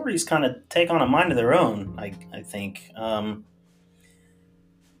 these stories kind of take on a mind of their own, I think.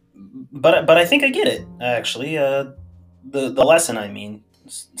 But I think I get it, actually. The lesson, I mean.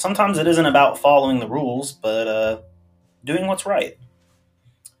 Sometimes it isn't about following the rules, but doing what's right.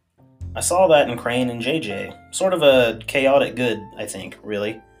 I saw that in Crane and JJ. Sort of a chaotic good, I think,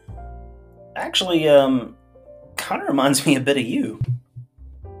 really. Actually, kind of reminds me a bit of you.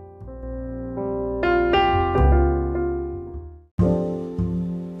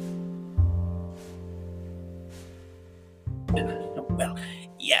 Well,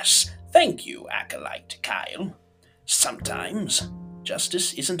 yes, thank you, Acolyte Kyle. Sometimes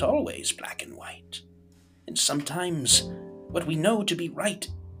justice isn't always black and white. And sometimes what we know to be right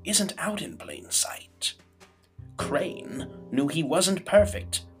isn't out in plain sight. Crane knew he wasn't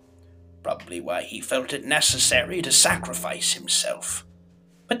perfect, probably why he felt it necessary to sacrifice himself.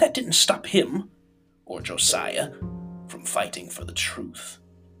 But that didn't stop him, or Josiah, from fighting for the truth.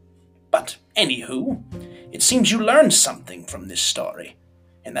 But anywho, it seems you learned something from this story,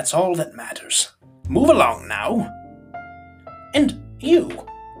 and that's all that matters. Move along now. And you,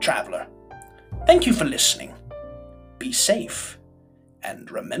 traveler, thank you for listening. Be safe, and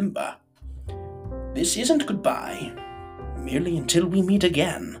remember, this isn't goodbye, merely until we meet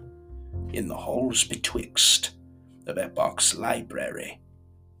again in the halls betwixt of Epoch's library.